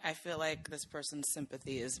point. I feel like this person's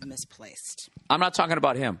sympathy is misplaced. I'm not talking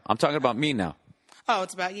about him. I'm talking about me now. Oh,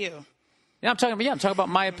 it's about you. Yeah, I'm talking about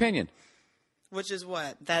my opinion. Which is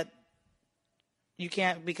what? That you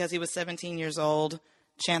can't, because he was 17 years old,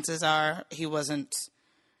 chances are he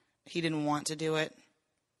didn't want to do it,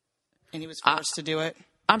 and he was forced to do it.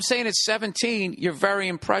 I'm saying at 17, you're very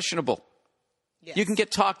impressionable. Yes. You can get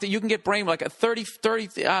talked to, you can get brain like a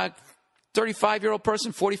 35-year-old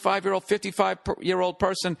person, 45-year-old, 55-year-old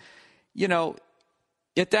person. You know,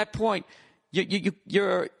 at that point, you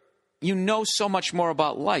know so much more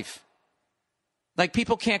about life. Like,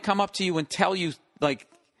 people can't come up to you and tell you, like,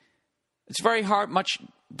 it's very hard, much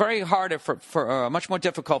more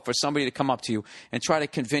difficult for somebody to come up to you and try to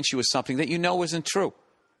convince you of something that you know isn't true,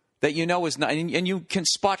 that you know is not, and you can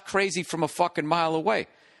spot crazy from a fucking mile away.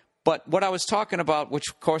 But what I was talking about, which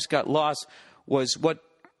of course got lost, was what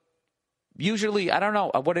usually, I don't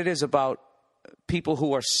know what it is about people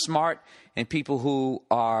who are smart and people who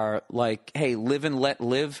are like, hey, live and let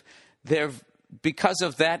live. Because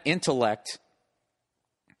of that intellect,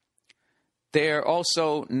 they're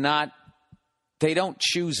also not, they don't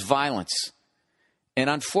choose violence. And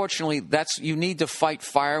unfortunately, you need to fight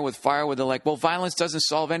fire with fire, where they're like, well, violence doesn't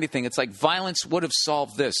solve anything. It's like violence would have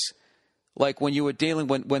solved this. Like when you were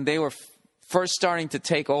when they were first starting to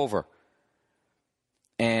take over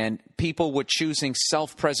and people were choosing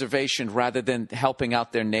self-preservation rather than helping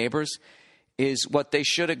out their neighbors, is what they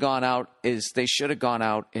should have gone out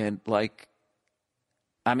and like,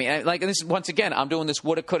 I mean, like, and this, once again, I'm doing this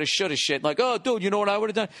woulda, coulda, shoulda shit. Like, oh, dude, you know what I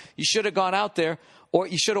would have done? You should have gone out there, or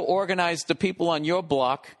you should have organized the people on your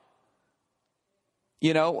block,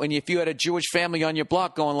 you know, and if you had a Jewish family on your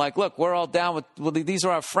block going like, look, we're all down with, well, these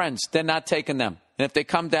are our friends. They're not taking them. And if they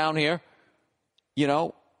come down here, you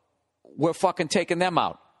know, we're fucking taking them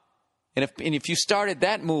out. And if you started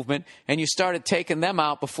that movement and you started taking them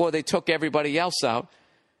out before they took everybody else out,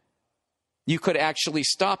 you could actually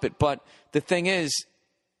stop it. But the thing is,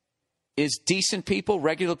 is decent people,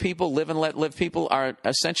 regular people, live and let live people are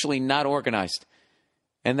essentially not organized.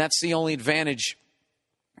 And that's the only advantage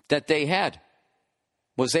that they had,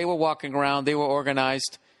 was they were walking around, they were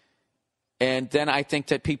organized. And then I think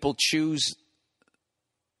that people choose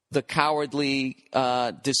the cowardly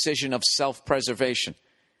decision of self-preservation.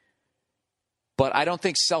 But I don't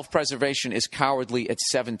think self-preservation is cowardly at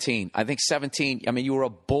 17. I think 17, I mean, you were a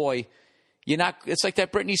boy. You're not, it's like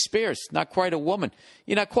that Britney Spears, not quite a woman.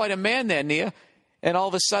 You're not quite a man there, Nia. And all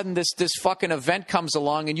of a sudden this fucking event comes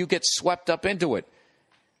along and you get swept up into it.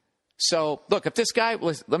 So, look, if this guy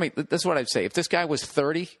was, this is what I'd say. If this guy was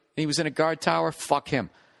 30 and he was in a guard tower, fuck him.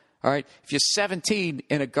 All right? If you're 17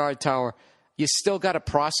 in a guard tower, you still got to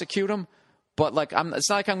prosecute him. But, like, it's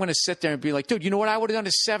not like I'm going to sit there and be like, dude, you know what I would have done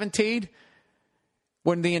at 17?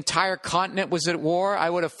 When the entire continent was at war, I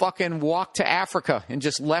would have fucking walked to Africa and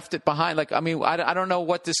just left it behind. Like, I mean, I don't know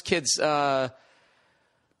what this kid's... I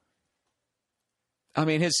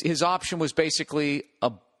mean, his option was basically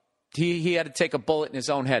he had to take a bullet in his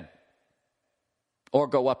own head or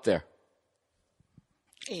go up there.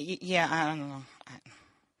 Yeah, I don't know.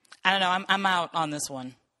 I don't know. I'm out on this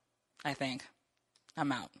one, I think.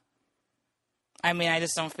 I'm out. I mean, I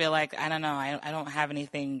just don't feel like, I don't know. I don't have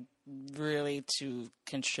anything really to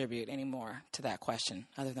contribute anymore to that question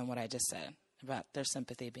other than what I just said about their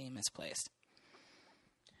sympathy being misplaced.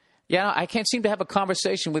 Yeah, I can't seem to have a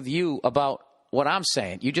conversation with you about what I'm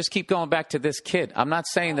saying. You just keep going back to this kid. I'm not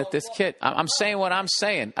saying that this kid. I'm saying what I'm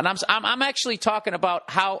saying, and I'm actually talking about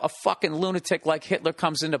how a fucking lunatic like Hitler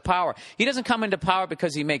comes into power. He doesn't come into power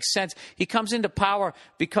because he makes sense. He comes into power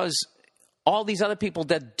because all these other people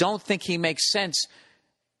that don't think he makes sense,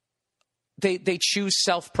 they choose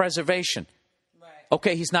self-preservation. Right.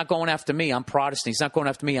 Okay, he's not going after me. I'm Protestant. He's not going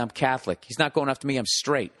after me. I'm Catholic. He's not going after me. I'm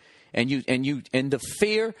straight. And the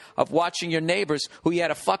fear of watching your neighbors who you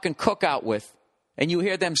had a fucking cookout with, and you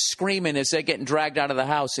hear them screaming as they're getting dragged out of the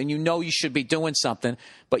house, and you know you should be doing something,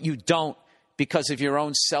 but you don't because of your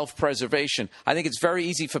own self-preservation. I think it's very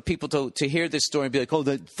easy for people to hear this story and be like, oh,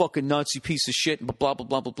 that fucking Nazi piece of shit, and blah, blah,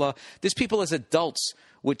 blah, blah, blah. There's people as adults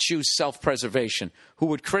would choose self-preservation, who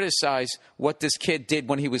would criticize what this kid did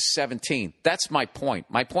when he was 17. That's my point.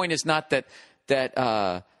 My point is not that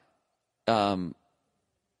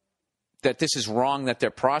this is wrong that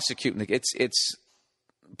they're prosecuting.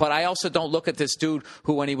 But I also don't look at this dude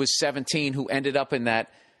who, when he was 17, who ended up in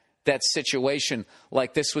that situation,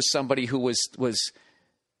 like this was somebody who was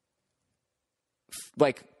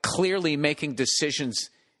like clearly making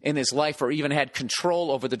decisions in his life or even had control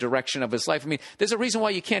over the direction of his life. I mean, there's a reason why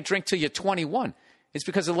you can't drink till you're 21. It's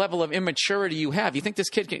because of the level of immaturity you have. You think this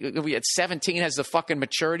kid at 17 has the fucking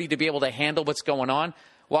maturity to be able to handle what's going on?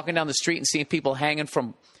 Walking down the street and seeing people hanging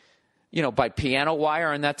from, by piano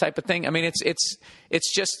wire and that type of thing. I mean,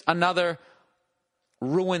 it's just another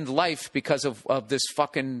ruined life because of this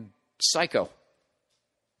fucking psycho.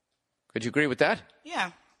 Could you agree with that? Yeah,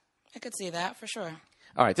 I could see that for sure.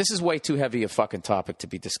 All right, this is way too heavy a fucking topic to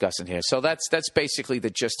be discussing here. So that's basically the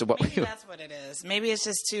gist of what maybe that's what it is. Maybe it's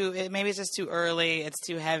just too early. It's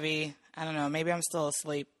too heavy. I don't know. Maybe I'm still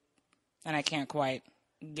asleep and I can't quite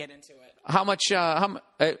get into it. How much?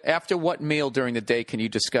 After what meal during the day can you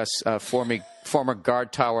discuss former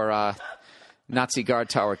guard tower, Nazi guard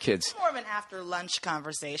tower kids? It's more of an after lunch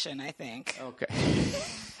conversation, I think. Okay.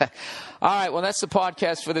 All right. Well, that's the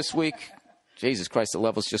podcast for this week. Jesus Christ, the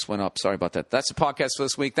levels just went up. Sorry about that. That's the podcast for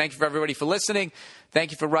this week. Thank you for everybody for listening.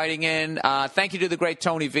 Thank you for writing in. Thank you to the great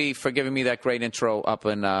Tony V for giving me that great intro up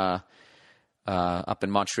in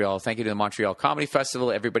Montreal. Thank you to the Montreal Comedy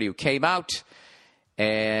Festival, everybody who came out.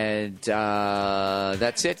 And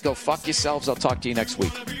that's it. Go fuck yourselves. I'll talk to you next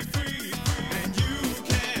week.